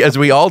lucky, as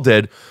we all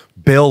did.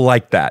 Bill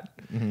liked that,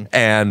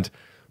 and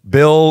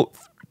Bill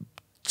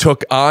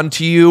took on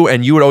to you,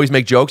 and you would always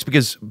make jokes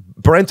because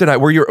Brent and I,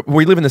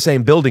 we live in the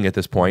same building at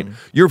this point.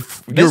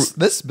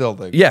 This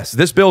building. Yes,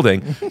 this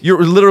building.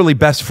 You're literally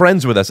best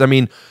friends with us. I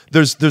mean,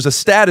 there's a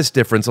status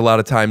difference a lot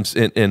of times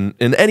in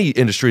any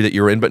industry that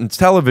you're in, but in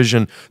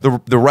television,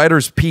 the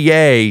writer's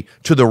PA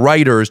to the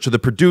writers to the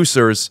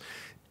producers,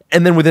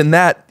 and then within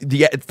that,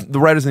 the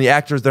writers and the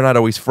actors, they're not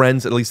always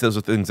friends. At least those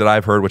are things that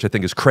I've heard, which I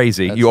think is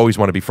crazy. You always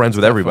want to be friends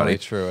with everybody.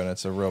 True, and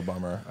it's a real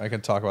bummer. I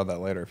can talk about that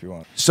later if you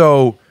want.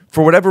 So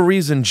for whatever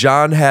reason,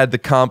 John had the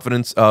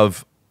confidence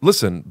of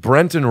listen,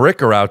 Brent and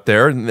Rick are out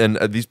there, and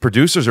these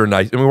producers are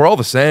nice. I mean, we're all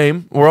the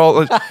same. We're all,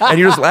 and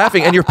you're just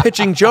laughing, and you're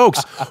pitching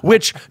jokes,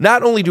 which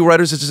not only do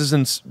writers'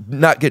 assistants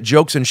not get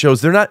jokes in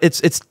shows, they're not.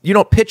 It's you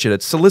don't pitch it.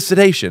 It's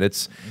solicitation.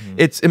 It's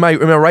Am I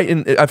right?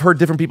 And I've heard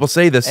different people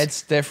say this.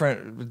 It's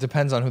different. It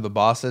depends on who the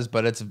boss is,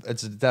 but it's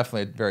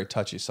definitely a very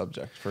touchy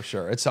subject for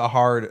sure. It's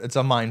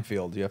a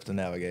minefield you have to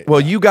navigate.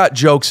 Well, you got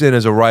jokes in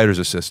as a writer's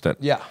assistant.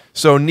 Yeah.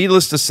 So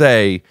needless to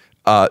say,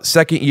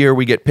 second year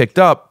we get picked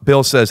up,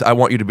 Bill says, I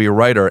want you to be a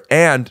writer.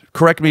 And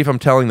correct me if I'm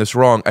telling this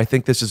wrong, I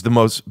think this is the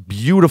most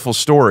beautiful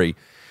story.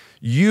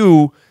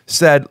 You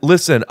said,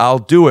 listen, I'll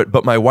do it,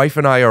 but my wife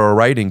and I are a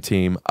writing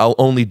team. I'll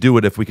only do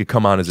it if we could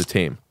come on as a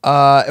team.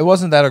 It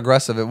wasn't that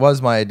aggressive. It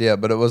was my idea,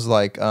 but it was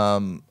like, I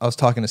was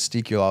talking to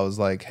Stekiel. I was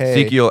like,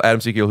 hey. Adam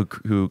Stekiel,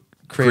 who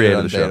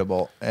created the show.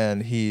 Undateable,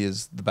 and he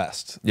is the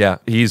best. Yeah,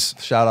 he's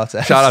shout out to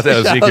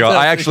Ezekiel.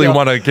 I actually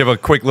want to give a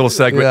quick little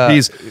segment. Yeah.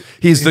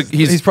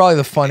 He's probably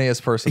the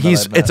funniest person.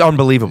 It's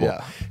unbelievable.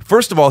 Yeah.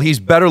 First of all, he's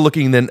better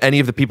looking than any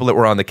of the people that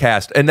were on the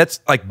cast, and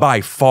that's like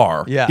by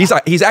far. Yeah,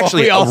 he's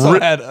actually. We also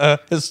had a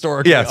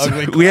historically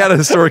ugly cast. We had a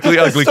historically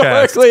ugly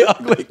cast. Historically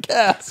ugly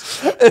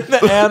cast in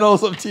the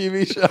annals of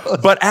TV shows.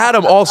 But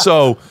Adam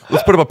also,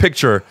 let's put up a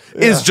picture,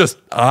 is just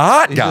a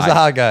hot guy. He's just a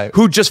hot guy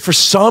who just for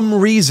some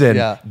reason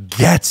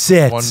gets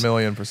it.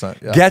 1,000,000%.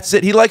 Yeah. Gets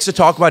it. He likes to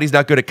talk about he's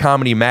not good at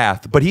comedy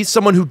math, but he's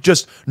someone who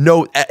just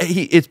knows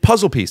it's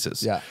puzzle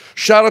pieces. Yeah.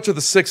 Shout out to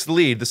the sixth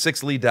lead,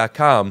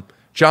 the6thlead.com.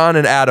 John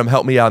and Adam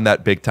helped me on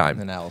that big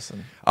time. And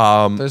Allison.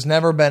 There's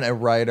never been a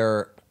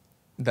writer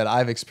that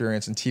I've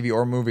experienced in TV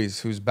or movies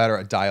who's better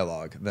at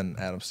dialogue than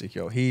Adam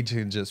Stekiel. He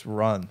can just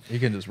run. He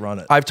can just run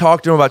it. I've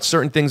talked to him about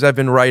certain things I've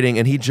been writing,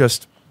 and he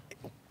just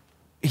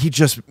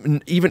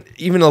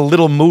even a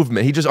little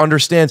movement, he just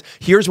understands.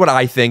 Here's what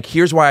I think.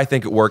 Here's why I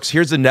think it works.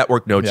 Here's the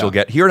network notes you'll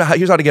get. Here's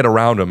how to get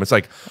around him. It's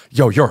like,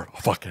 yo, you're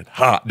fucking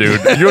hot, dude.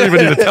 You don't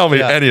even need to tell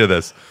me any of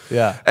this.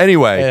 Yeah.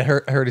 Anyway, I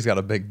heard he's got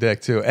a big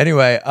dick too.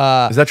 Anyway,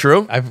 is that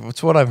true?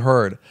 It's what I've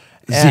heard.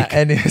 Zeke.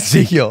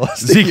 Ezekiel.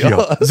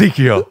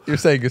 You're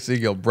saying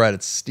Ezekiel Brett.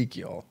 It's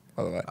Stekiel,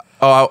 by the way.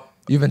 Oh,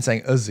 you've been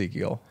saying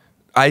Ezekiel.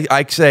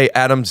 I say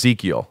Adam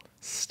Zekiel.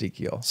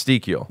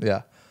 Stekiel.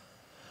 Yeah.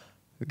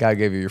 The guy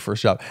gave you your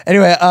first job.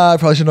 Anyway, I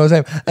probably should know his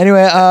name.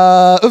 Anyway,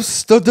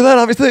 oops, don't do that,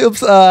 obviously. Oops.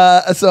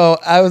 So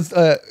I was,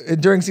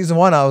 during season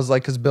 1, I was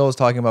like, because Bill was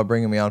talking about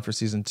bringing me on for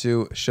season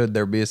 2. Should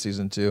there be a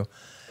season 2?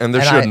 And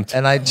there shouldn't.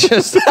 I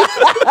just...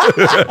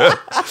 For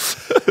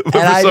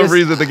some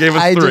reason, they gave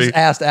us 3. I just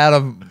asked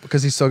Adam,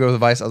 because he's so good with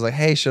advice, I was like,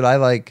 hey, should I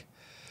like...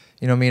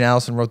 You know, me and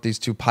Allison wrote these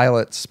 2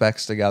 pilot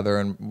specs together,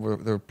 and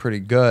they're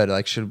pretty good.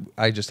 Like, should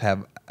I just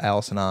have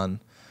Allison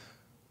on...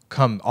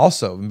 come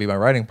also and be my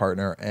writing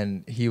partner?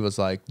 And he was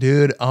like,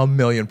 dude,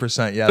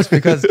 1,000,000% yes,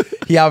 because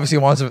he obviously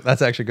wants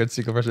that's actually a good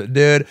secret person,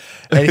 dude.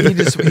 And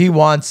he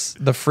wants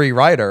the free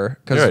writer,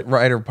 because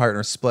writer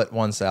partners split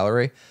one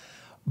salary,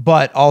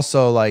 but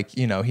also, like,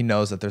 you know, he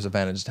knows that there's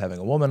advantages to having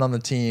a woman on the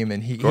team,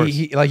 and he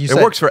like you said,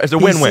 it works for it's a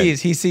win-win.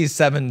 He sees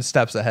 7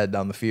 steps ahead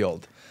down the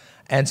field.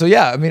 And so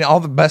yeah, I mean, all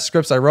the best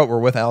scripts I wrote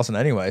were with Allison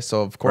anyway,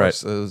 so of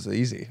course it was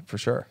easy for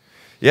sure.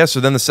 Yeah, so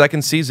then the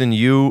second season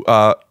you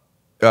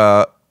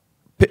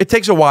it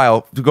takes a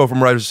while to go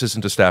from writer's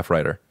assistant to staff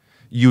writer,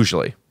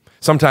 usually.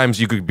 Sometimes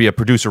you could be a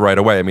producer right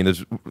away. I mean,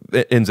 there's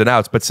ins and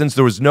outs. But since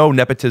there was no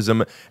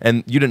nepotism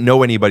and you didn't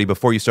know anybody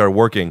before you started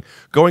working,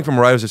 going from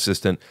writer's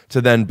assistant to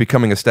then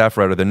becoming a staff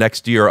writer the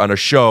next year on a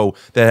show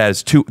that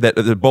has 2,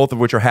 both of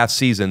which are half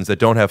seasons that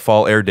don't have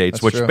fall air dates,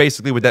 that's which true.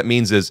 Basically what that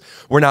means is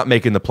we're not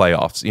making the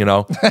playoffs, you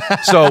know?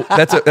 So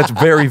that's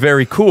very,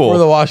 very cool. We're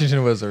the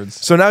Washington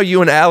Wizards. So now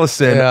you and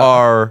Allison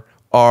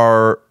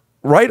are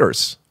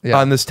writers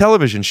on this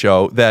television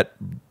show that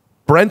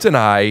Brent and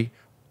I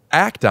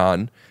act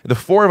on. The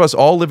 4 of us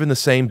all live in the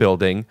same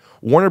building.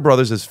 Warner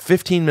Brothers is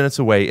 15 minutes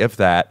away, if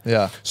that.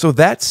 Yeah. So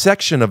that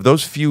section of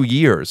those few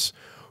years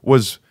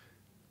was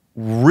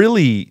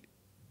really...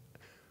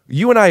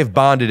 You and I have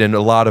bonded in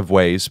a lot of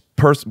ways,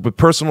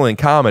 personally and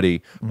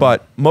comedy,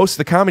 but most of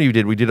the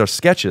comedy we did our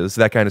sketches,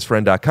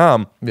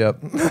 thatkindofsfriend.com.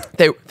 Yep.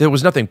 There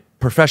was nothing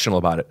professional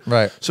about it.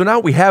 Right. So now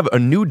we have a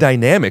new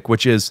dynamic,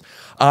 which is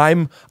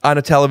I'm on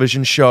a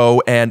television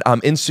show and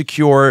I'm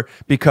insecure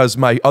because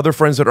my other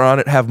friends that are on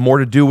it have more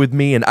to do with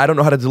me and I don't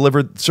know how to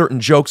deliver certain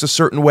jokes a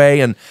certain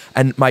way and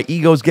my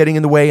ego's getting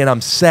in the way and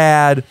I'm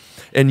sad.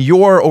 And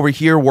you're over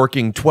here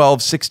working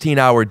 12,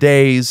 16-hour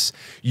days.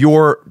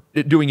 You're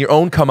doing your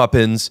own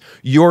come-uppins.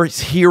 You're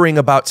hearing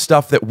about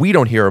stuff that we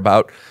don't hear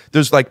about.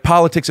 There's like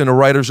politics in a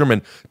writer's room,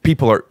 and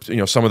people are, you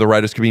know, some of the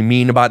writers can be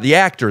mean about the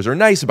actors or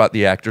nice about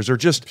the actors or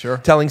just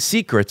telling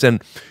secrets.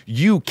 And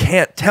you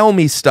can't tell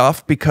me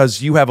stuff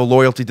because you have a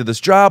loyalty to this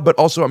job, but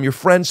also I'm your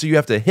friend, so you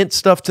have to hint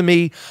stuff to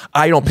me.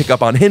 I don't pick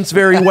up on hints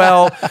very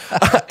well.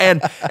 and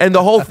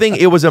the whole thing,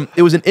 it was an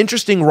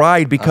interesting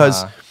ride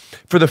because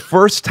for the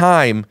first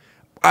time,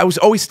 I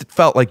always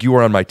felt like you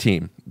were on my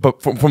team,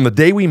 but from the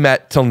day we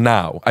met till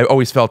now, I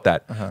always felt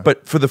that.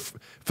 But for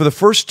the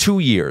first 2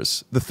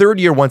 years, the 3rd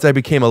year, once I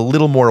became a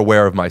little more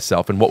aware of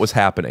myself and what was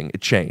happening,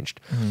 it changed.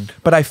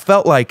 But I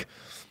felt like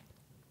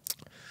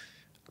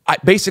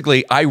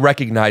basically, I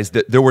recognized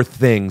that there were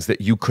things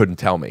that you couldn't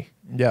tell me.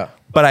 Yeah.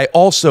 But I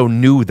also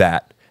knew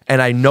that,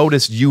 and I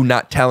noticed you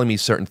not telling me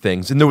certain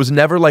things. And there was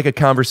never like a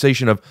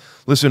conversation of,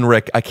 listen,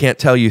 Rick, I can't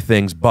tell you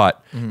things,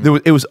 but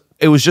it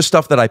was just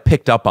stuff that I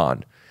picked up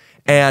on.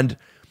 And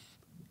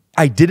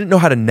I didn't know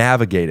how to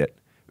navigate it.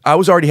 I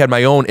already had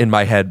my own in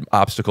my head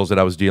obstacles that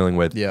I was dealing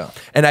with. Yeah.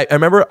 And I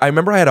remember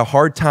I had a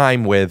hard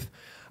time with,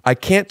 I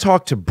can't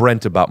talk to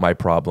Brent about my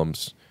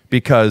problems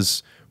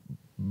because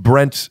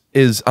Brent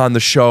is on the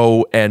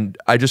show, and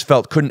I just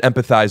couldn't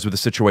empathize with the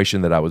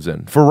situation that I was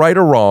in. For right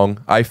or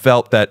wrong, I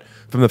felt that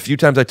from the few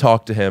times I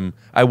talked to him,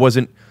 I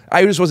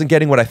just wasn't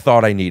getting what I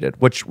thought I needed,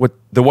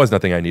 there was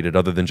nothing I needed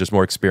other than just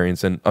more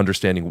experience and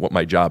understanding what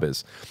my job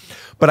is.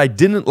 But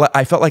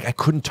I felt like I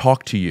couldn't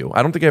talk to you.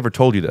 I don't think I ever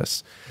told you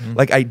this.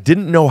 Like, I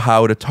didn't know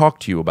how to talk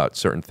to you about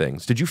certain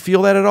things. Did you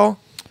feel that at all?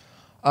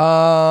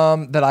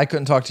 That I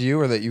couldn't talk to you,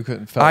 or that you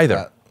couldn't feel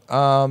Either.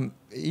 that?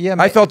 Yeah,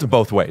 I felt it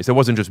both ways. It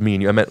wasn't just me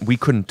and you. I meant we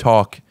couldn't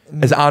talk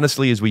as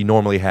honestly as we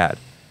normally had.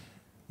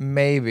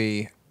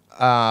 maybe.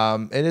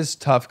 It is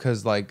tough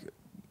because like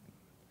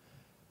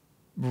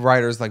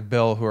writers like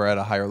Bill who are at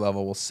a higher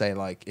level will say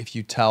like if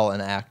you tell an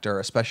actor,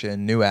 especially a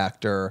new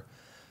actor,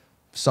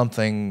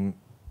 something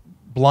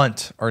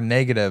blunt or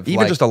negative,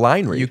 even just a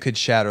line read, you could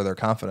shatter their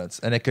confidence,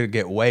 and it could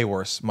get way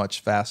worse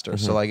much faster.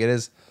 So like it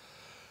is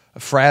a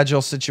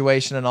fragile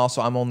situation, and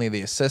also I'm only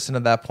the assistant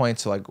at that point,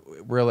 so like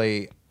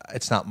really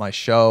it's not my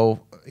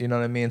show, you know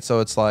what I mean? So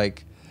it's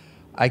like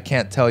I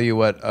can't tell you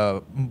what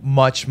a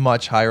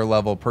much higher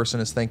level person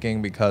is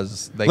thinking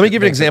because they let me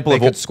give you an example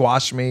of what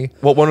squash me.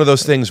 What one of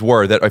those things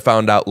were that I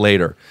found out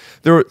later.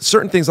 There were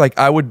certain things like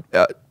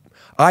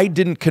I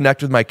didn't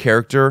connect with my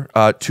character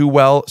too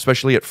well,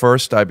 especially at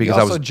first, because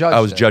I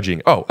was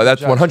judging. Oh,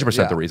 that's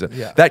 100% the reason.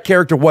 Yeah. That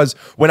character was,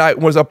 when I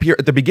was up here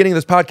at the beginning of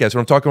this podcast, when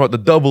I'm talking about the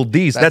double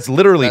Ds, that's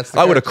literally,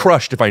 I would have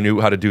crushed if I knew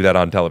how to do that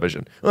on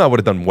television. Well, I would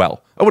have done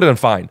well. I would have done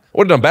fine. I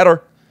would have done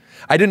better.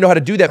 I didn't know how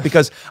to do that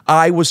because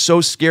I was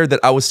so scared that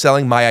I was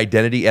selling my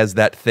identity as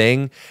that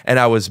thing, and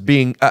I was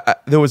being I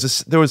was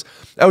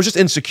just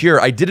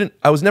insecure.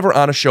 I was never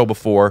on a show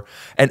before,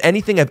 and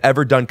anything I've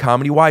ever done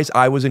comedy-wise,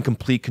 I was in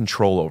complete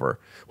control over.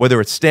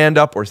 Whether it's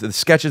stand-up or the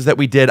sketches that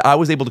we did, I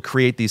was able to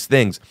create these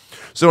things.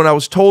 So when I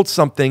was told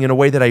something in a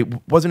way that I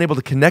wasn't able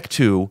to connect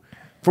to,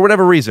 for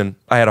whatever reason,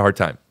 I had a hard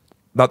time.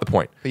 Not the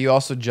point. But you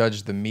also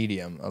judge the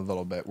medium a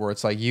little bit, where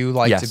it's like you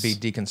like to be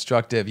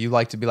deconstructive. You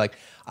like to be like,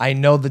 I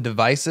know the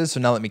devices, so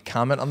now let me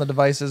comment on the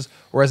devices.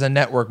 Whereas a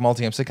network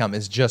multi-am sitcom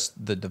is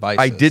just the devices.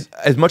 I did,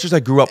 as much as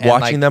I grew up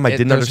watching them, I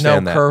didn't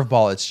understand that. There's no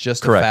curveball. It's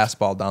just a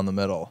fastball down the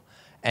middle.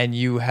 And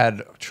you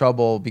had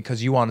trouble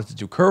because you wanted to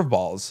do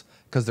curveballs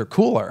because they're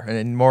cooler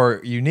and more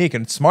unique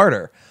and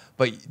smarter.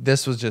 But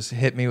this was just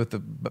hit me with the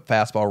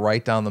fastball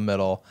right down the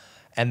middle.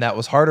 And that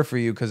was harder for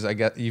you because I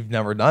guess you've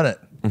never done it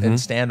in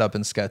stand-up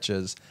and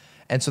sketches.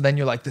 And so then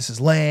you're like, this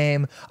is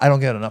lame. I don't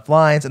get enough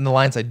lines. And the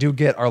lines I do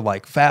get are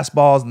like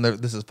fastballs. And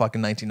this is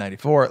fucking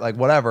 1994, like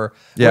whatever.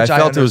 Yeah, I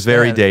felt it was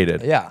very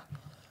dated. Yeah.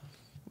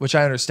 Which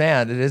I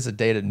understand. It is a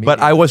dated medium. But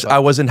I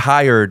wasn't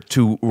hired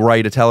to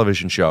write a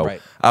television show.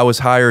 Right. I was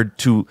hired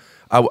to,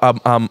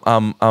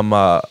 I'm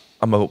a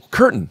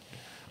curtain.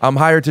 I'm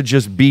hired to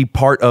just be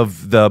part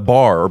of the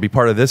bar or be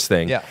part of this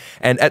thing. Yeah.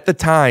 And at the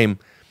time,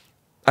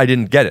 I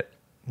didn't get it.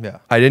 Yeah.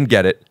 I didn't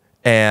get it.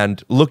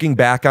 And looking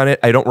back on it,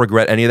 I don't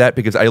regret any of that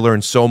because I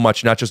learned so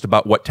much, not just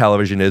about what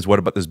television is, what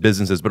about this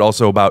business is, but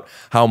also about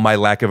how my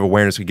lack of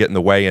awareness could get in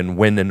the way and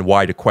when and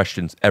why to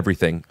question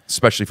everything,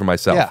 especially for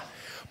myself. Yeah.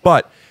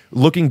 But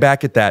looking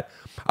back at that,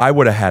 I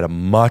would have had a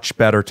much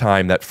better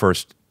time that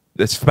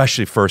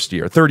especially first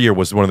year. Third year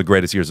was one of the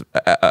greatest years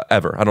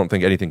ever. I don't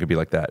think anything could be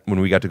like that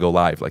when we got to go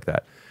live like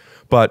that.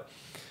 But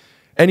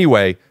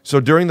anyway, so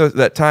during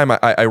that time,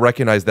 I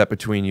recognized that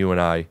between you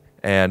and I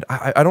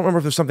don't remember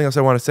if there's something else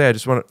I want to say. I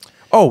just want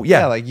to,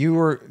 yeah, like you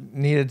were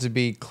needed to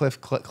be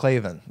Cliff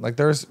Clavin. Like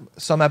there's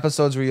some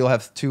episodes where you'll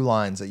have 2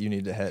 lines that you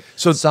need to hit.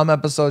 So some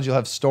episodes you'll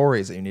have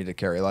stories that you need to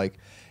carry. Like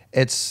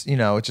it's,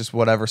 it's just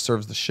whatever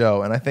serves the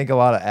show. And I think a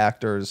lot of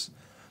actors,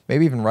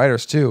 maybe even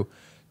writers too,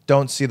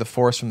 don't see the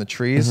forest from the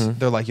trees.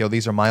 They're like, yo,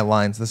 these are my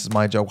lines. This is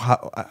my joke.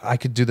 I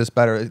could do this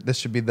better. This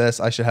should be this.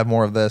 I should have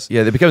more of this.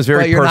 Yeah, it becomes very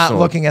personal. But you're not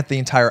looking at the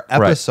entire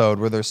episode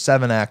where there's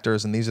 7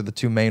 actors and these are the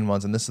 2 main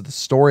ones and this is the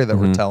story that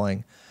we're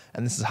telling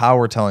and this is how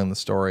we're telling the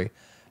story.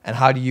 And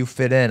how do you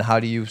fit in? How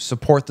do you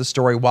support the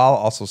story while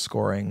also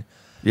scoring?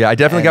 Yeah, I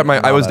definitely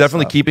I was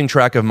definitely keeping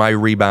track of my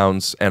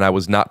rebounds and I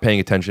was not paying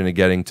attention to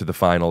getting to the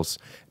finals.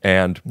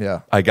 And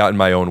I got in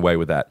my own way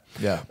with that.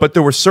 Yeah. But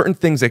there were certain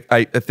things that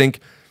I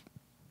think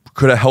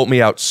could have helped me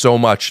out so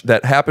much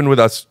that happened with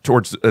us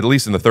towards, at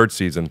least in the 3rd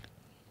season,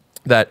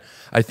 that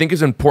I think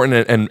is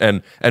important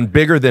and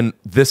bigger than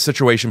this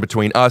situation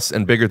between us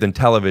and bigger than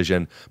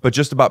television, but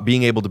just about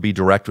being able to be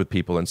direct with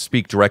people and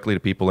speak directly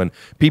to people. And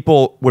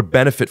people would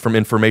benefit from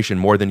information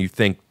more than you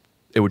think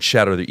it would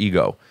shatter their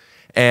ego.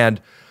 And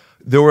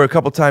there were a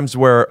couple times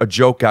where a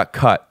joke got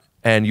cut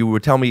and you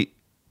would tell me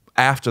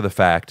after the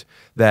fact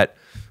that,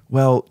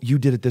 well, you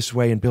did it this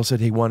way and Bill said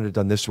he wanted it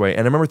done this way. And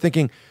I remember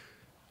thinking,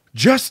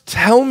 Just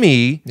tell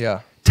me.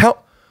 Yeah.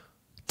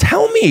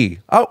 Tell me.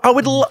 I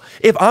would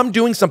if I'm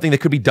doing something that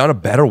could be done a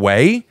better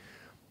way.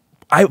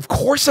 Of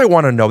course I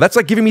want to know. That's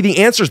like giving me the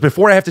answers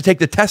before I have to take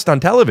the test on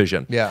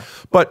television. Yeah.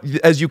 But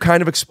as you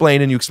kind of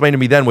explained, and you explained to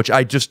me then, which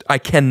I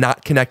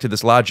cannot connect to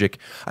this logic.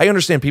 I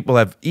understand people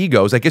have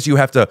egos. I guess you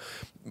have to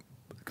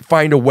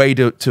find a way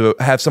to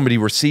have somebody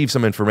receive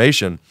some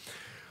information.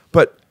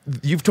 But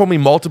you've told me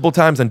multiple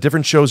times on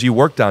different shows you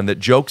worked on that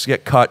jokes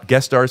get cut,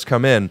 guest stars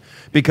come in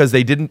because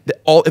they didn't.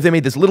 If they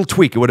made this little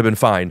tweak, it would have been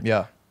fine.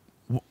 Yeah.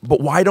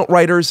 But why don't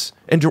writers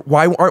and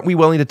why aren't we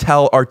willing to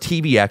tell our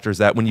TV actors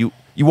that when you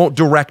won't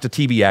direct a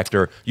TV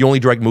actor, you only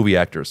direct movie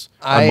actors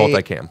on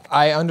multicam?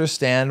 I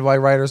understand why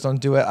writers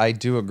don't do it. I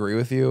do agree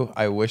with you.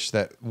 I wish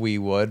that we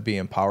would be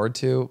empowered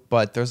to,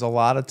 but there's a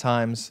lot of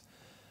times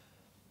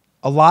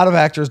a lot of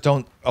actors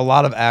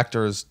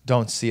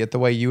don't see it the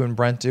way you and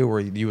Brent do, where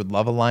you would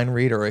love a line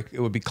read or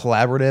it would be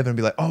collaborative and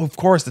be like, "Oh, of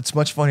course, it's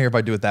much funnier if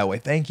I do it that way.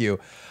 Thank you."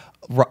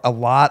 A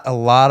lot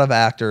of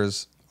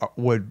actors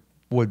would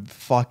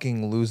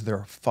fucking lose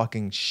their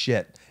fucking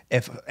shit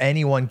if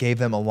anyone gave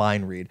them a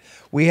line read.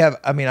 We have,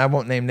 I mean, I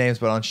won't name names,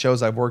 but on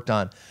shows I've worked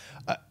on,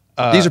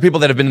 these are people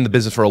that have been in the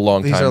business for a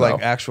long time. These are like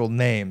though. actual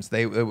names.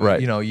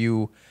 Right. You know,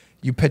 you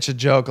pitch a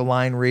joke, a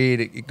line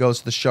read, it goes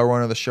to the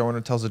showrunner. The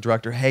showrunner tells the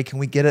director, "Hey, can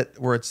we get it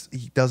where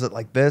he does it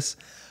like this?"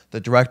 The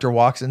director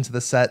walks into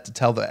the set to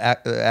tell the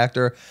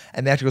actor,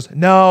 and the actor goes,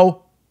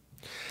 "No,"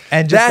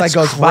 and just That's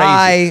goes crazy.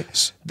 by.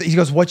 He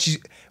goes, "What you?"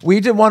 We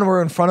did one where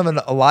we're in front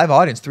of a live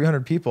audience,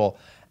 300 people,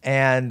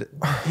 and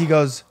he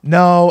goes,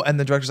 "No," and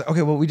the director's like,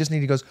 "Okay, well, we just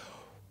need." He goes,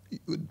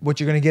 "What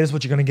you're gonna get is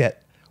what you're gonna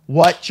get.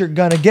 What you're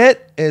gonna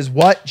get is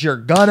what you're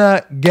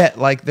gonna get."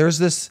 Like, there's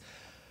this.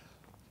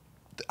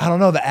 I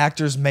don't know. The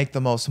actors make the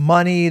most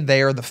money.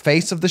 They are the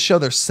face of the show.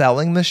 They're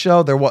selling the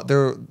show.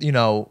 They're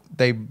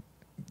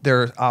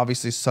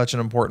obviously such an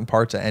important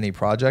part to any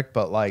project.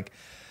 But like,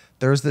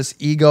 there's this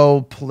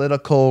ego,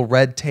 political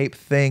red tape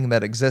thing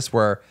that exists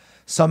where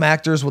some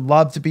actors would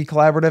love to be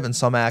collaborative, and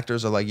some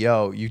actors are like,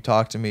 "Yo, you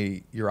talk to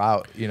me, you're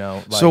out." You know.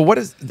 Like, so what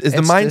is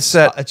the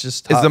mindset? It's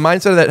just is tough. the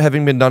mindset of that,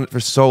 having been done it for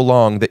so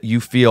long, that you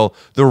feel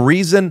the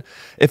reason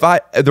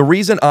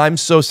I'm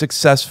so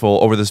successful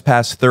over this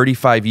past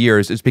 35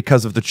 years is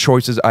because of the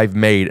choices I've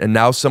made, and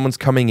now someone's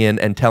coming in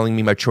and telling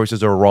me my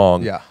choices are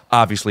wrong. Yeah.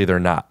 Obviously they're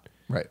not.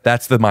 Right.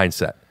 That's the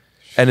mindset,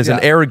 and it's an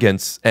Yeah.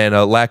 arrogance and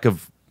a lack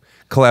of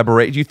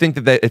collaborate. Do you think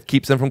that it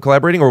keeps them from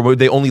collaborating, or would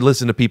they only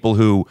listen to people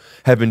who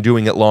have been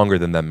doing it longer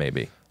than them?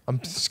 Maybe.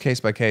 It's case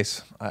by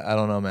case. I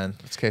don't know, man.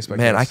 It's case by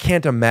case. Man, I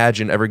can't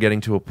imagine ever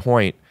getting to a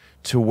point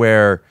to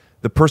where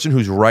the person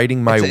who's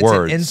writing my it's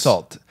words. an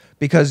insult,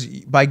 because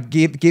by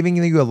giving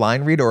you a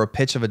line read or a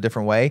pitch of a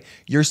different way,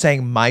 you're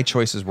saying my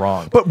choice is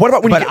wrong. But what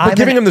about when you're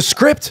giving them the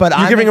script? You're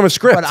giving them a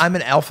script. But I'm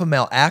an alpha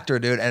male actor,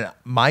 dude, and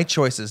my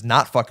choice is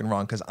not fucking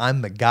wrong because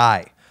I'm the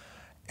guy.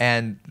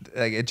 And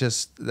like,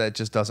 that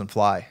just doesn't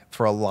fly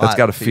for a lot. That's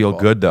got to of feel people.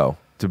 good though,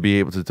 to be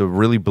able to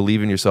really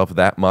believe in yourself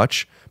that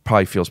much.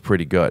 Probably feels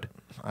pretty good.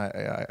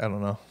 I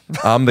don't know.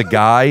 I'm the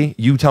guy.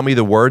 You tell me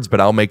the words, but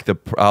I'll make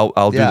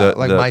I'll do the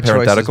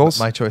parentheticals.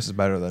 My choice is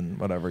better than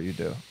whatever you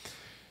do.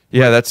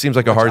 Yeah, that seems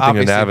like a hard thing to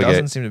Obviously, navigate.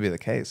 Doesn't seem to be the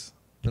case,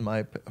 in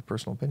my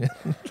personal opinion.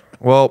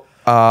 Well,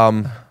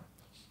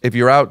 if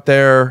you're out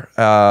there,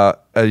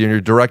 and you're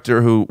a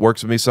director who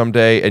works with me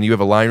someday, and you have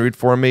a line read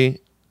for me,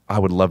 I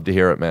would love to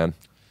hear it, man.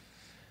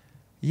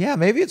 Yeah,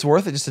 maybe it's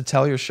worth it just to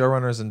tell your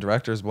showrunners and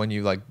directors when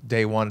you like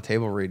day one a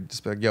table read,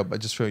 just be like, "Yo,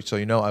 but just so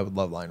you know, I would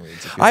love line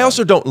reads."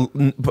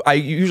 I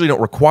usually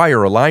don't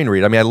require a line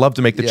read. I mean, I love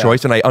to make the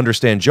choice, and I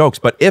understand jokes.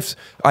 But if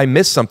I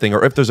miss something,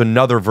 or if there's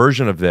another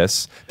version of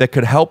this that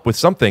could help with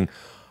something,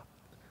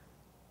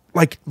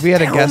 like we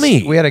had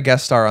a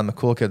guest star on the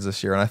Cool Kids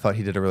this year, and I thought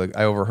he did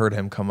I overheard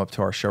him come up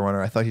to our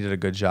showrunner. I thought he did a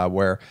good job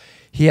where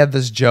he had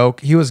this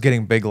joke. He was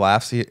getting big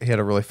laughs. He had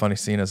a really funny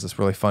scene as this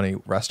really funny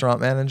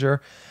restaurant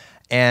manager.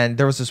 And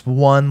there was this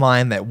one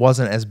line that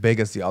wasn't as big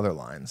as the other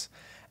lines.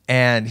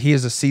 And he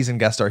is a seasoned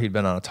guest star. He'd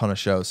been on a ton of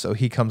shows. So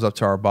he comes up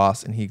to our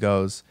boss and he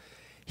goes,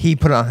 he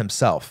put it on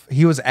himself.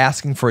 He was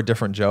asking for a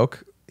different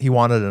joke. He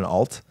wanted an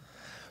alt.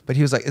 But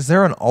he was like, "Is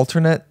there an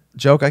alternate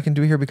joke I can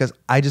do here? Because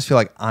I just feel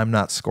like I'm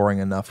not scoring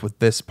enough with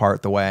this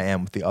part the way I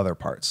am with the other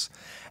parts."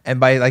 And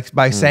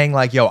by saying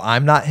like, "Yo,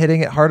 I'm not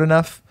hitting it hard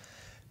enough,"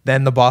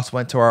 then the boss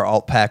went to our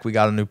alt pack. We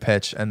got a new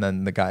pitch. And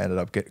then the guy ended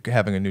up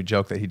having a new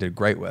joke that he did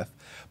great with.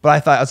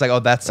 But I was like,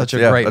 "Oh, that's such a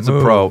great that's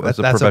move. a pro. That's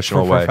a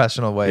professional way.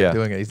 Professional way of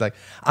doing it." He's like,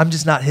 "I'm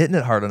just not hitting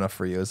it hard enough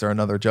for you. Is there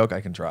another joke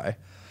I can try?"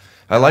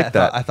 I like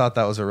that. I thought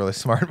that was a really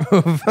smart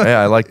move. Yeah,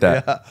 I like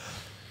that. Yeah.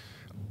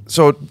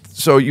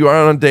 So you are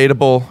on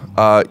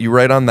Undateable. You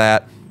write on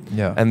that.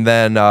 Yeah. And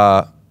then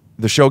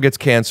the show gets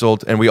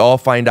canceled, and we all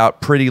find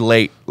out pretty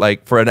late.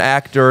 Like, for an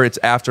actor, it's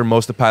after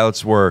most of the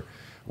pilots were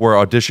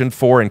auditioned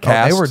for and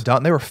cast. They were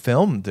done. They were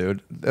filmed,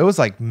 dude. It was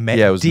like May.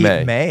 Yeah, it was deep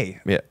May.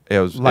 Yeah, it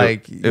was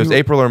like it was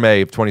April or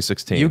May of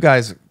 2016. You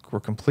guys were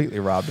completely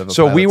robbed of a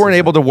So we pilot weren't season.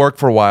 able to work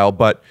for a while,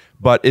 but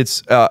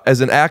it's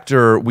as an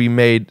actor, we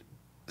made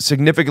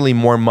significantly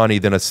more money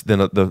than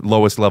the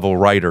lowest level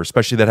writer,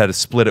 especially that had to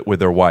split it with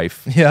their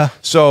wife. Yeah.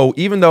 So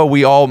even though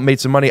we all made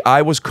some money,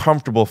 I was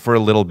comfortable for a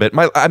little bit.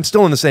 I'm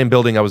still in the same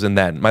building I was in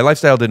then. My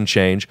lifestyle didn't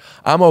change.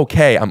 I'm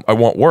okay. I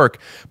won't work.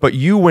 But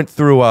you went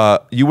through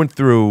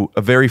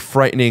a very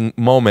frightening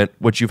moment,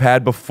 which you've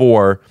had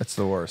before. It's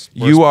the worst.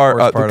 You are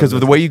worst part because of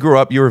the way you grew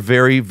up. You were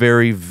very,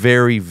 very,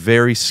 very,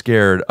 very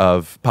scared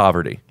of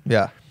poverty.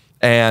 Yeah.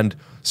 And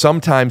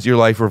sometimes your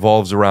life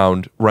revolves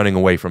around running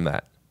away from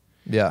that.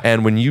 Yeah.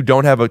 And when you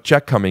don't have a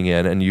check coming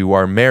in and you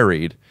are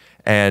married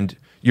and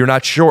you're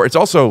not sure, it's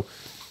also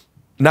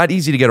not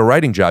easy to get a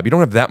writing job. You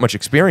don't have that much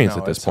experience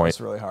at this point.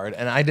 It's really hard.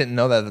 And I didn't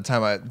know that at the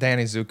time.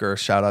 Danny Zucker,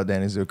 shout out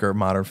Danny Zucker,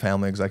 Modern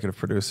Family executive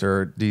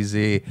producer,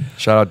 DZ.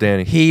 Shout out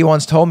Danny. He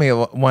once told me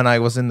when I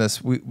was in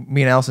this,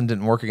 me and Allison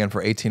didn't work again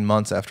for 18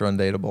 months after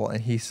Undateable.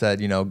 And he said,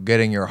 you know,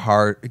 getting your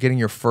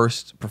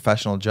first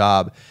professional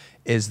job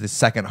is the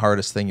second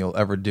hardest thing you'll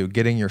ever do.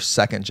 Getting your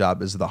second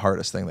job is the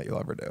hardest thing that you'll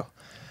ever do.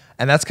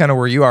 And that's kind of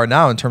where you are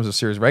now in terms of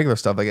series regular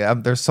stuff.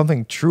 Like, there's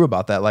something true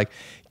about that. Like,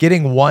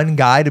 getting one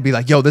guy to be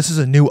like, "Yo, this is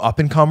a new up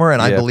and comer," and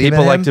I believe in him.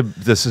 People like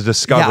to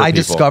discover. Yeah, I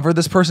people. discovered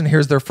this person.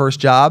 Here's their first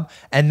job,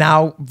 and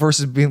now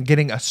versus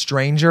getting a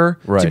stranger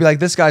to be like,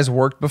 "This guy's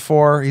worked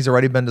before. He's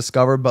already been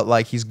discovered, but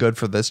like he's good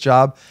for this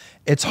job."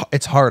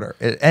 It's harder.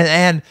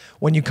 And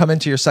when you come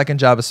into your second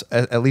job,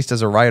 at least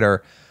as a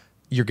writer,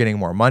 you're getting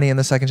more money in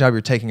the second job.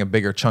 You're taking a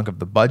bigger chunk of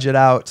the budget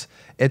out.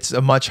 It's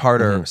a much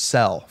harder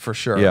sell for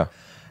sure. Yeah.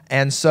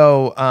 And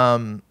so,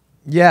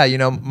 yeah, you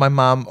know, my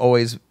mom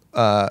always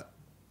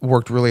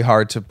worked really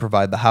hard to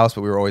provide the house, but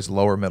we were always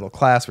lower middle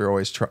class. We were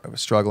always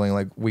struggling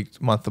like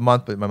month to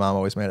month, but my mom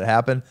always made it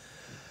happen.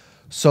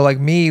 So like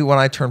me, when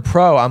I turned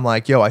pro, I'm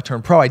like, yo, I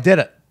turned pro. I did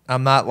it.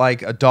 I'm not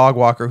like a dog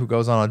walker who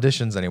goes on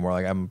auditions anymore.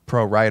 Like I'm a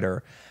pro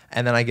writer.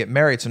 And then I get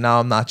married. So now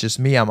I'm not just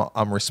me.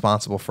 I'm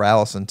responsible for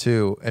Allison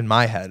too, in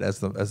my head as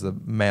the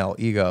male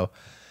ego.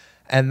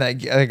 And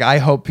like, I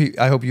hope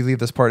you leave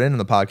this part in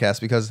the podcast,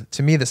 because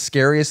to me the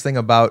scariest thing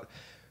about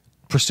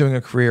pursuing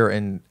a career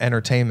in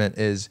entertainment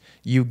is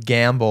you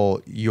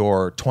gamble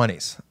your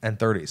 20s and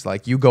 30s.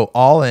 Like you go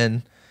all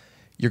in.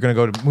 You're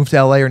gonna move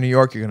to LA or New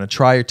York. You're gonna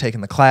try. You're taking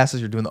the classes.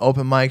 You're doing the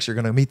open mics. You're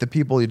gonna meet the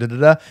people.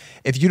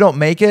 If you don't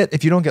make it,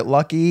 if you don't get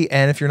lucky,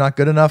 and if you're not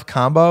good enough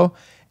combo,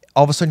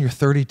 all of a sudden you're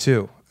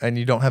 32 and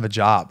you don't have a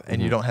job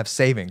and you don't have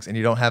savings and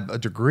you don't have a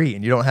degree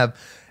and you don't have.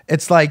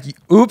 It's like,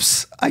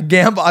 oops, I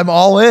gamble. I'm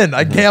all in.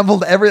 I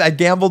gambled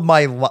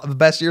the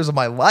best years of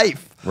my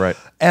life. Right.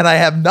 And I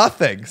have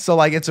nothing. So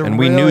like,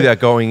 we knew that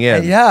going in.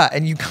 And yeah.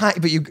 And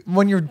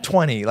when you're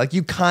 20, like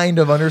you kind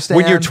of understand.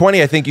 When you're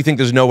 20, I think you think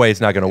there's no way it's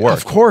not going to work.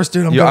 Of course,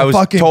 dude. I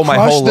was told my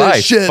whole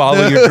life, shit,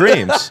 follow dude. your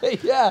dreams.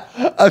 Yeah.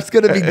 It's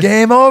going to be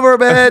game over,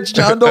 bitch.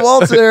 Jon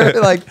DeWalt's here.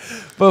 Like,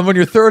 but when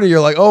you're 30,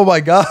 you're like, oh my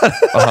God.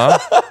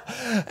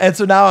 And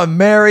so now I'm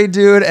married,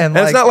 dude. And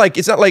it's not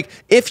like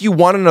if you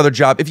want another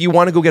job, if you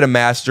want to go get a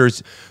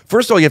master's,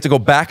 first of all, you have to go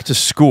back to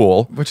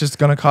school, which is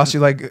going to cost you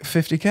like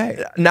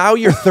 $50K. Now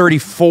you're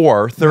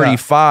 34,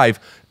 35,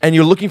 and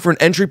you're looking for an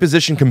entry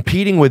position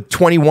competing with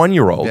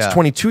 21-year-olds,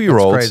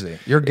 22-year-olds. It's crazy.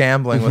 You're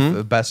gambling with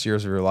the best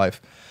years of your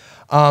life.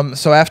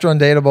 So after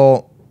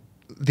Undateable,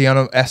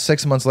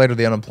 6 months later,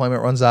 the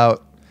unemployment runs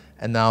out,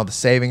 and now the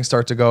savings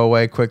start to go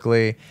away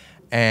quickly.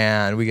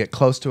 And we get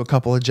close to a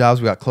couple of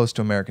jobs. We got close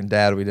to American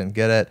Dad. We didn't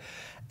get it.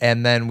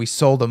 And then we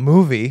sold a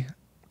movie.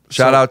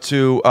 Shout out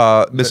to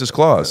Mrs.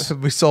 Claus.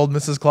 We sold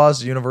Mrs.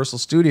 Claus to Universal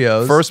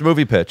Studios. First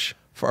movie pitch.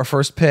 For our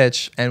first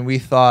pitch. And we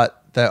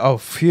thought that, oh,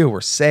 phew,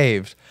 we're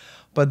saved.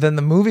 But then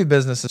the movie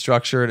business is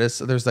structured.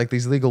 There's like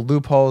these legal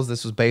loopholes.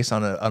 This was based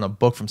on a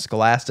book from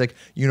Scholastic.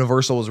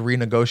 Universal was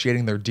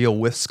renegotiating their deal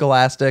with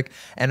Scholastic.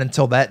 And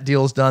until that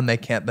deal's done, they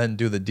can't then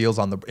do the deals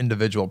on the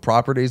individual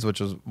properties,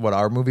 which was what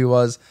our movie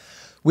was.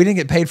 We didn't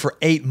get paid for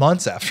 8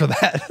 months after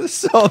that.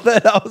 So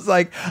then I was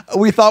like,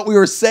 we thought we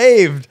were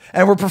saved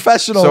and we're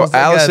professionals. So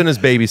Allison is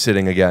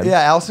babysitting again.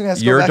 Yeah, Allison has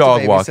to go You're back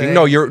dog to walking.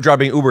 No, you're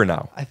driving Uber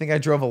now. I think I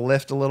drove a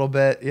Lyft a little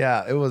bit.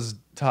 Yeah, it was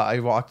tough. I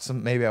walked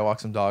some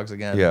dogs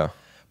again. Yeah.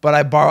 But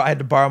I had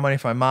to borrow money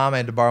from my mom. I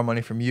had to borrow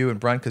money from you and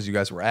Brent because you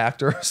guys were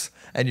actors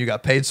and you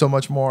got paid so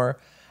much more.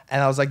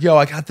 And I was like, yo,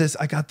 I got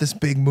this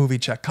big movie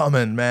check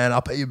coming, man.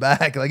 I'll pay you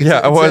back. Like,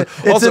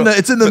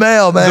 it's in the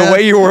mail, man. The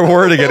way you were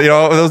wording it,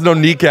 there's no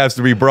kneecaps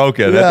to be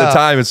broken. Yeah. At the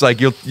time, it's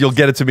like you'll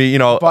get it to me,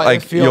 but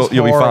like you'll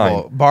be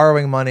fine.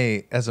 Borrowing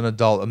money as an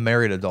adult, a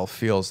married adult,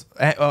 feels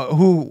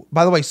who,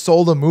 by the way,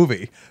 sold a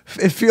movie.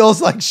 It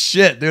feels like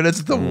shit, dude.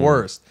 It's the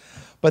worst.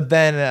 But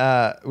then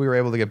we were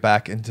able to get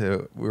back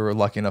into. We were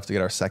lucky enough to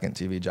get our second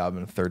TV job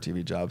and a third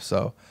TV job.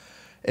 So.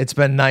 It's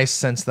been nice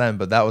since then,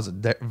 but that was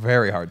a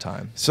very hard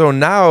time. So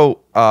now,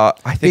 I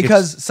think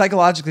because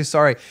psychologically,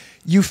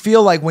 you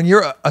feel like when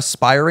you're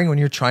aspiring, when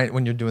you're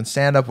doing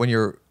stand up, when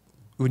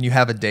you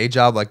have a day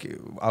job, like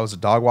I was a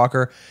dog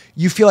walker,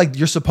 you feel like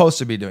you're supposed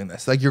to be doing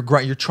this, like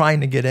you're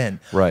trying to get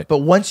in. Right. But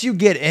once you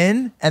get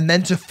in, and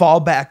then to fall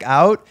back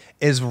out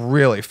is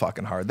really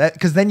fucking hard.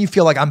 Because then you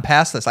feel like I'm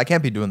past this. I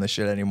can't be doing this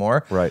shit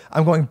anymore. Right.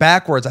 I'm going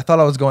backwards. I thought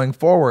I was going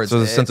forwards. So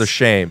there's a sense of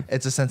shame.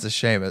 It's a sense of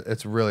shame.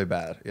 It's really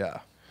bad. Yeah.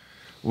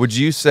 would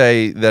you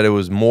say that it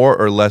was more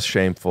or less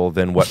shameful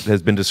than what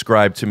has been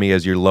described to me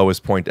as your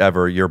lowest point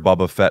ever, your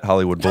Boba Fett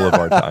Hollywood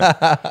Boulevard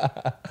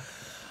time?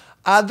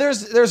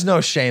 There's no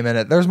shame in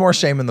it. There's more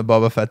shame in the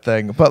Boba Fett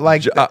thing. But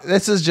like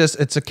this is just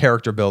it's a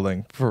character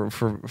building for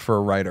a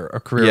writer, a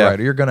career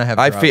writer. You're gonna have.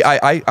 I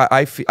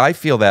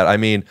feel that. I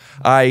mean,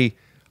 I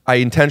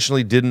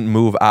intentionally didn't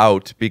move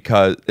out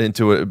because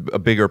into a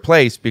bigger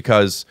place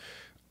because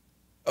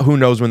who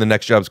knows when the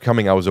next job's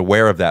coming. I was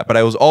aware of that, but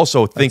I was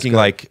also thinking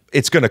like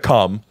it's gonna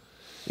come.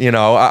 You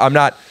know, I'm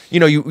not. You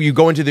know, you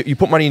go into you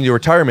put money in your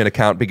retirement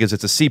account because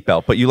it's a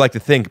seatbelt, but you like to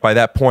think by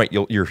that point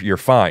you're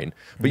fine,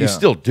 but you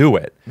still do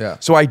it. Yeah.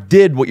 So I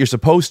did what you're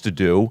supposed to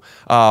do.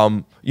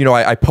 You know,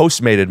 I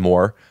postmated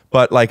more,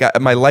 but like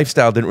my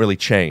lifestyle didn't really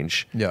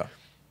change. Yeah.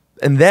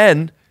 And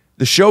then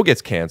the show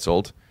gets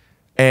canceled,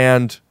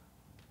 and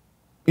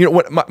you know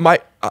what?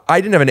 I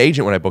didn't have an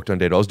agent when I booked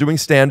Undateable. I was doing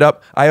stand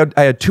up. I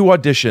had 2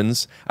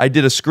 auditions. I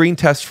did a screen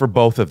test for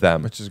both of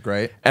them, Which is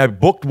great. And I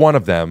booked one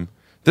of them.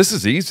 This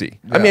is easy.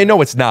 I mean, I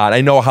know it's not.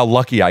 I know how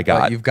lucky I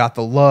got. But you've got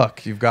the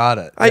look. You've got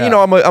it. You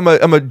know,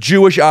 I'm a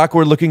Jewish,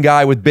 awkward-looking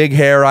guy with big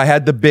hair. I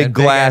had the big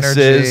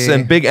glasses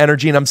and big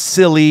energy, and I'm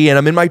silly, and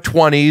I'm in my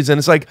 20s, and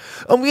it's like,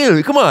 oh,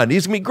 yeah, come on,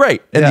 he's gonna be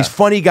great. And these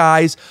funny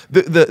guys,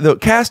 the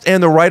cast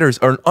and the writers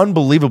are an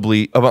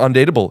unbelievably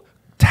undateable,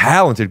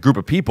 talented group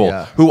of people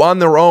who, on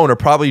their own,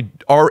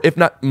 are if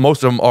not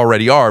most of them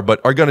already are, but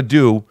are gonna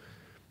do.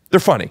 They're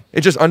funny.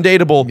 It's just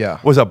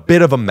Undateable was a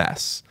bit of a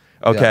mess.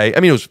 Okay, I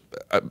mean, it was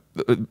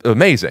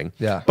amazing.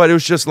 Yeah, but it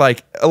was just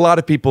like a lot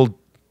of people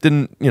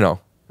didn't, you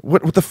know,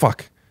 what the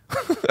fuck?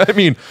 I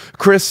mean,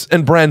 Chris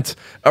and Brent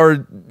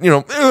are, you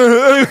know,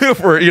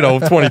 for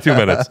 22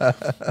 minutes.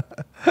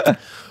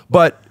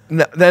 But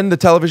then the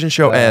television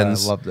show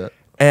ends. I loved it.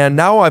 And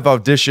now I've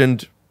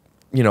auditioned,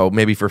 you know,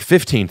 maybe for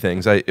 15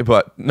 things,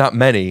 but not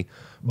many.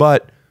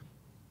 But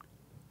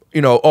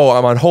you know, oh,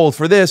 I'm on hold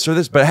for this or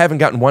this, but I haven't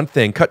gotten one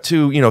thing. Cut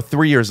to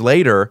 3 years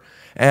later,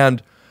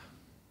 and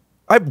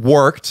I've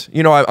worked,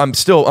 you know,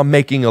 I'm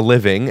making a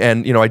living,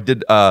 and you know, I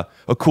did a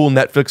cool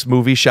Netflix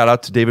movie. Shout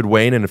out to David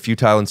Wayne and A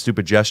Futile and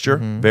Stupid Gesture,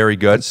 very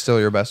good. It's still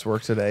your best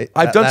work to date.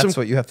 That's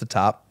what you have to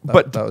top.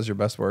 That was your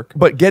best work.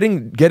 But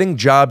getting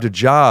job to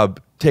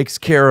job takes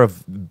care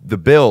of the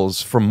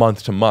bills from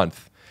month to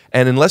month,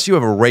 and unless you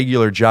have a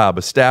regular job,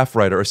 a staff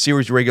writer, a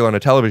series regular on a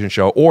television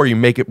show, or you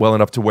make it well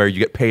enough to where you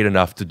get paid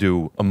enough to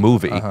do a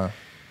movie,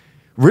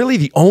 really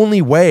the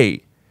only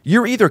way.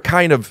 You're either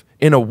kind of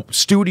in a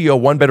studio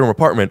 1-bedroom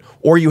apartment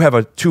or you have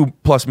a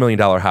 $2+ million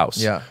house.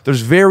 Yeah. There's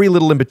very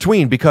little in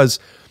between because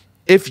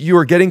if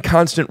you're getting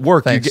constant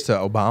work, thanks to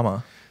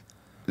Obama.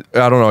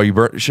 I don't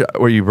know.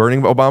 Were you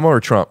burning Obama or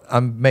Trump?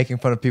 I'm making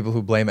fun of people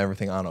who blame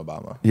everything on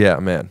Obama. Yeah,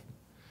 man.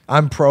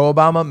 I'm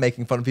pro-Obama,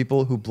 making fun of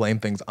people who blame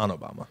things on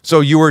Obama.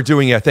 So you were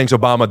doing, thanks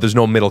Obama, there's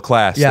no middle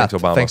class. Yeah,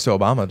 thanks Obama. Thanks to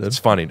Obama, dude. It's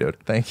funny, dude.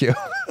 Thank you.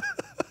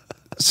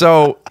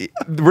 So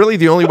really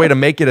the only way to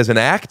make it as an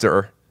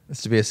actor is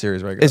to be a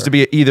series regular. Is to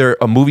be either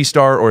a movie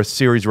star or a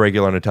series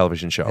regular on a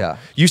television show. Yeah.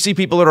 You see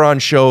people that are on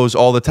shows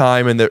all the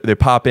time and they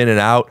pop in and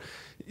out.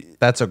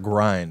 That's a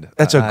grind.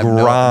 That's a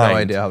grind. No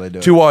idea how they do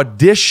it. To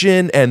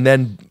audition and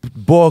then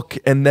book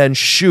and then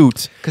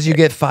shoot. Because you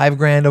get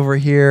 $5,000 over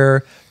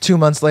here. 2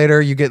 months later,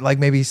 you get like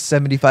maybe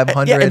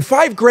 $7,500. Yeah, and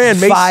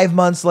 $5,000 makes 5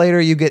 months later,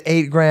 you get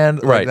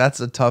 $8,000. Right. Like, that's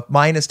a tough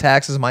minus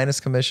taxes,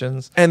 minus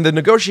commissions. And the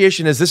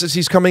negotiation is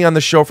he's coming on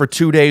the show for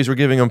 2 days. We're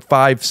giving him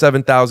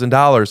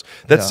 $7,000.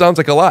 That sounds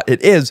like a lot.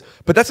 It is,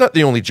 but that's not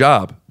the only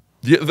job.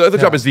 The other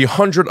job is the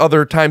 100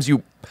 other times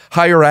you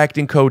hire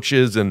acting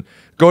coaches and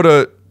go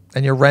to.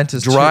 And your rent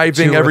is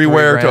driving two or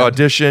everywhere $3,000. to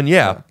audition.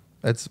 Yeah.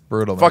 It's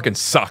brutal. Man. Fucking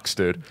sucks,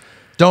 dude.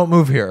 Don't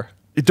move here.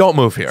 Don't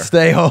move here.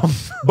 Stay home.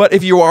 But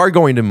if you are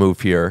going to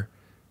move here,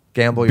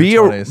 gamble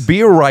your 20s.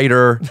 Be a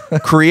writer,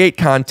 create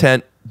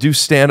content, do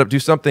stand up, do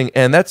something.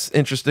 And that's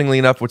interestingly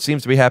enough what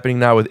seems to be happening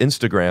now with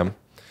Instagram.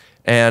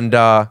 And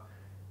now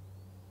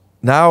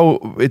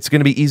it's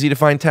going to be easy to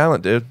find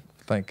talent, dude.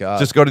 Thank God.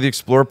 Just go to the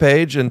Explore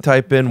page and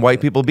type in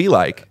white people be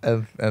like.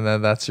 And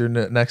then that's your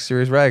next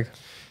series reg.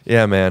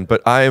 Yeah, man.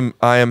 But I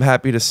am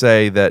happy to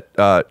say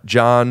that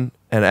John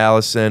and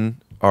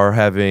Allison are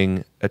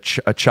having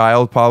a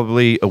child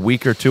probably a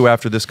week or two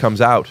after this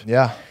comes out.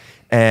 Yeah.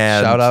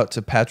 And shout out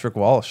to Patrick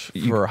Walsh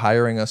for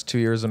hiring us 2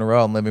 years in a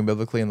row and Living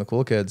Biblically and the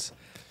Cool Kids,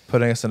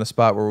 putting us in a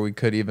spot where we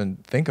could even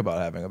think about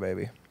having a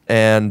baby.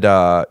 And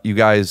you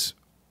guys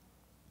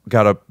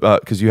got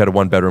because you had a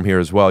 1-bedroom here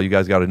as well. You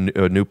guys got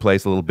a new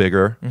place, a little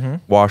bigger,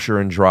 washer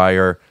and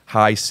dryer,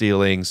 high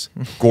ceilings,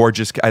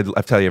 gorgeous. I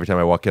tell you every time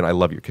I walk in, I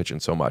love your kitchen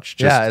so much.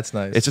 Yeah, it's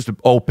nice. It's just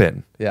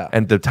open. Yeah,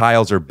 and the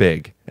tiles are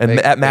big, and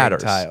that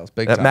matters. Big tiles,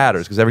 big that tiles.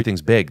 matters because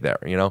everything's big there,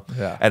 you know.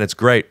 Yeah, and it's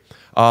great.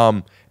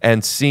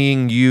 And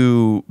seeing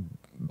you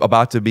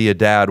about to be a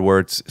dad, where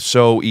it's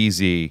so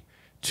easy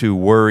to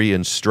worry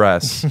and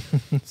stress,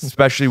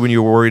 especially when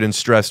you were worried and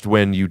stressed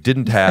when you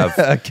didn't have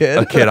A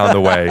kid on the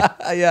way.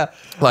 Yeah.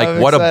 Like I'm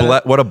what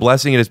excited. what a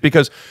blessing it is,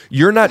 because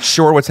you're not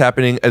sure what's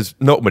happening, as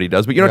nobody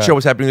does, but you're not Right. sure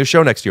what's happening in the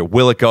show next year.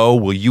 Will it go?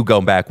 Will you go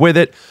back with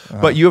it?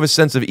 But you have a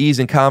sense of ease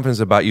and confidence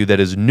about you that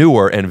is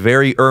newer and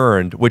very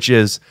earned, which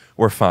is,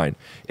 we're fine.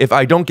 If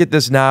I don't get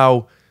this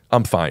now,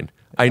 I'm fine.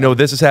 I know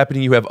this is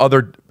happening. You have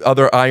other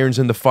irons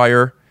in the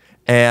fire,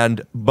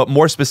 but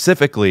more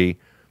specifically,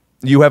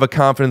 you have a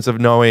confidence of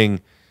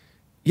knowing,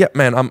 yeah,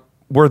 man,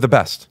 we're the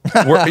best.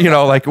 We're, you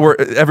know, like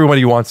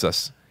everybody wants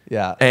us.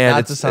 Yeah, And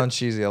not to sound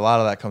cheesy, a lot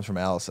of that comes from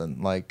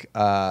Allison. Like,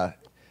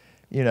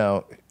 you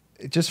know,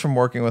 just from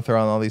working with her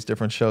on all these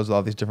different shows with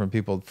all these different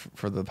people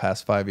for the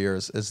past 5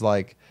 years, is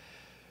like,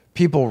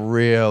 people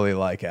really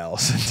like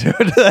Allison,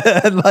 dude.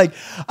 And like,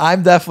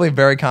 I'm definitely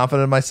very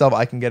confident in myself.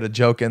 I can get a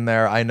joke in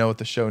there. I know what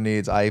the show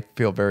needs. I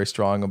feel very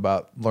strong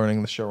about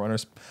learning the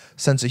showrunner's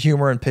sense of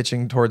humor and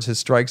pitching towards his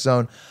strike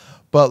zone.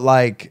 But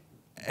like,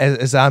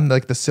 as I'm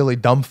like the silly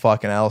dumb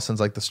fuck, and Allison's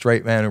like the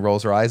straight man who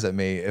rolls her eyes at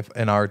me, if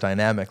in our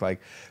dynamic,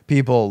 like,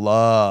 people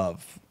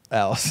love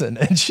Allison,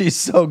 and she's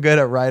so good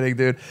at writing,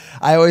 dude.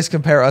 I always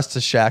compare us to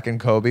Shaq and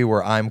Kobe,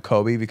 where I'm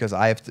Kobe because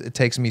it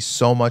takes me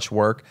so much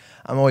work.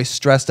 I'm always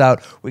stressed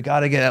out. We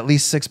got to get at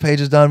least 6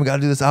 pages done. We got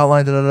to do this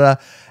outline, da da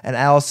da. And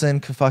Allison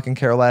could fucking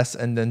care less,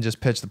 and then just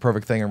pitch the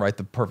perfect thing and write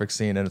the perfect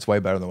scene, and it's way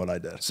better than what I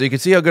did. So you can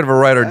see how good of a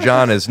writer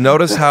John is.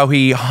 Notice how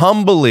he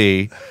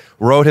humbly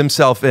wrote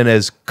himself in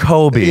as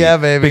Kobe. Yeah,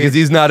 baby. Because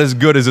he's not as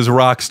good as his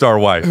rock star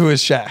wife. Who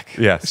is Shaq?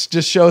 Yes.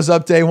 Just shows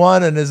up day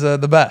one and is the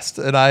best.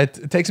 And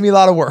it takes me a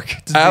lot of work to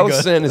be good.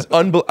 Allison is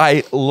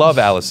I love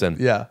Allison.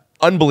 Yeah.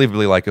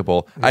 Unbelievably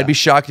likable. I'd be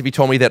shocked if you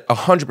told me that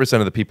 100%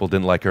 of the people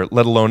didn't like her,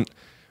 let alone...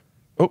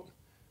 Oh.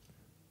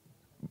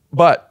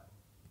 But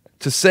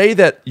to say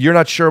that you're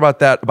not sure about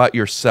that about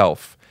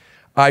yourself,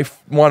 I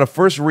want to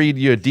first read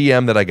you a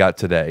DM that I got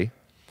today.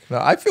 No,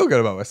 I feel good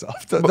about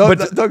myself.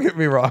 Don't get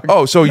me wrong.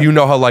 Oh, so you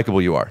know how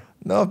likable you are.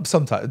 No,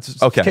 sometimes.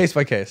 It's Okay. case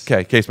by case.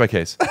 Okay, case by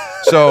case.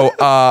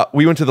 So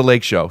we went to the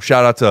lake show.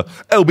 Shout out to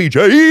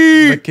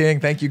LBJ. The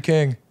King. Thank you,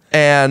 King.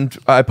 And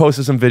I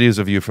posted some videos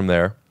of you from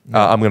there.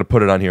 I'm going to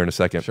put it on here in a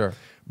second. Sure.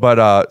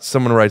 But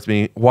someone writes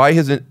me, why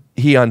isn't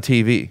he on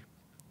TV?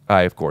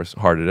 I, of course,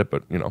 hearted it,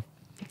 but, you know.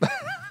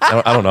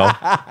 I don't know.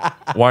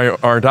 Why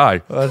aren't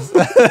I?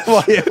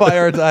 Why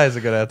aren't I is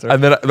a good answer.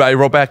 And then I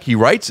wrote back, he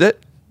writes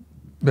it.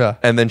 Yeah.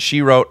 And then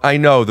she wrote, I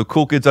know, the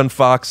cool kids on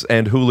Fox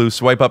and Hulu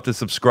swipe up to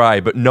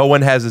subscribe, but no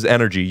one has his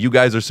energy. You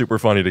guys are super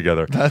funny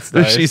together. That's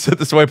nice. She said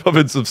to swipe up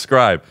and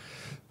subscribe.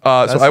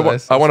 That's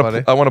nice. I want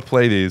funny. to I want to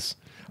play these.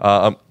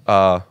 And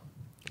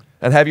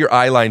have your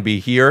eye line be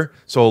here,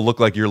 so it'll look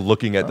like you're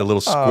looking at the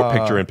little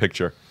picture in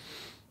picture.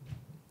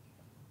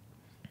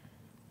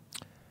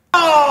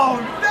 Oh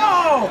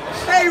no!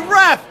 Hey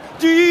ref,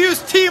 do you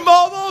use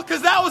T-Mobile?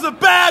 Cause that was a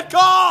bad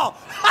call.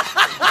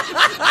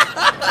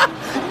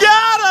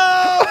 Got him!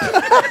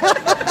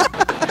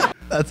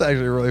 That's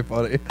actually really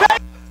funny.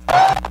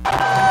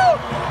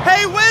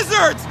 Hey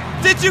Wizards,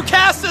 did you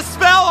cast a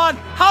spell on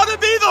how to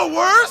be the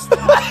worst?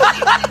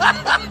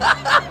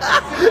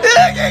 You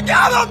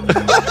got him!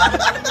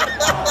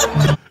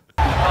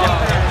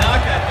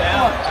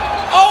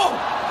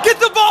 Oh, get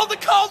the ball to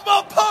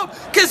Caldwell Pope,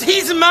 cause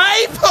he's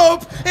my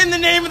Pope. In the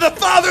name of the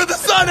Father, the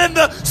Son, and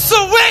the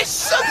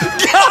swish!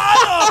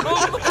 Got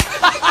him!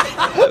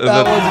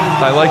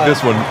 I like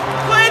this one.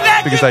 Play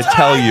that Because I guitar,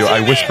 tell you, I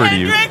Jimi whisper to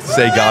you, Hendrix,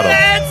 say got him.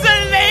 It's the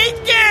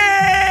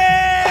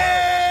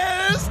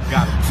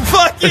Lakers!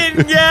 Fucking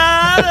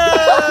got him!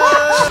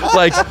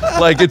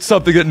 like it's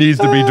something that needs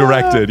to be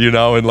directed, you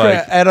know, and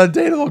like And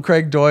Undateable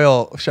Craig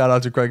Doyle. Shout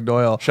out to Craig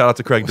Doyle. shout out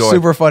to Craig Doyle.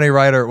 Super funny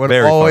writer. Would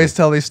Very always funny.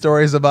 tell these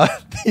stories about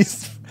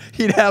these.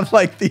 He'd have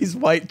like these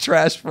white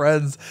trash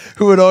friends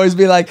who would always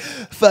be like,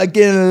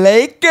 fucking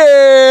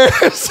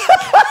Lakers.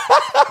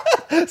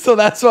 So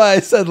that's why I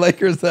said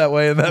Lakers that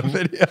way in that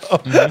video.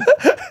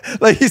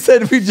 Like he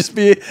said,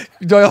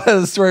 Doyle had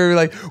a story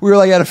where we were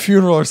like at a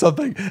funeral or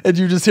something, and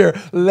you just hear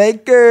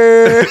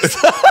Lakers.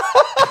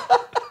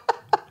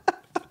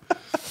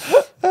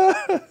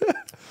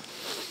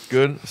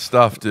 Good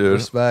stuff, dude.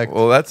 Respect.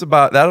 Well,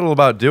 that'll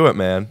about do it,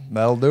 man.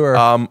 That'll do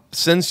her.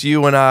 Since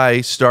you and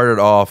I started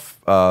off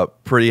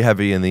pretty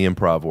heavy in the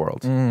improv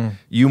world,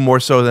 you more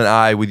so than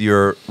I with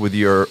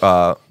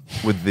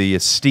the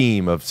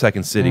esteem of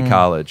Second City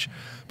College.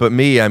 But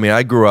me, I mean,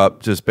 I grew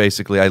up just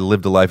basically, I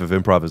lived a life of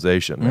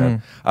improvisation,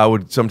 man.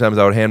 Sometimes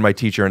I would hand my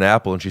teacher an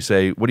apple and she'd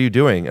say, what are you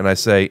doing? And I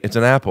say, it's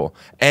an apple.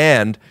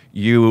 And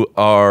you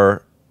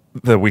are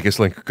the weakest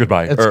link.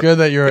 Goodbye. It's good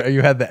that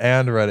you had the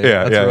and ready.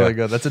 Yeah, That's really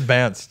good. That's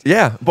advanced.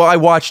 Yeah. Well, I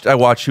watched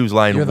Whose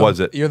Line Was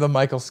It? You're the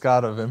Michael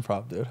Scott of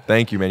improv, dude.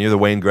 Thank you, man. You're the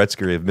Wayne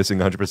Gretzky of missing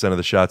 100% of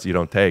the shots you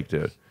don't take,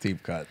 dude.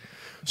 Deep cut.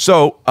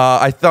 So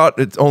I thought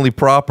it's only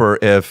proper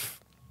if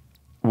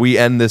we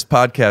end this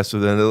podcast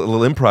with a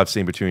little improv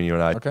scene between you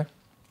and I. Okay.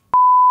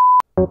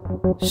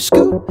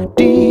 Scoop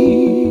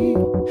D,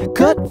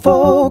 cut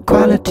for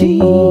quality.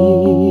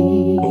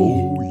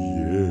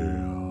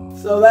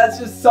 So So that's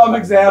just some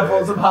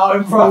examples of how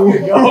improv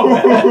can go,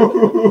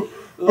 man.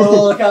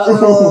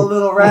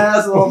 little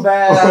razz, a little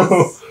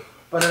bass,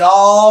 but it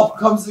all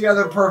comes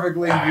together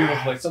perfectly and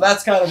beautifully. So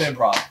that's kind of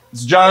improv.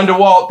 It's Jon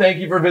DeWalt. Thank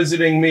you for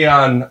visiting me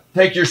on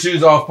Take Your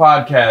Shoes Off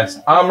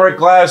podcast. I'm Rick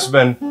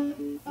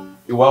Glassman.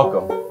 You're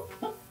welcome.